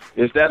GOAT,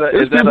 is that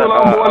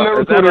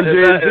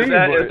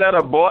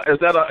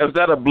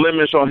a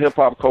blemish on hip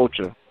hop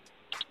culture?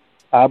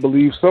 I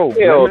believe so.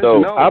 Hell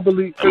no. I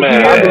believe so.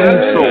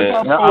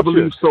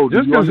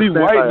 Just because he's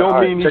white don't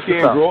mean he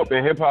can't grow up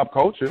in hip hop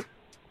culture.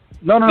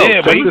 No.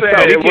 Yeah, but he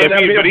can't be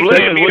the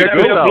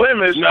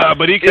GOAT. Nah,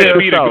 but he can't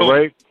be the GOAT,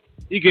 right?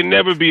 He can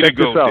never be the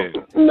GOAT.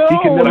 No, he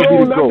can never be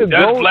the GOAT.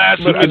 That's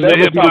blasphemous to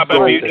hip hop. I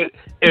mean,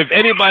 if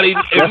anybody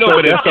thinks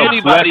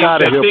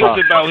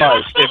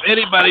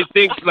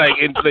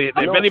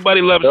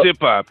loves hip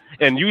hop,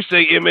 and you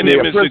say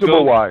Eminem is the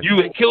GOAT,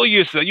 you kill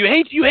yourself. You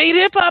hate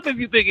hip hop if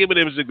you think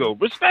Eminem is the GOAT.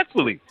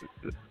 Respectfully.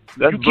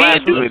 That's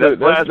blasphemy.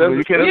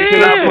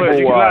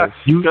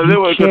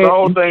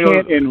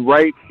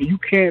 You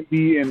can't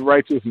be in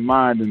righteous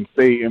mind and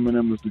say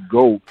Eminem is the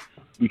GOAT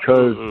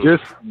because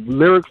just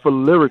lyric for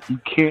lyric, you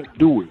can't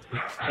do it.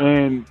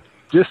 And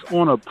just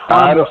on a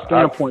primal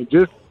standpoint,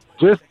 just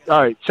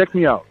all right. Check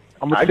me out.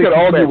 I could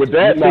argue with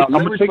that. Now, I'm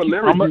gonna take you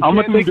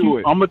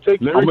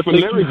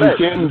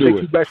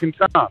back in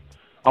time.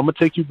 I'm gonna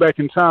take you back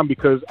in time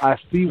because I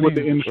see what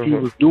the industry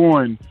was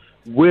doing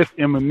with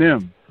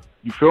Eminem.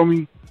 You feel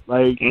me?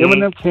 Like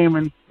Eminem came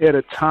in at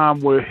a time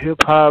where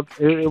hip hop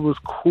it was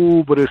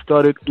cool, but it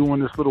started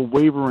doing this little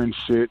wavering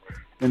shit,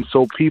 and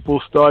so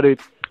people started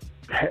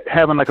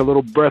having like a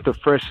little breath of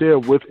fresh air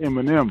with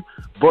Eminem.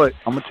 But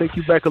I'm gonna take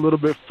you back a little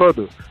bit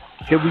further.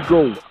 Here we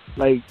go.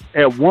 Like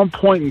at one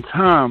point in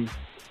time,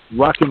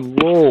 rock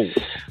and roll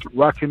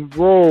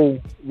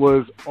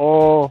was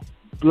all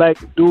black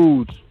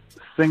dudes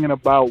singing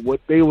about what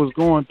they was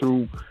going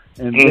through,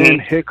 and then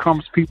here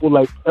comes people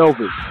like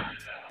Elvis.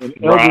 And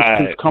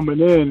Elvis is coming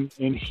in,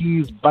 and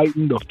he's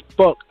biting the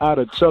fuck out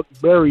of Chuck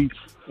Berry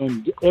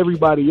and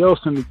everybody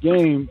else in the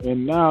game.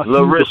 And now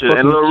Little Richard.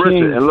 And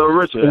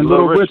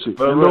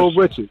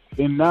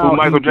now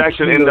Michael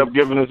Jackson ended up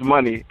giving his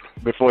money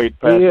before he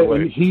passed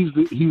away. And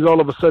he's all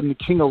of a sudden the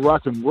king of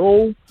rock and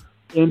roll.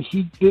 And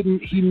he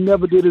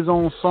never did his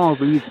own songs,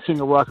 but he's the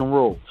king of rock and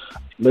roll.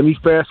 Let me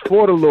fast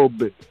forward a little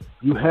bit.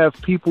 You have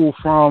people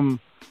from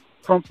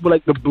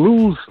like the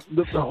blues,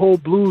 the whole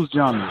blues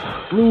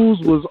genre. Blues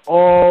was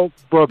all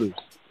brothers.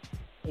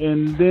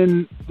 And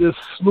then this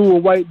slew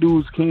of white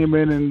dudes came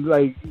in and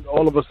like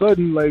all of a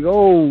sudden like,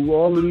 oh,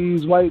 all of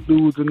these white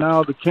dudes are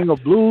now the king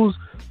of blues.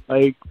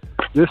 Like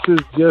this is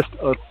just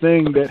a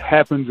thing that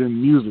happens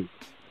in music.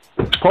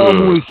 Paul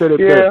Mooney said it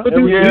best. Paul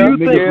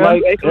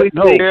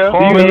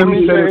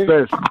Mooney said it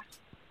best.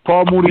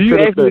 Paul Mooney said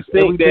it best. Do you actually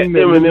think that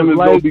Eminem is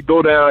going to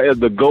go down as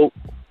the GOAT?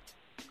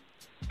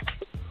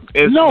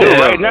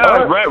 Right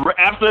now,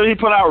 after he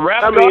put out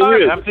Rap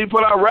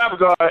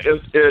God,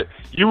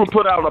 you would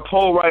put out a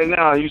poll right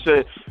now, and you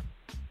say,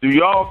 "Do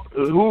y'all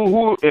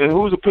who in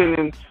whose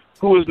opinion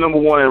who is number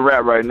one in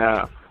rap right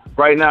now?"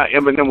 Right now,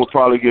 Eminem will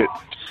probably get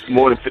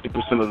more than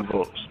 50% of the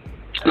votes.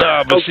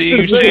 Nah, but see,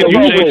 you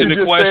changing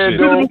the question.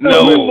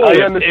 No,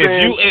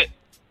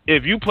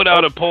 if you put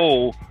out a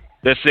poll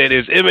that said,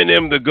 "Is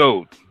Eminem the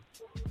GOAT?" ?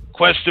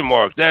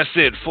 That's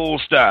it. Full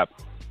stop.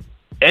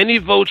 Any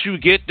vote you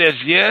get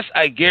that's yes,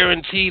 I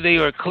guarantee they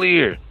are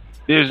clear.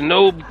 There's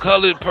no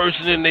colored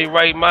person in their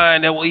right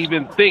mind that will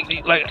even think.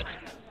 Like,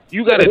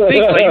 you got to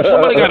think. Like,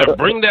 somebody got to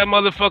bring that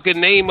motherfucking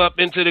name up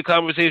into the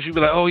conversation. You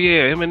be like, oh,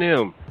 yeah,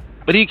 Eminem.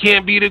 But he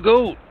can't be the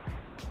GOAT.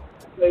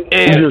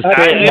 And it got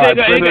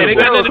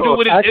nothing to do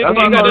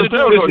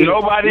with it.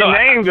 Nobody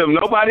named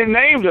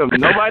him.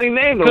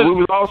 We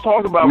was all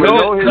talking about his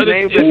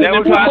name. It's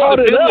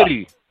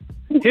impossibility.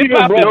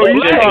 Hip-hop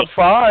is top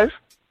 5.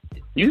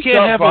 You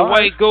can't have a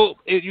white goat.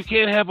 You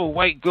can't have a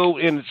white goat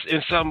in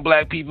something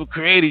black people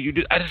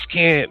created. I just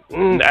can't.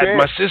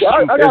 My system.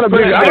 I got a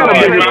bigger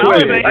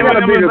question. I got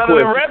a bigger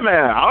question.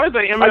 Redman. I don't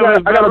think Eminem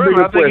is better than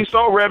Redman. I think he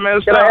stole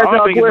Redman's style. I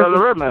don't think he's better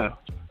than Redman.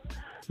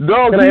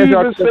 Dog, he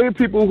even say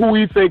people who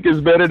he think is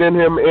better than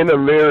him in a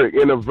lyric,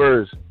 in a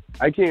verse.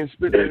 I can't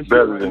spit that shit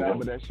right now,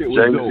 but that shit was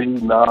dope.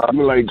 Jay-Z, Nas,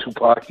 like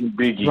Tupac and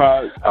Biggie,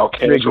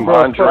 Outkast from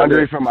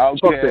Andre from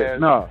Outkast.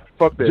 No,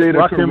 fuck that.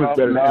 Rakim is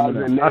better than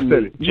Eminem. I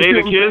said it.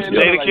 Jadakiss.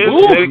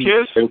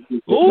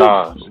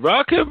 Nas.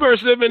 Rakim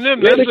versus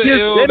Eminem. That's the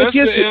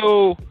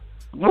ill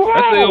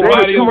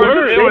body of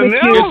work.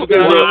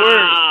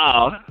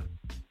 Wow.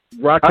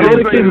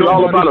 Jadakiss is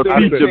all about a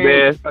feature,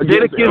 man.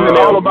 Jadakiss is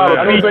all about a feature.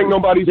 I don't think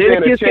nobody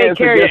stand a chance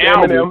against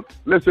Eminem.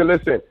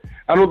 Listen.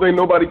 I don't think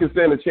nobody can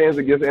stand a chance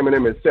against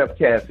Eminem except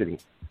Cassidy.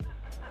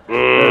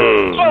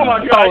 Oh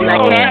my God!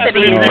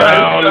 Cassidy.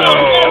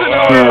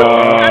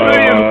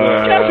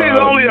 Cassidy's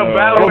only a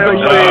battle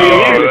MC.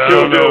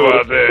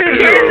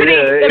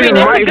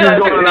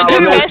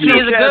 Cassidy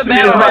is a good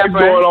battle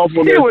rapper.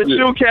 He would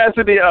chew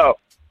Cassidy up.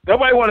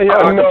 Nobody want to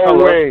hear no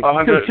way.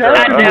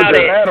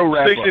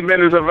 60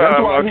 minutes of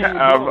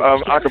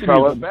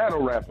acapella.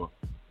 Battle rapper.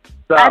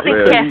 I think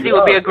Cassidy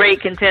would be a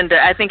great contender.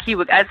 I think he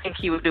would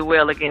do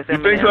well against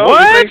Eminem. You think so?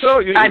 What? You think so?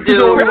 I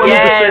do.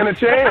 Yes.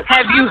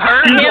 Have you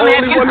heard him?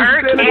 Have you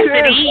heard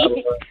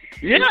Cassidy?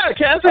 Yeah,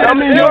 Cassidy. I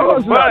mean, no,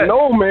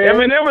 man.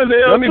 Eminem is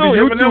ill too.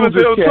 Eminem is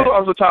ill too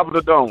off the top of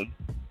the dome.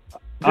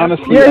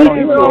 Honestly, yeah, I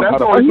don't know how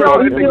the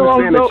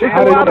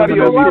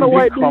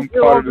become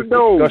part of the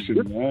discussion,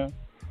 man.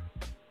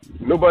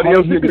 Nobody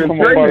else can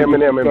control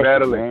Eminem in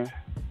battling.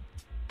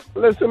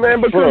 Listen,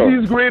 man, because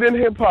he's great in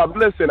hip-hop.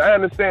 Listen, I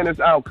understand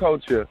it's our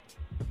culture.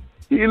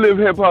 He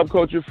lived hip-hop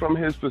culture from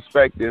his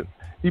perspective.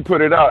 He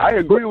put it out. I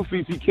agree with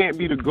Feast. He can't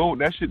be the GOAT.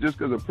 That shit just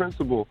because of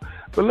principle.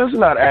 But let's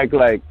not act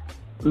like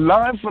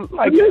line for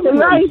like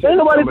nice. Ain't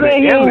nobody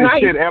saying he ain't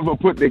nice. Shit ever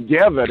put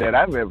together that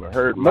I've ever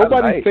heard.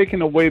 Nobody's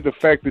taking away the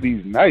fact that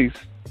he's nice,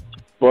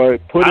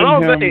 but putting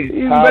him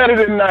he's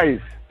better than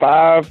nice.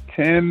 5,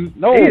 10.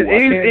 No,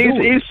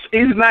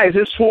 he's nice.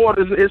 His sword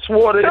is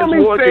Tell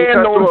me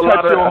Stan don't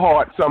touch your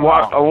heart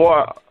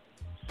somehow.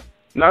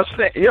 Now,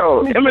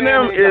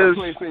 Eminem is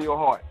in your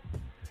heart.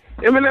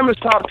 Eminem is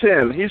top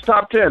 10. He's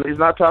top 10. He's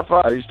not top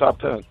 5. He's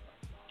top 10.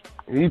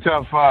 He's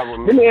top 5 with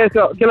me. Let me ask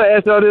y'all. Can I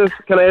ask y'all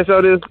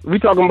this? We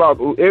talking about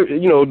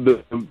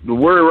the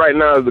word right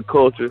now is the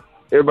culture.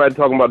 Everybody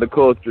talking about the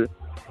culture.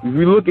 If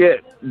you look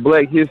at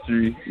Black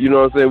history, you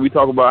know what I'm saying, we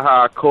talk about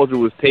how our culture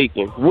was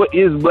taken. What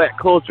is Black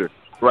culture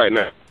right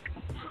now?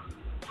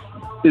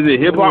 Is it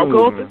hip-hop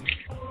culture?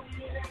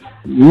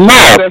 No.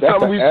 That's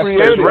something we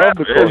created. That's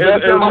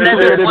something we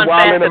created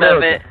while in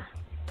America.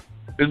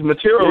 It's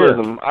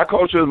materialism. Our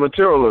culture is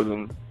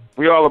materialism.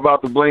 We all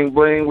about the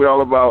bling-bling. We all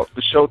about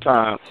the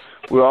showtime.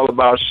 We're all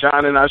about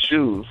shining our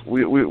shoes.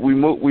 We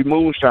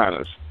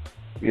moonshiners.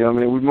 You know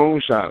what I mean? We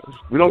moonshiners.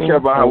 We don't care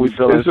about how we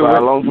feel inside. That's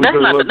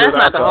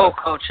not the whole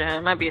culture.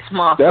 It might be a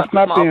small part. That's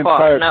not the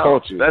entire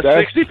culture. That's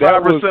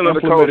 65% of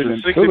the culture.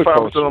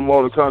 65% or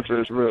more of the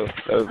country is real.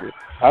 That's it.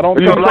 I don't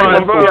think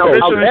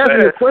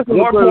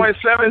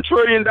 1.7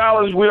 trillion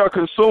dollars we are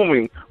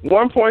consuming.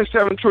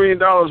 1.7 trillion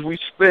dollars we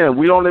spend.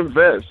 We don't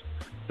invest.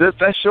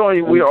 That's showing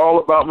you we are all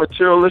about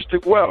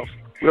materialistic wealth.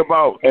 We're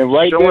about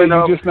showing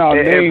up. You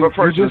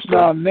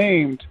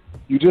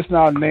just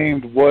now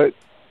named what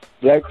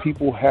Black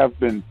people have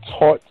been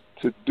taught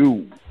to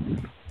do.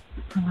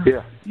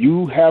 Yeah.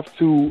 You have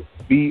to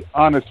be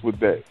honest with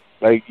that.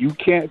 Like, you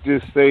can't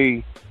just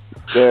say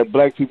that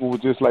Black people were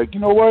just like, you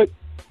know what?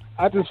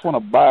 I just want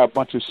to buy a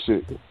bunch of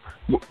shit.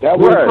 That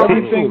was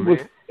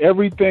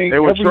everything. They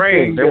were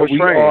trained. They were trained.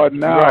 We are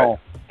now.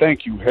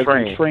 Thank you. Has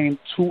been trained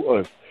to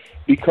us.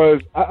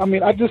 Because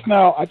I just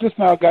now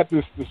got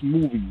this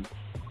movie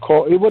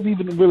called. It wasn't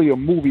even really a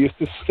movie. It's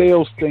this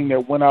sales thing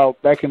that went out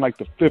back in like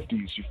the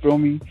 50s. You feel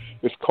me?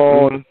 It's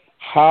called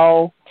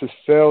How to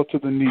Sell to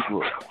the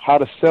Negro. How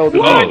to Sell the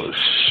Negro. Oh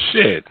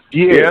shit!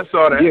 Yeah, I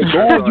saw that. Yeah,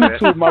 go on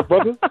YouTube, my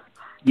brother.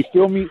 You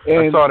feel me?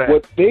 And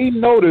what they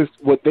noticed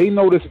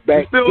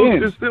back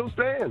then, it still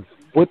stands.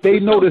 What they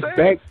noticed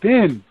back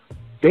then,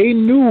 they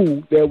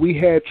knew that we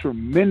had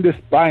tremendous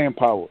buying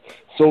power.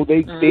 So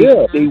they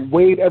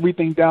weighed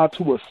everything down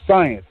to a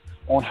science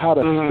on how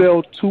to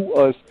sell to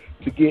us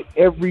to get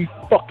every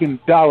fucking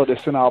dollar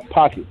that's in our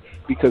pocket.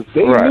 Because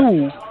they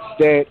knew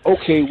that,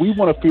 okay, we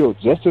want to feel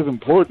just as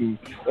important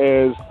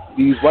as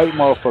these white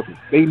motherfuckers.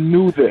 They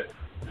knew that.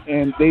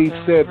 And they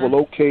said, well,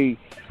 okay,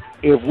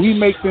 if we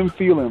make them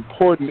feel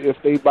important,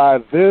 if they buy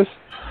this,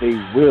 they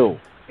will.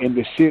 And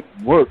the shit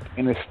worked,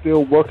 and it's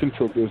still working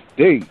till this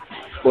day.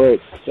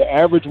 But the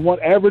average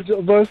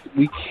of us,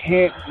 we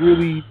can't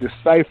really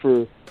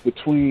decipher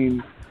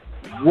between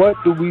what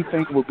do we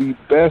think will be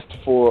best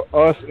for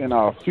us in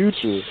our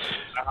future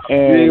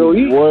and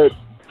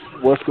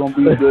what's going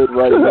to be good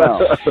right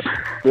now.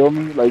 Feel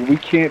me? Like, we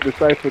can't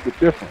decipher the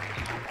difference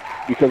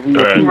because we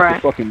refuse to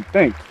fucking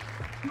think.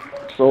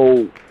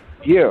 So,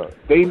 yeah,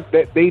 they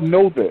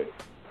know that.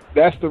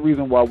 That's the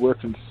reason why we're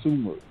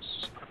consumers.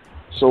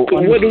 So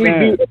what do we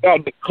do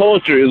about the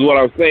culture is what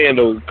I'm saying,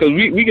 though. Because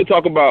we can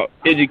talk about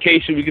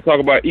education, we can talk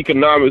about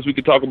economics, we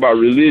can talk about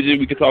religion,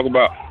 we can talk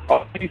about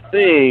all these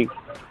things.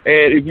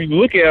 And if you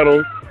look at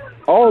them,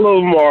 all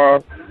of them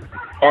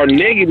are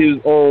negatives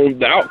on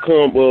the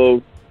outcome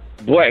of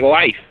Black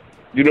life.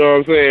 You know what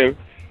I'm saying?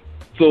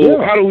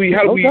 So how do we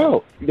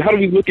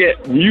look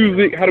at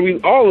music? How do we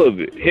all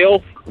of it?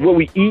 Health, what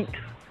we eat.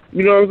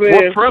 You know what I'm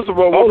saying? What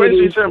principle?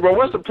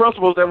 What's the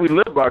principles that we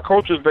live by?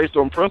 Culture is based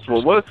on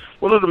principles. What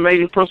are the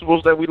main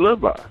principles that we live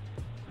by?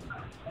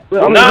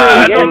 I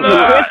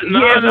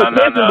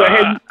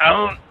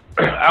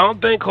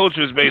don't think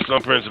culture is based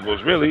on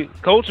principles. Really,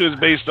 culture is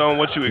based on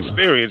what you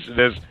experience.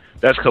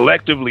 That's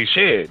collectively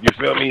shared. You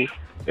feel me?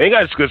 Ain't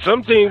got because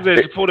some things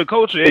that for the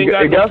culture ain't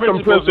got no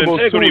principles and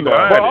integrity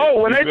behind it.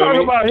 When they talk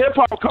about hip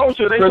hop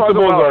culture, they talk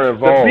about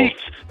the beats.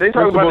 They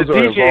talk about the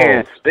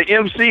DJing, the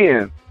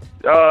MCing.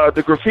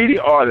 The graffiti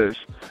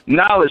artists,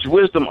 knowledge,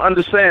 wisdom,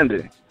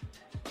 understanding,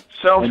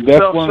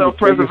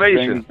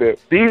 self-preservation. Those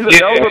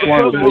are the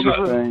one of the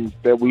biggest things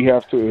that we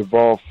have to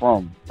evolve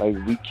from. Like,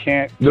 we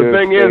can't. The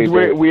thing is,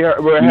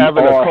 we're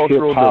having a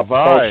cultural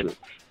divide. Culture.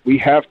 We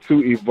have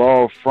to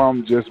evolve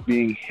from just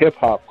being hip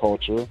hop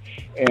culture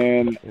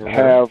and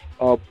have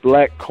a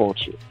Black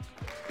culture.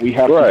 We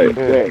have to do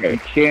that. We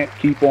can't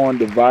keep on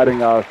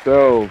dividing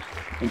ourselves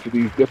into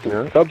these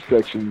different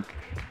subsections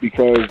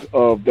because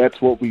of that's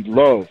what we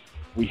love.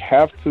 We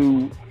have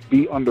to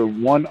be under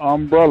one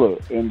umbrella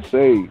and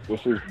say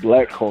this is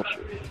black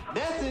culture.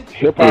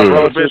 Hip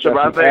hop. Bishop,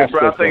 I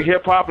think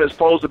hip hop is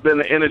supposed to be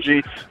the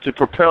energy to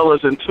propel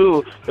us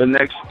into the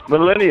next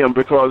millennium,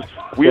 because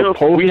we have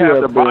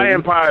the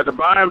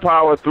buying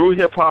power through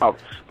hip hop.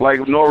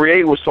 Like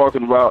R.A.N.T was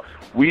talking about,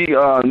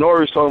 Nori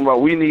was talking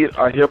about, we need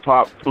a hip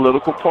hop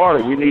political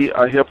party. We need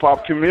a hip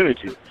hop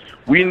community.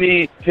 We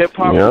need hip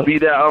hop to be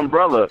that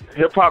umbrella.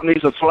 Hip hop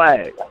needs a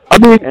flag. I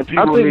think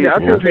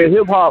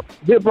hip hop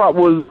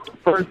was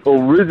first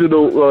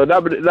original,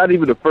 not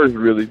even the first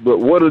really, but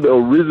one of the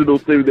original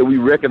things that we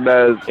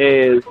recognize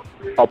as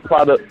a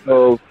product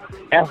of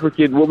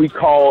African, what we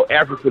call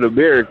African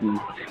Americans,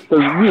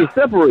 because we were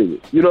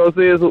separated. You know what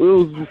I'm saying? So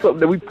it was something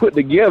that we put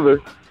together,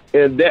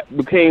 and that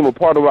became a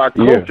part of our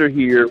culture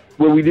here,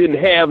 where we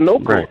didn't have no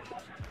culture.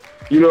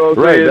 You know what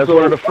I'm saying? That's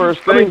one of the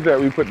first things that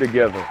we put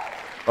together.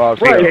 It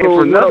came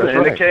from nothing,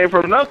 and it came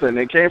from nothing.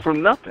 It came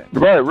from nothing.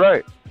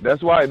 Right.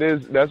 That's why it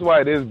is. That's why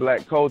it is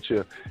black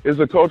culture. It's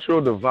a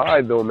cultural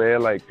divide, though,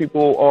 man. Like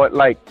people are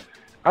like,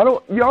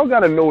 y'all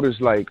gotta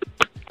notice. Like,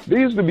 there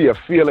used to be a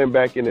feeling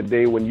back in the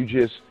day when you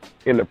just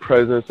in the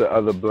presence of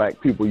other black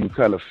people, you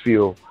kind of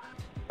feel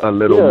a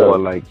little more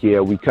like,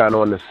 we kind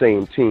of on the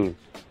same team.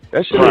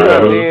 That shit is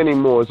not there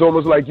anymore. It's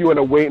almost like you in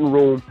a waiting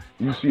room.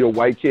 You see a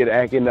white kid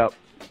acting up,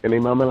 and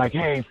their mama like,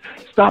 hey,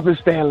 stop it,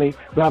 Stanley,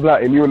 blah, blah.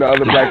 And you and the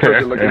other black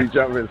person look at each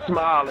other and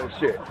smile and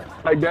shit.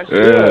 Like, that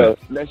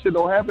shit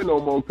don't happen no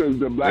more, because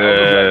the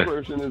black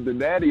person is the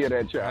daddy of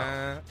that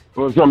child.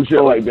 Or some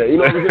shit like that. You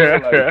know what I'm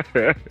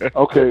saying? Like,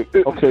 okay.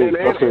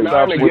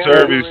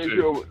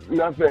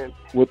 Nothing.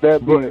 With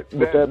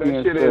that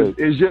being said,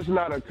 it's just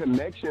not a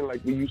connection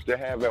like we used to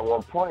have at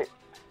one point.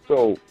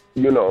 So,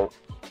 you know,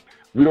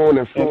 we don't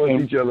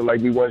influence each other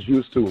like we once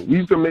used to. We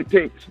used to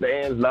take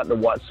stands not to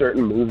watch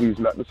certain movies,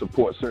 not to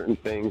support certain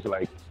things.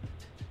 Like,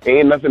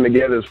 ain't nothing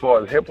together as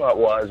far as hip-hop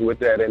wise with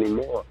that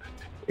anymore.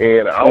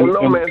 And I don't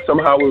know, man,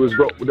 somehow it was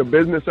the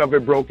business of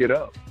it broke it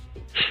up.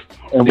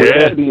 And with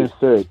that being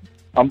said,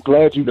 I'm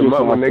glad you just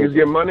now when niggas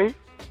get money?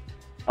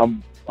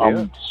 I'm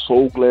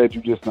so glad you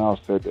just now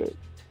said that.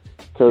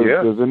 Because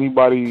does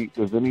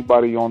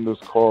anybody on this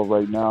call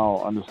right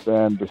now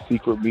understand the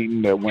secret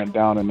meeting that went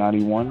down in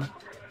 91?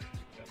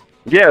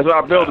 Yeah, so I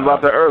built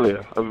about that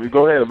earlier.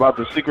 Go ahead, about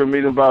the secret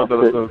meeting about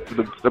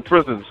the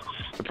prisons,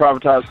 the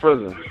privatized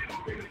prisons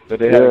that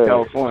they had in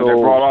California.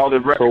 They brought all the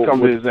record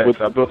companies in.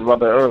 I built about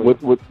that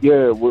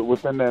earlier.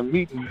 Within that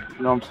meeting,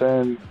 you know what I'm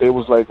saying, they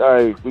was like, all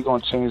right, we're going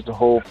to change the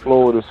whole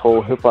flow of this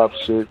whole hip-hop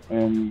shit,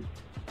 and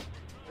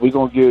we're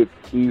going to get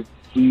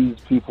these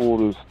people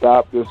to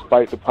stop this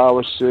fight the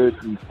power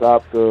shit and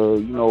stop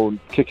the,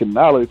 kicking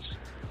knowledge.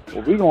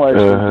 What we're going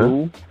to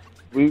actually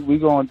do, we're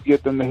going to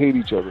get them to hate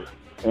each other.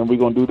 And we're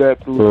going to do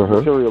that through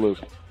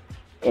materialism.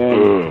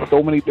 And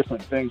so many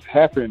different things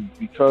happen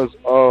because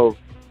of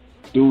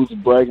dudes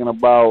bragging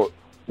about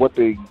what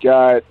they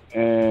got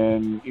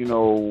and,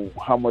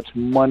 how much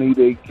money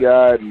they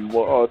got and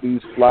what all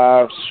these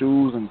fly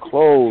shoes and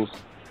clothes.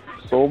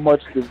 So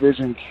much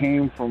division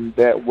came from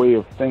that way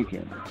of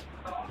thinking.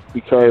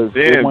 Because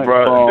it went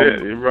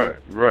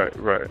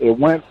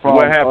from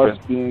us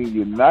being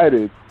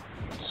united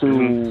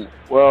to,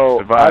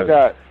 I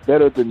got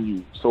better than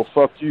you, so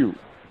fuck you.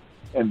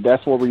 And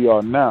that's where we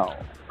are now.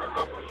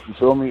 You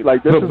feel me?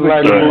 Like, this is a game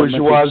of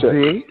mental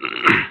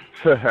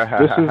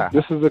chess.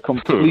 This is a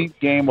complete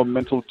game of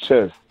mental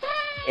chess.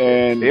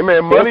 And hey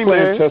man, money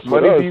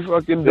be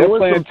fucking they're doing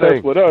playing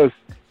chess with us,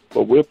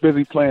 but we're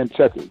busy playing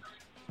checkers.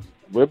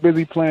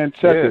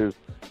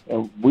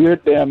 And we're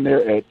damn near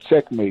at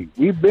checkmate.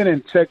 We've been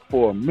in check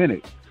for a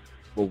minute,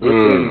 but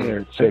we're damn near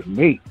at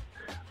checkmate.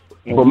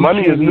 And but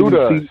money is new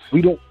to us.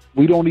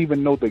 We don't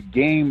even know the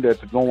game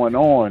that's going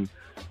on.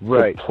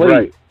 Right.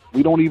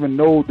 We don't even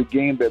know the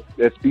game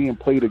that's being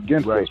played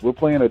against us. We're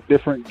playing a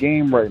different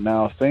game right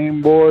now.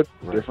 Same board,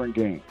 different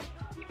game.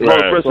 Chris,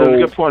 that's a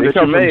good point that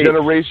you made.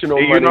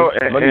 Generational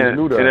money. Money's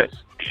new to us.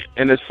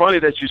 And it's funny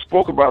that you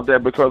spoke about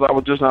that, because I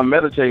was just not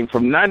meditating.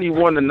 From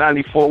 91 to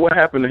 94, what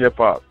happened to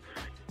hip-hop?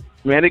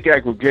 Man, it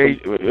got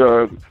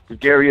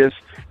gregarious.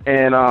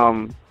 And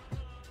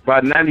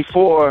by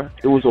 94,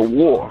 it was a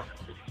war.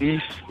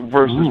 East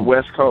versus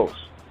West Coast.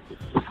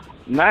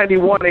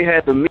 91, they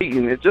had the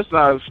meeting. It's just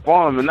not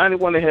spawned. But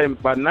 91, they had.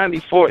 By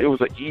 94, it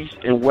was an East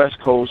and West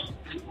Coast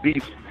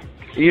beef.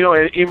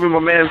 And even my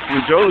man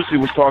from Josie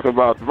was talking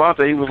about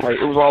Devontae. He was like,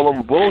 it was all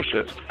over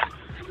bullshit.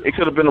 It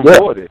could have been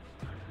avoided.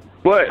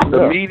 But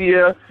the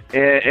media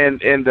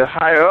and the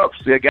higher ups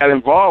that got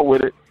involved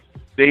with it,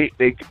 they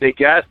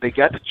got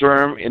the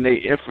germ, and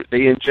they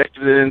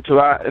injected it into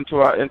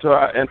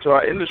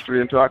our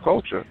industry, into our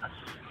culture.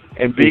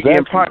 And Biggie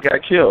and Pac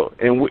got killed.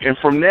 And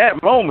from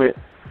that moment,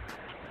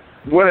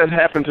 what has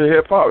happened to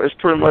hip hop? It's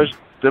pretty much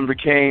then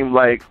became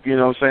like,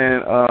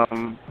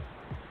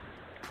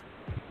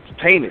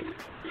 tainted.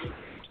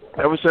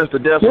 Ever since the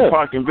death of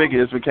Pac and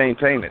Biggie, it became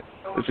tainted.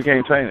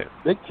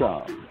 Big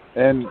time.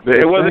 And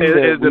it wasn't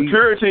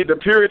the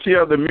purity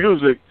of the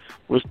music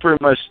was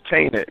pretty much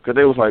tainted, because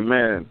they was like,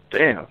 man,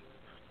 damn,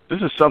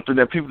 This is something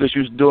that people just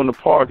used to do in the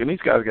park, and these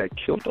guys got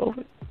killed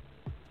over it.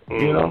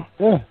 You know?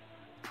 Yeah.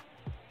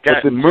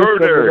 Got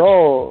murdered.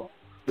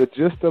 The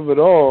gist of it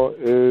all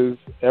is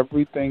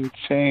everything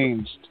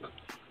changed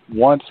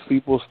once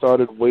people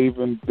started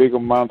waving big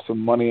amounts of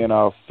money in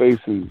our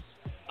faces.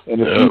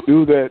 And if you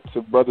do that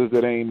to brothers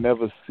that ain't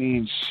never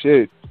seen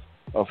shit,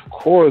 of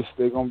course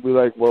they're going to be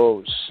like,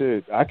 well,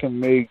 shit, I can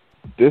make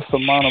this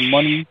amount of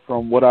money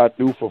from what I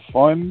do for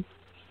fun,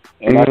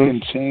 and I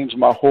can change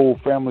my whole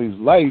family's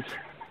life.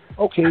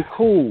 Okay,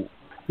 cool.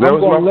 That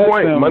was my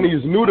point. Money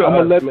is new to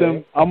us,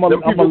 man. I'm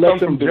gonna let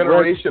them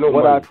direct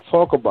what I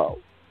talk about,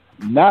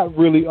 not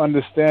really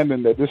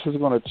understanding that this is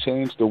going to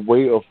change the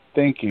way of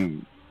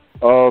thinking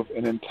of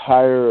an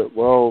entire,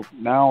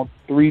 now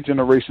 3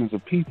 generations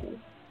of people.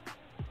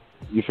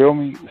 You feel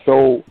me?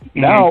 So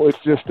now it's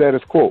just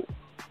status quo.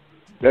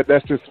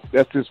 That's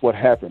just what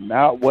happened.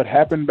 Now what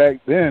happened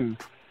back then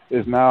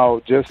is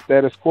now just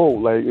status quo.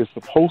 Like, it's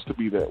supposed to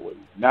be that way.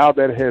 Now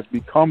that has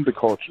become the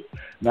culture.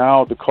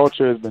 Now the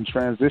culture has been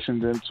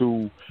transitioned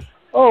into,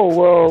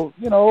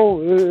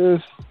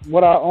 it's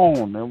what I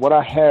own and what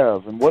I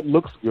have and what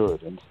looks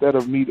good instead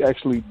of me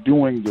actually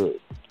doing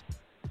good.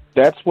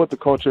 That's what the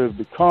culture has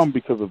become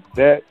because of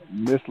that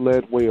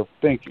misled way of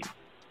thinking.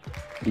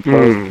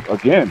 Because,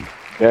 again,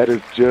 that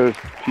is just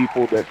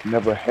people that's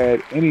never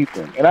had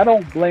anything. And I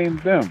don't blame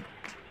them.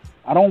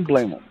 I don't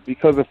blame them.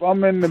 Because if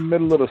I'm in the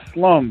middle of the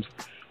slums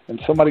and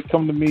somebody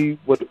come to me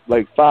with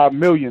like $5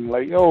 million,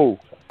 like, yo,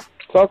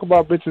 talk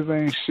about bitches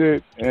ain't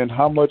shit and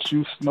how much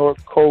you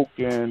snort coke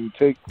and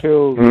take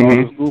pills and all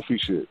this goofy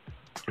shit.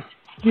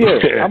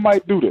 Yeah, I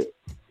might do that.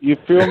 You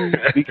feel me?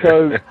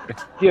 Because,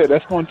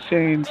 that's going to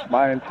change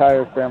my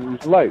entire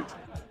family's life.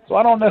 So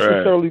I don't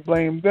necessarily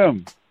blame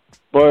them.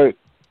 But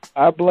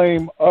I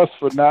blame us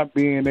for not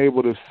being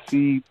able to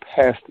see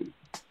past it.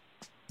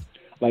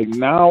 Like,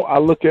 now I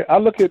look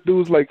at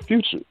dudes like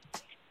Future,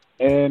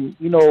 and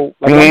I'm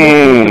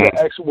listening to the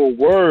actual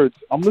words.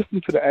 I'm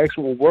listening to the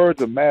actual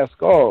words of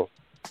Mask Off,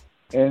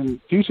 and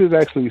Future's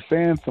actually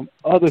saying some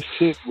other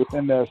shit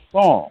within that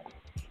song.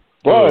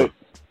 But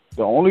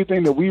the only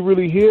thing that we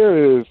really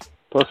hear is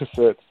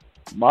Percocets,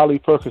 Molly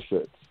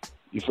Percocets.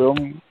 You feel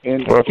me?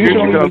 And Future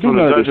comes from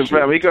the Dutton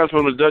family. He comes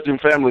from the Dutton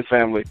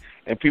family,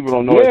 and people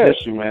don't know his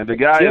history, man. The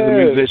guy is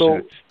a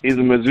musician. He's a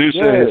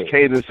musician. His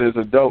cadence is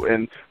a dope,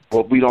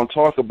 but we don't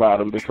talk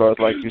about him because,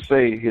 like you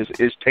say,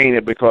 it's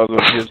tainted because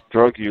of his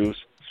drug use,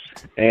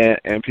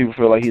 and people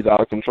feel like he's out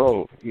of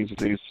control. He's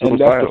suicidal. And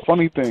that's the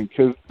funny thing,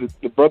 because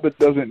the brother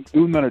doesn't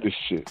do none of this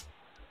shit.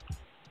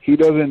 He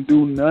doesn't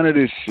do none of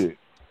this shit.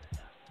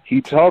 He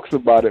talks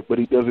about it, but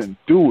he doesn't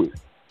do it.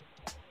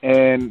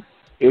 And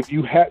if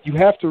you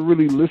have to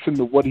really listen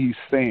to what he's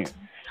saying.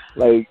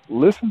 Like,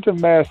 listen to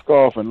Mask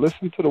Off and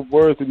listen to the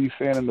words that he's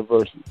saying in the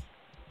verses.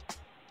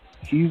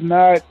 He's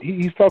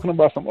talking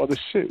about some other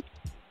shit.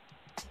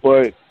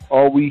 But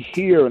all we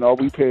hear and all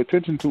we pay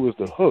attention to is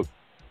the hook.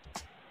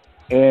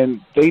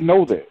 And they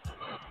know that.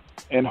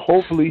 And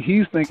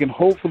he's thinking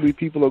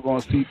people are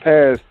going to see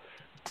past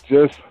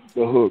just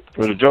the hook.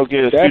 But the joke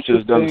is,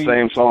 Future's done the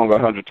same song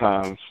 100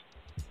 times.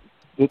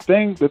 The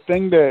thing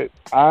that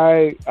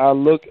I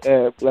look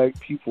at black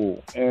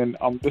people, and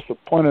I'm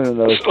disappointed in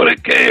us. So the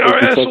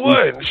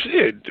KRS-One,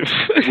 shit.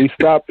 We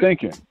stop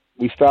thinking.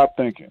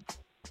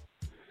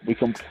 We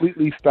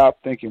completely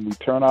stop thinking. We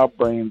turn our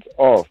brains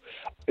off.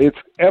 It's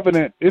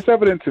evident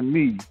to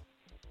me,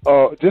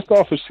 just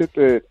off of shit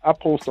that I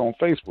post on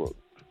Facebook,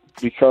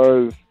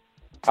 because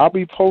I'll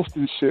be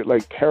posting shit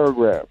like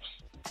paragraphs,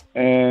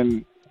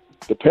 and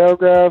the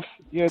paragraphs,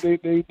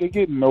 they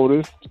get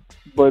noticed.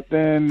 But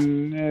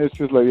then it's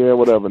just like,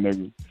 whatever,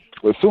 nigga.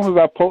 But as soon as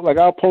I post,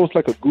 I'll post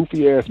like a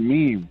goofy ass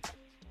meme,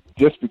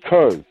 just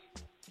because,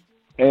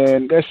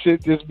 and that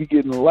shit just be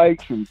getting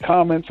likes and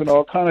comments and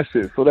all kind of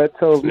shit. So that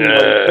tells me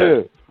right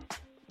there.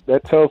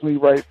 That tells me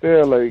right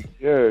there, like,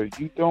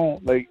 you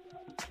don't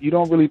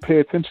really pay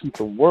attention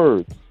to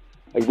words.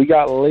 Like, we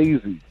got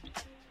lazy,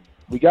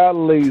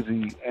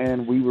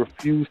 and we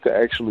refuse to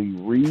actually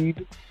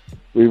read.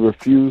 We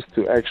refuse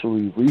to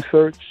actually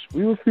research.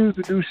 We refuse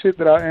to do shit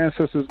that our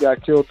ancestors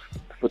got killed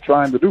for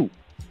trying to do.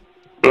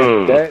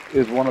 That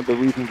is one of the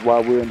reasons why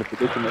we're in the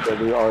predicament that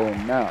we are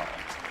in now.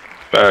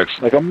 Facts.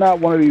 Like, I'm not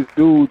one of these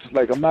dudes.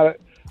 Like, I'm not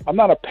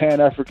a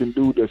Pan-African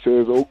dude that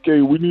says,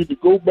 okay, we need to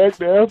go back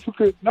to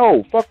Africa.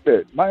 No, fuck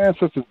that. My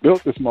ancestors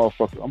built this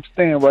motherfucker. I'm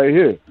staying right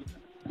here.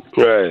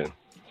 Right.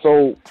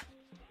 So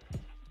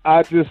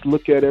I just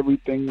look at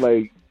everything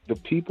like, the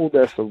people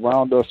that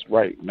surround us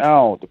right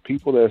now, the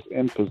people that's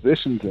in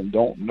positions and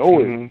don't know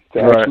it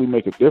to actually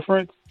make a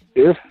difference,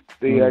 if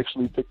they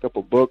actually picked up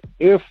a book,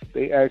 if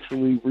they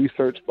actually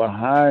research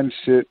behind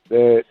shit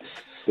that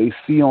they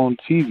see on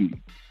TV,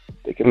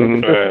 they can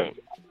make a difference.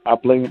 I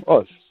blame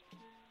us.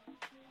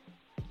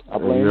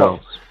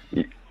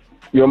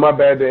 Yo, my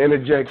bad to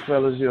interject,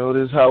 fellas. Yo,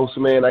 this house,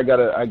 man, I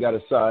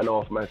gotta sign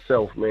off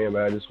myself, man.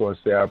 But I just want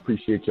to say I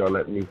appreciate y'all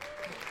letting me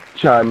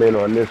chime in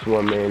on this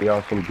one, man.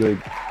 Y'all some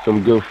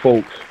good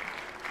folks,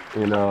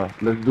 and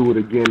let's do it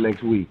again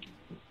next week.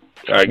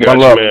 I got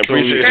you, man.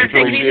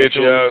 Appreciate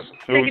you.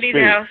 Take it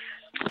easy, House.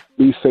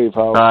 Be safe, House.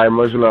 All right,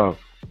 much love.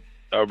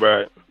 All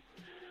right.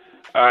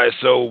 All right,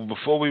 so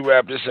before we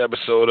wrap this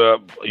episode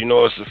up, you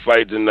know it's a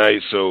fight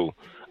tonight, so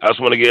I just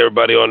want to get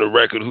everybody on the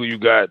record who you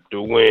got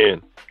to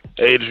win.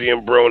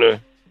 Adrian Broner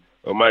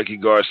or Mikey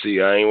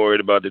Garcia. I ain't worried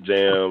about the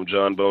damn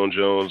John Bone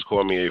Jones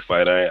Cormier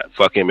fight.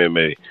 Fuck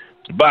MMA.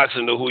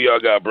 Boxing, who y'all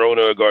got,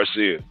 Broner or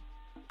Garcia?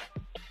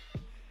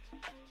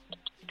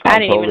 I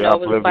didn't even know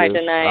it was a fight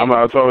tonight. I'm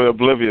totally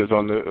oblivious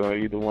on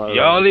either one.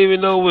 Y'all didn't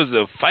even know it was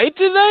a fight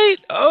tonight?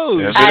 Oh,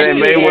 if it ain't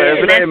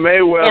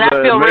Mayweather, and I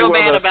feel real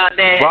bad about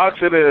that.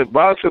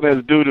 Boxing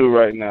is doo-doo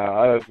right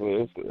now.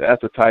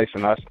 After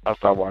Tyson, I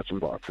stopped watching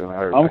boxing.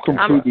 I'm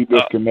completely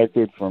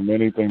disconnected from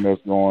anything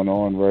that's going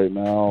on right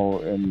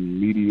now in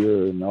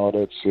media and all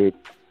that shit.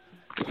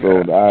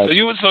 So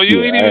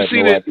you ain't even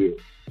see that.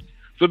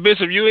 So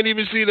Bishop, you ain't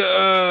even see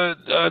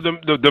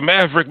the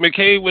Maverick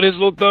McCabe with his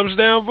little thumbs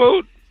down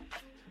vote?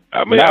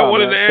 I mean, I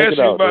wanted to ask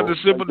you about the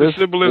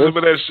symbolism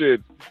of that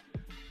shit.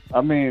 I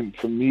mean,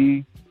 to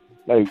me,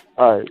 like,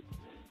 all right,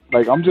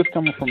 like I'm just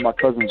coming from my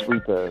cousin's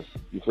repast.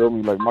 You feel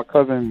me? Like my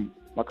cousin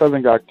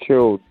got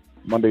killed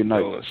Monday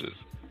night,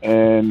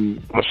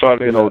 and I'm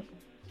sorry, you know,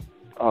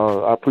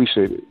 I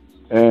appreciate it.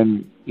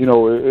 And you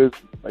know, it's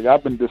like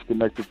I've been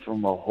disconnected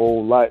from a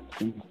whole lot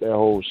since that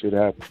whole shit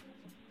happened.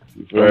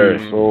 You feel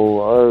me?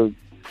 So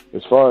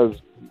as far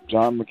as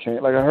John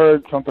McCain, like I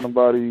heard something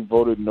about he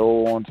voted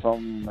no on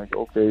something. Like,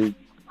 okay,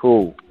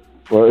 cool,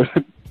 but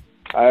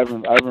I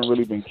haven't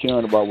really been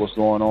caring about what's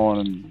going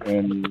on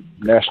in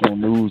national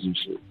news and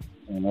shit.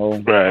 You know,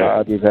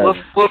 I just have.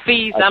 Well,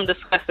 Fees, I'm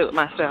disgusted with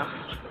myself.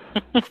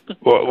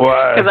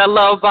 Why? Because I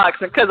love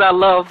boxing,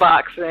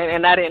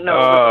 and I didn't know it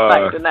was a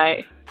fight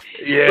tonight.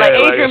 Yeah, like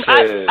Adrian,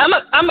 I'm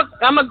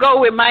gonna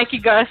go with Mikey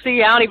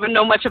Garcia. I don't even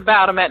know much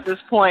about him at this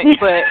point,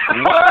 but for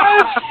real,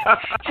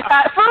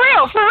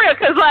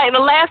 because like the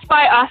last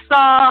fight I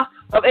saw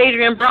of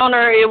Adrian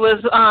Broner, it was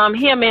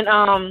him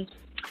and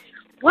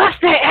what's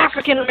that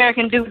African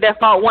American dude that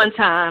fought one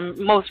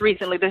time most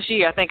recently this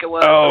year? I think it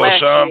was. Oh,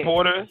 Sean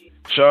Porter.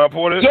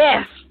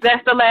 Yes,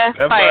 that's the last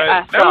fight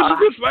I saw. That was a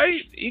good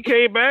fight. He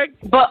came back.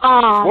 But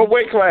what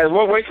weight class?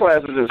 What weight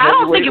class is this? I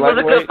don't think it was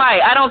a good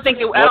fight. I don't think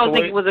it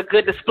was a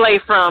good display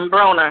from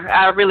Broner.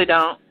 I really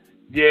don't.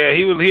 Yeah,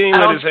 he didn't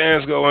let his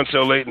hands go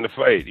until late in the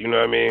fight. You know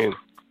what I mean?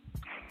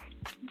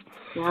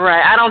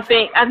 Right.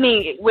 I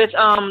mean, with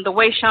the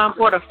way Sean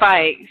Porter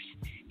fights,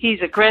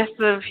 he's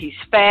aggressive. He's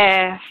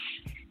fast.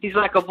 He's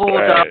like a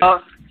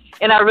bulldog,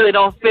 and I really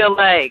don't feel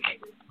like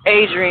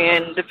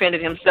Adrian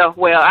defended himself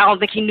well. I don't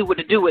think he knew what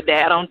to do with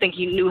that. I don't think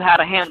he knew how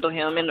to handle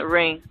him in the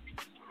ring.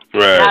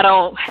 Right. I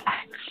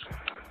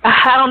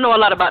don't know a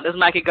lot about this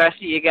Mikey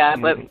Garcia guy,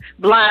 but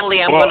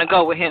blindly I'm going to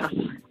go with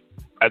him.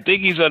 I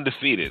think he's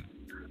undefeated.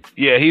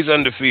 Yeah, he's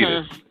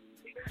undefeated.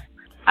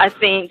 I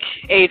think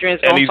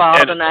Adrian's going to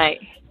fall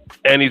tonight.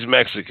 And he's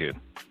Mexican.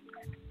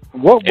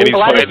 What? I just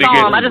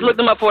saw him. I just looked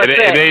him up for a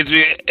second. And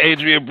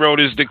Adrian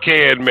Broder's the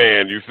can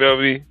man. You feel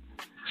me?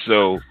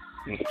 So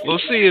we'll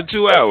see in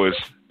 2 hours.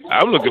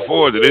 I'm looking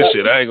forward to this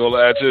shit. I ain't gonna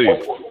lie to you.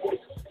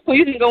 Well,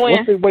 you can go in.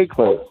 What's his weight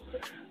class?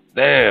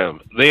 Damn,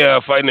 they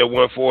are fighting at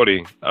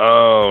 140.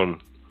 I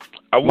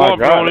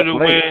want Broner to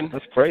win.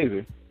 That's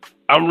crazy.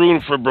 I'm rooting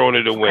for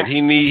Broner to win.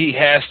 He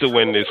has to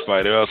win this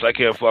fight, or else I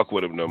can't fuck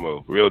with him no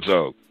more. Real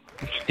talk.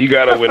 He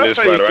gotta win this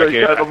fight, or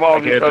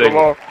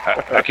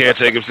I can't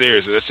take him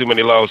seriously. There's too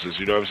many losses.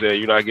 You know what I'm saying?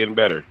 You're not getting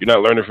better. You're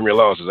not learning from your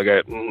losses.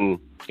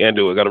 Can't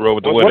do it. Got to roll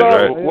with the winners,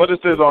 right? What is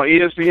this on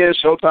ESPN?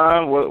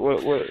 Showtime?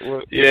 What?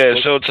 Yeah,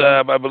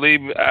 Showtime. I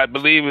believe. I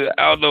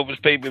don't know if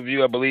it's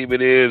pay-per-view. I believe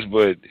it is,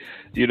 but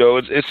you know,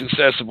 it's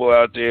accessible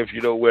out there if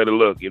you know where to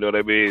look. You know what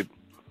I mean?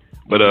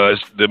 But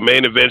the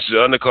main events, the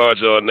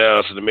undercards are on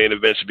now, so the main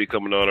event should be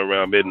coming on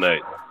around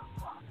midnight.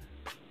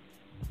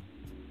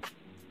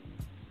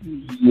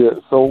 Yeah.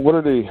 So what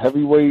are they?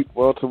 Heavyweight,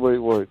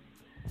 welterweight, what?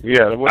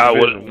 Yeah.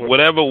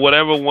 Whatever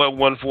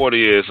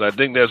 140 is. I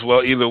think that's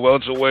either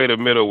welterweight or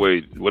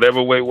middleweight.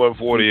 Whatever weight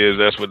 140 is,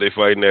 that's what they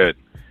fighting at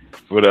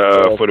for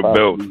the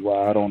belt.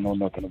 Why I don't know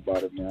nothing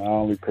about it, man. I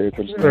only pay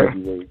attention to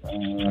heavyweight.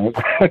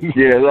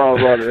 Yeah, it's all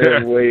about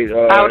heavyweight.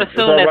 I would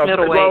assume that's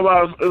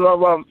middleweight. It's all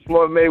about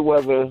Floyd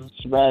Mayweather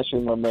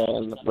smashing my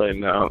man right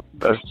now.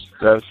 That's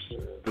the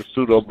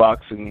pseudo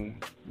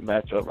boxing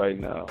matchup right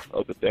now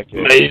of the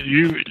decade. Hey,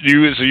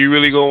 so you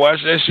really gonna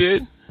watch that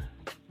shit?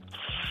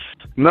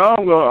 No,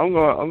 I'm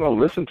gonna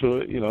listen to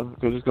it, you know,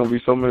 because there's gonna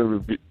be so many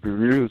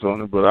reviews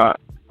on it. But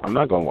I'm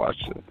not gonna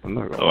watch it. I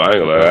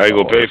ain't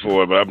gonna pay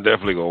for it, but I'm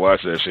definitely gonna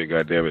watch that shit.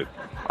 Goddamn it!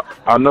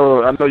 I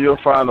know you'll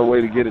find a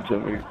way to get it to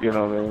me. You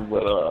know what I mean?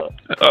 But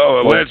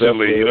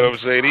allegedly, you know what I'm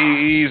saying?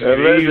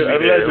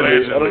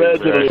 Allegedly.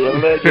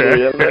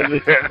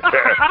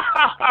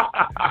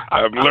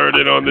 I'm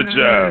learning on the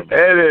job.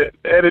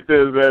 Edit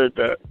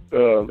that.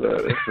 Oh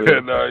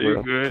man. No,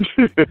 you good.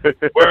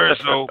 Word.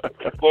 So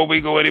before we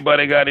go,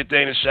 anybody got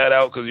anything to shout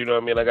out? Because you know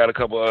what I mean. I got a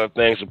couple other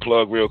things to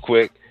plug real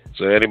quick.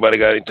 So anybody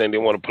got anything they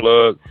want to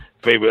plug?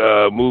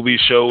 Favorite movie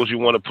shows you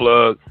want to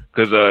plug?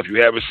 Because if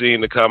you haven't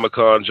seen the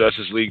Comic-Con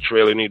Justice League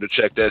trailer, you need to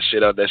check that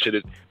shit out. That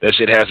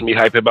shit has me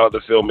hype about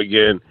the film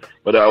again.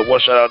 But one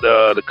shout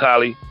out to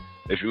Kali.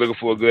 If you're looking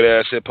for a good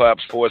ass hip hop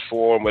sports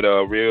forum with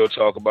real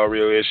talk about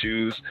real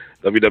issues,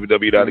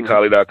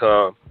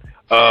 www.thekali.com.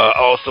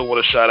 Also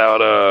want to shout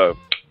out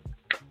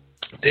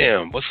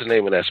what's the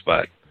name of that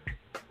spot?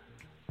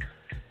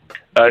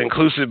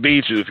 Inclusive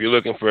Beaches. If you're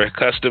looking for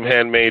custom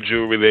handmade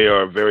jewelry, they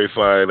are a very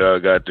fine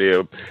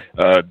goddamn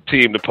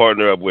team to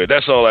partner up with.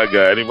 That's all I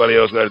got. Anybody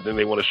else got anything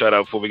they want to shout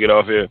out before we get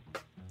off here?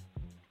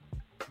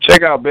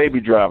 Check out Baby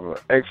Driver.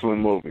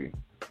 Excellent movie.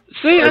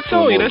 See, I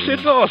told you, that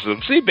shit's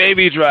awesome. See,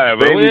 Baby Driver.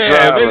 Baby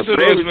Driver. Check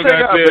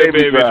out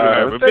Baby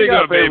Driver. Check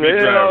out Baby Driver.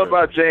 It's all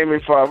about Jamie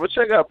Foxx, but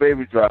check out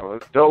Baby Driver.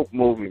 Dope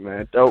movie,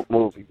 man. Dope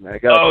movie, man.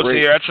 Got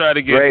see, I tried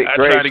to get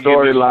great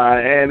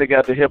storyline, and it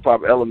got the hip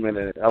hop element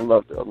in it. I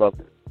loved it.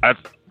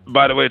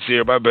 By the way,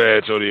 Tier, my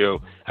bad,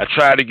 Antonio. I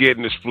tried to get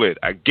in the split.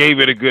 I gave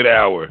it a good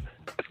hour.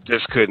 I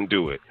just couldn't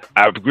do it.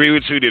 I agree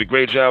with you. Did a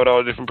great job with all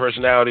the different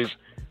personalities.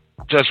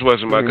 Just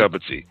wasn't my cup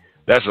of tea.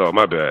 That's all.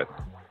 My bad.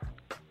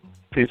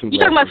 You talking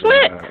about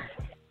split?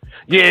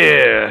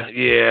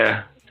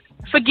 Yeah.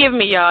 Forgive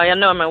me, y'all. I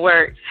know I'm at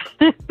work.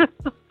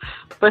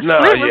 But no,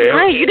 Split was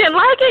great. You didn't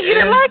like it? You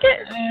didn't like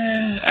it?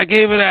 I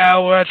gave it an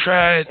hour. I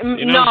tried.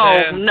 You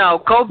know no.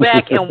 Go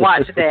back and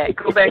watch that.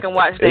 Go back and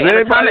watch that. Is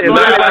anybody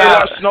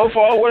watch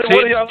Snowfall? What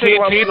do y'all think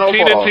about Snowfall? What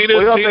do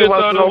y'all think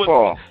about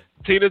Snowfall?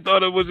 Tina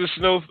thought it was a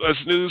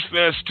snooze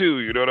fest too.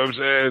 You know what I'm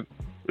saying?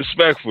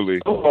 Respectfully.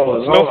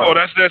 Snowfall.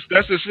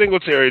 That's a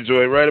Singletary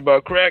joint, right?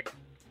 About crack.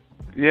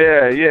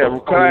 Yeah.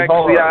 Crack,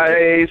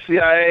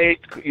 CIA,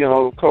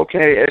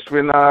 cocaine,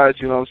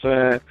 espionage, you know what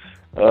I'm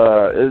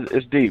saying?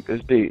 It's deep.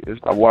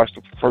 I watched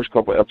the first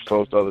couple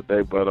episodes the other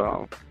day, but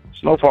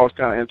Snowfall's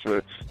kind of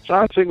interesting.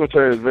 John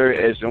Singletary is very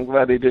edgy. I'm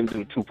glad they didn't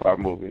do a Tupac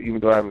movie, even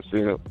though I haven't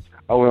seen it.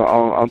 I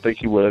don't think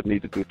he would have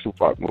needed to do a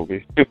Tupac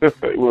movie. It would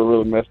have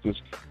really messed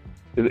his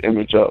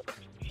image up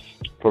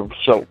for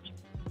show.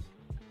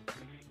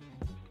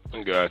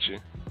 Got you.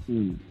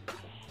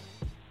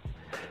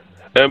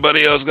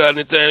 Anybody else got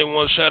anything they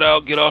want to shout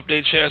out, get off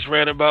their chest,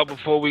 rant about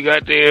before we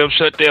got them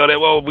shut down?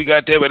 We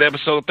got them at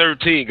episode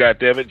 13,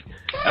 goddammit.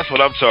 That's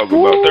what I'm talking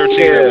about. 13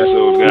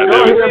 episodes,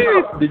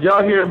 goddammit. Did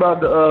y'all hear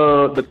about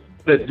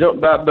that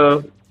jumped out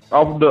the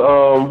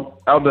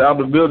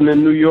building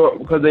in New York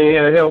because they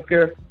ain't had health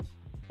care?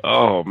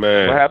 Oh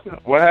man.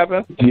 What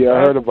happened? Yeah, I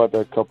heard about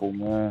that couple,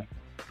 man.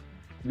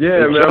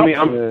 Yeah, man.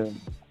 I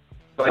mean,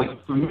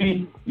 like for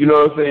me, you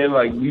know what I'm saying?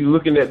 Like you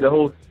looking at the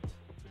whole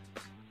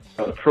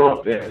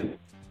Trump and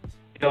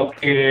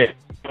healthcare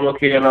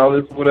and all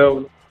this,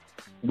 whatever.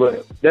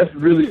 But that's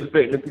really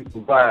affecting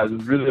people's lives.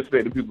 It's really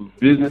affecting people's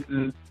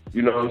businesses.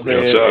 You know what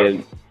I'm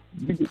saying?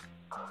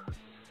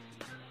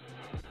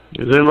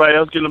 Is anybody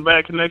else getting a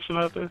bad connection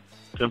out there?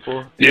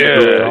 10-4?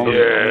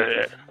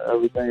 Yeah.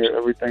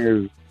 Everything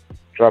is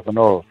dropping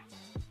off.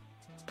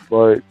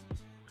 But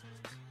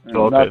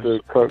not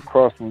to cut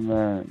across them,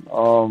 man.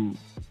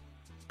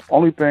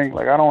 Only thing,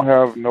 like I don't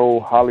have no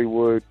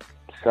Hollywood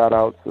shout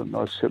outs or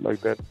no shit like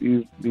that.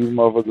 These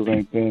motherfuckers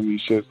ain't paying me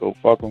shit, so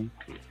fuck them.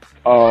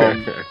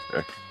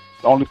 The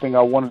only thing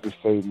I wanted to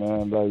say,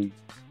 man, like,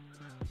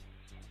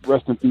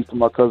 rest in peace to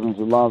my cousins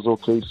Alonzo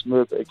K.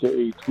 Smith,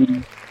 a.k.a. Tweety. You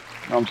know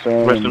what I'm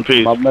saying? Rest in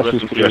peace. My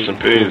message to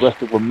the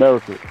rest of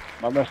America.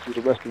 My message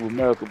to the rest of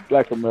America,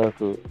 Black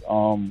America.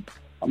 I'm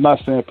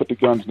not saying put the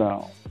guns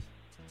down.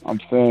 I'm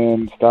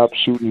saying stop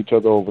shooting each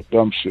other over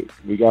dumb shit.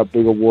 We got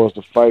bigger wars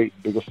to fight,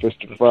 bigger fish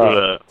to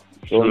fry.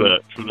 True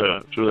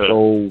that.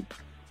 So,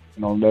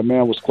 that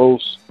man was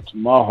close to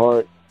my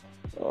heart,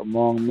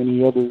 among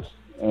many others.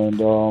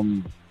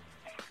 And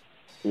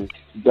he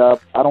died,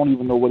 I don't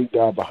even know what he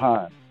died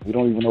behind. We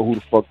don't even know who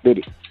the fuck did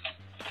it.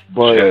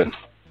 But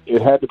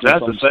it had to be.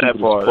 That's the sad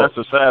part. That's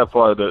the sad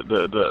part.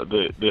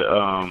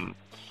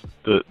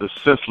 The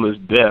senseless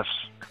deaths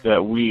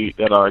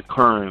that are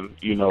occurring,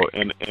 in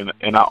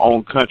our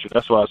own country.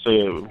 That's why I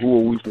say, who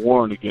are we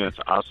warned against?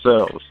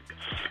 Ourselves,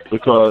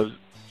 because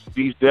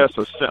these deaths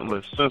are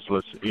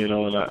senseless.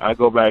 And I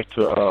go back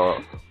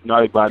to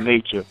Naughty by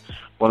Nature,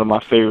 one of my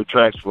favorite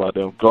tracks about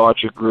them.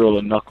 Guard your grill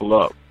and knuckle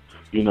up.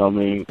 You know what I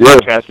mean? Yeah.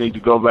 Cats need to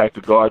go back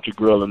to guard your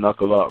grill and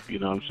knuckle up. You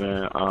know what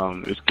I'm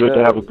saying? It's good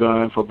to have a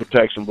gun for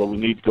protection, but we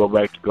need to go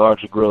back to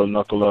guard your grill and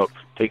knuckle up.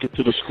 Take it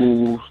to the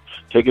schools,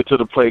 take it to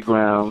the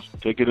playgrounds,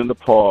 take it in the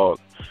park,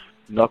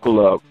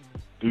 knuckle up,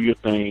 do your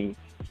thing,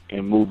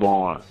 and move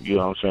on. You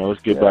know what I'm saying?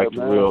 Let's get back to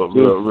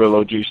real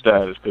OG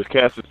status, because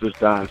cats is just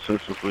dying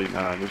senselessly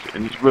now, and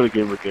it's really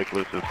getting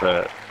ridiculous and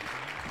sad.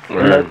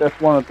 Right.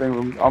 That's one of the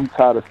things I'm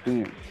tired of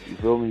seeing. You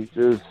feel me?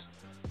 Just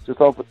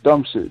off of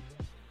dumb shit.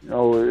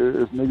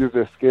 It's niggas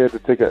that's scared to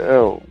take an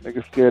L.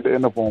 Niggas scared to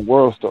end up on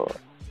World Star.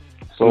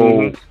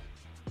 So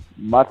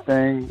my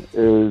thing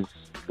is,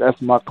 that's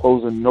my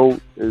closing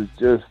note, is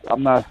just,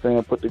 I'm not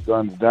saying put the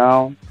guns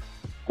down,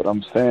 but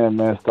I'm saying,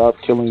 man,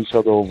 stop killing each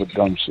other over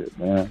dumb shit,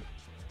 man.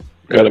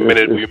 Got a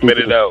minute. We a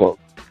minute out.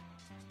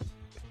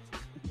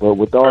 But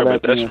with all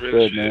that being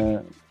said,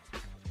 man,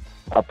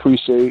 I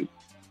appreciate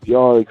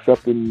y'all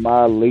accepting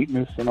my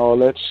lateness and all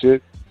that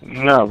shit.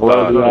 No,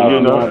 brother, you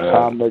know, on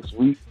time next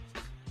week.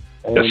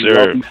 And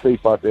y'all be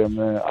safe out there,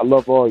 man. I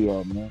love all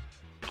y'all, man.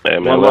 Hey,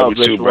 man, I love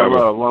you too,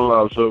 brother. One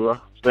love, too, bro.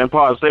 Stay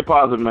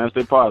positive, man.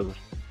 Stay positive.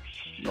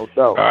 No doubt.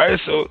 All right,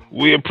 so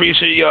we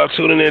appreciate y'all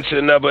tuning in to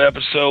another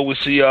episode. We'll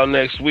see y'all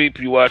next week.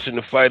 If you're watching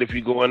the fight, if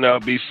you're going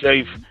out, be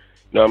safe. You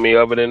know what I mean?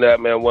 Other than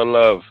that, man, one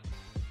love.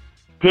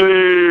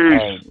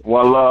 Peace.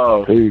 One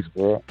love. Peace,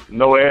 bro.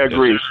 No air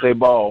grease. Stay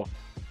bald.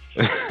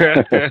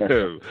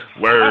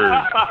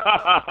 Word.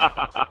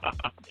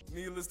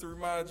 Needless to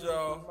remind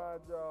y'all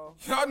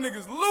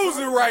niggas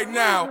losing right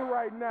now.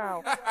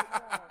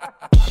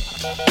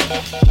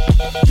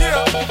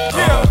 Yeah.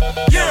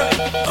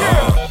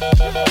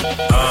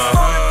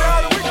 Slow it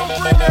down and we gon'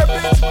 bring that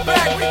bitch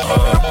back. We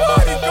keeping the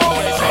party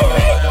going.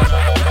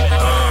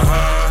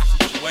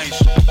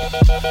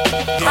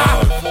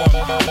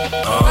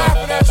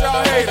 Laughing at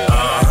y'all haters.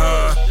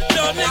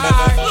 Y'all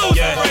niggas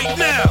losing right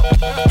now.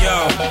 Yo,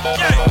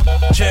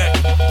 check.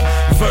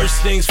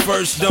 First things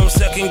first, don't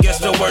second guess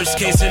the worst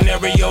case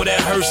scenario that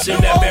hurts. In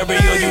that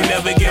burial, you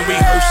never get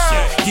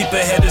rehearsed. Keep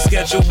ahead of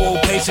schedule,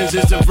 patience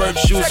is a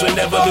virtue. So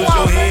never lose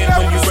your head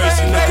when you're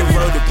racing the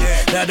convertible.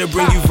 Now to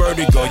bring you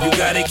vertigo, you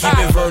gotta keep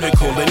it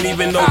vertical. And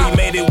even though we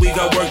made it, we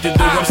got work to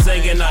do. I'm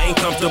saying I ain't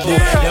comfortable,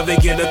 never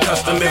get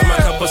accustomed. If my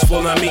cup was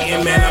full, I'm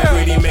eating, man, I'm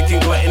greedy, making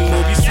glutton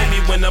move. You see me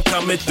when I'm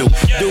coming through.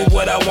 Do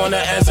what I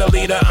wanna as a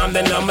leader, I'm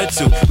the number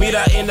 2. Meet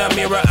her in the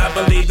mirror, I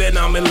believe that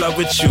I'm in love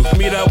with you.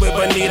 Meet her with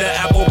Bonita,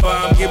 apple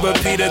bomb, give her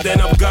Peter, then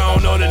I'm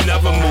gone on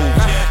another move.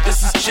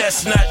 This is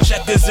chess, not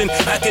checkers, and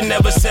I can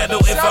never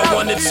settle if I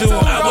wanted to.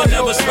 I would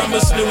never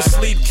slumber, snooze,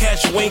 sleep,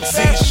 catch, wink,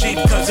 see sheep,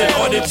 cause in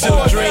order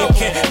to dream,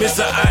 can't miss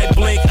an eye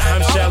blink.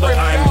 I'm shallow,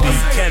 I'm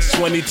deep, catch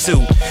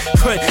 22.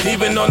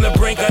 Even on the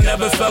brink, I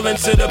never fell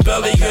into the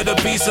belly of the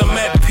beast. I'm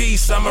at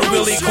peace, I'm a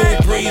really cool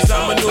breeze.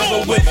 I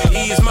maneuver with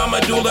ease, my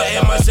medulla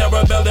and my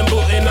cerebellum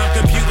booting. I'm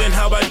computing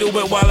how I do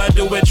it while I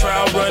do it.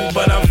 Trial run,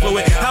 but I'm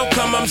fluid. How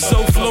come I'm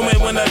so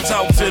fluent when I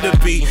talk to the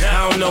beat?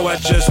 I don't know, I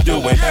just do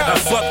it. I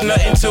fuck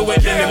nothing to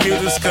it, then the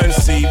music's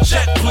conceived.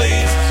 Check,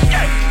 please.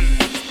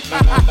 We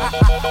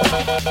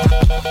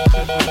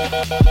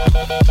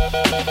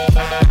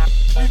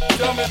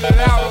dumbing it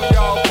out on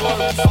y'all, boy.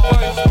 We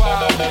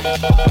SpongeBob.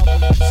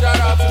 Shout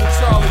out to the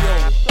Charlie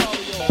over.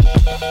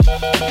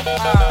 Give me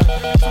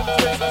 2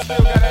 drinks, I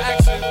still got an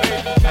accent,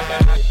 baby.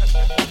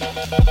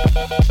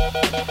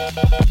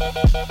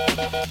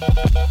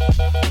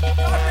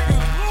 Y'all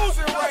niggas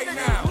losing right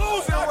now.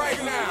 Losing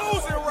right now.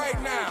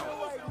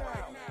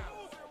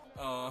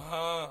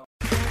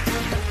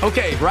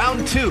 Okay,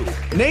 round 2.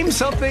 Name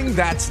something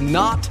that's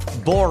not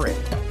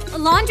boring. A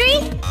laundry?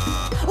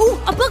 Ooh,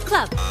 a book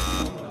club.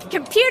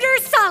 Computer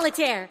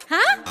solitaire,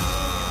 huh?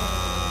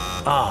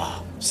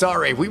 Ah,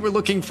 sorry, we were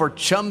looking for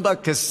Chumba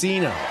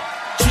Casino.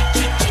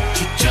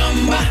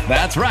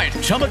 That's right,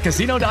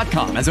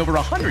 ChumbaCasino.com has over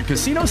 100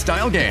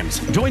 casino-style games.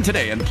 Join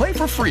today and play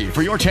for free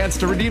for your chance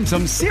to redeem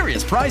some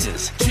serious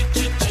prizes.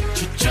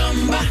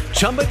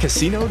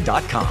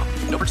 ChumbaCasino.com.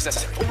 No purchase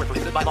necessary. Void where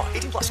prohibited by law.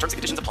 18+ terms and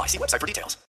conditions apply. See website for details.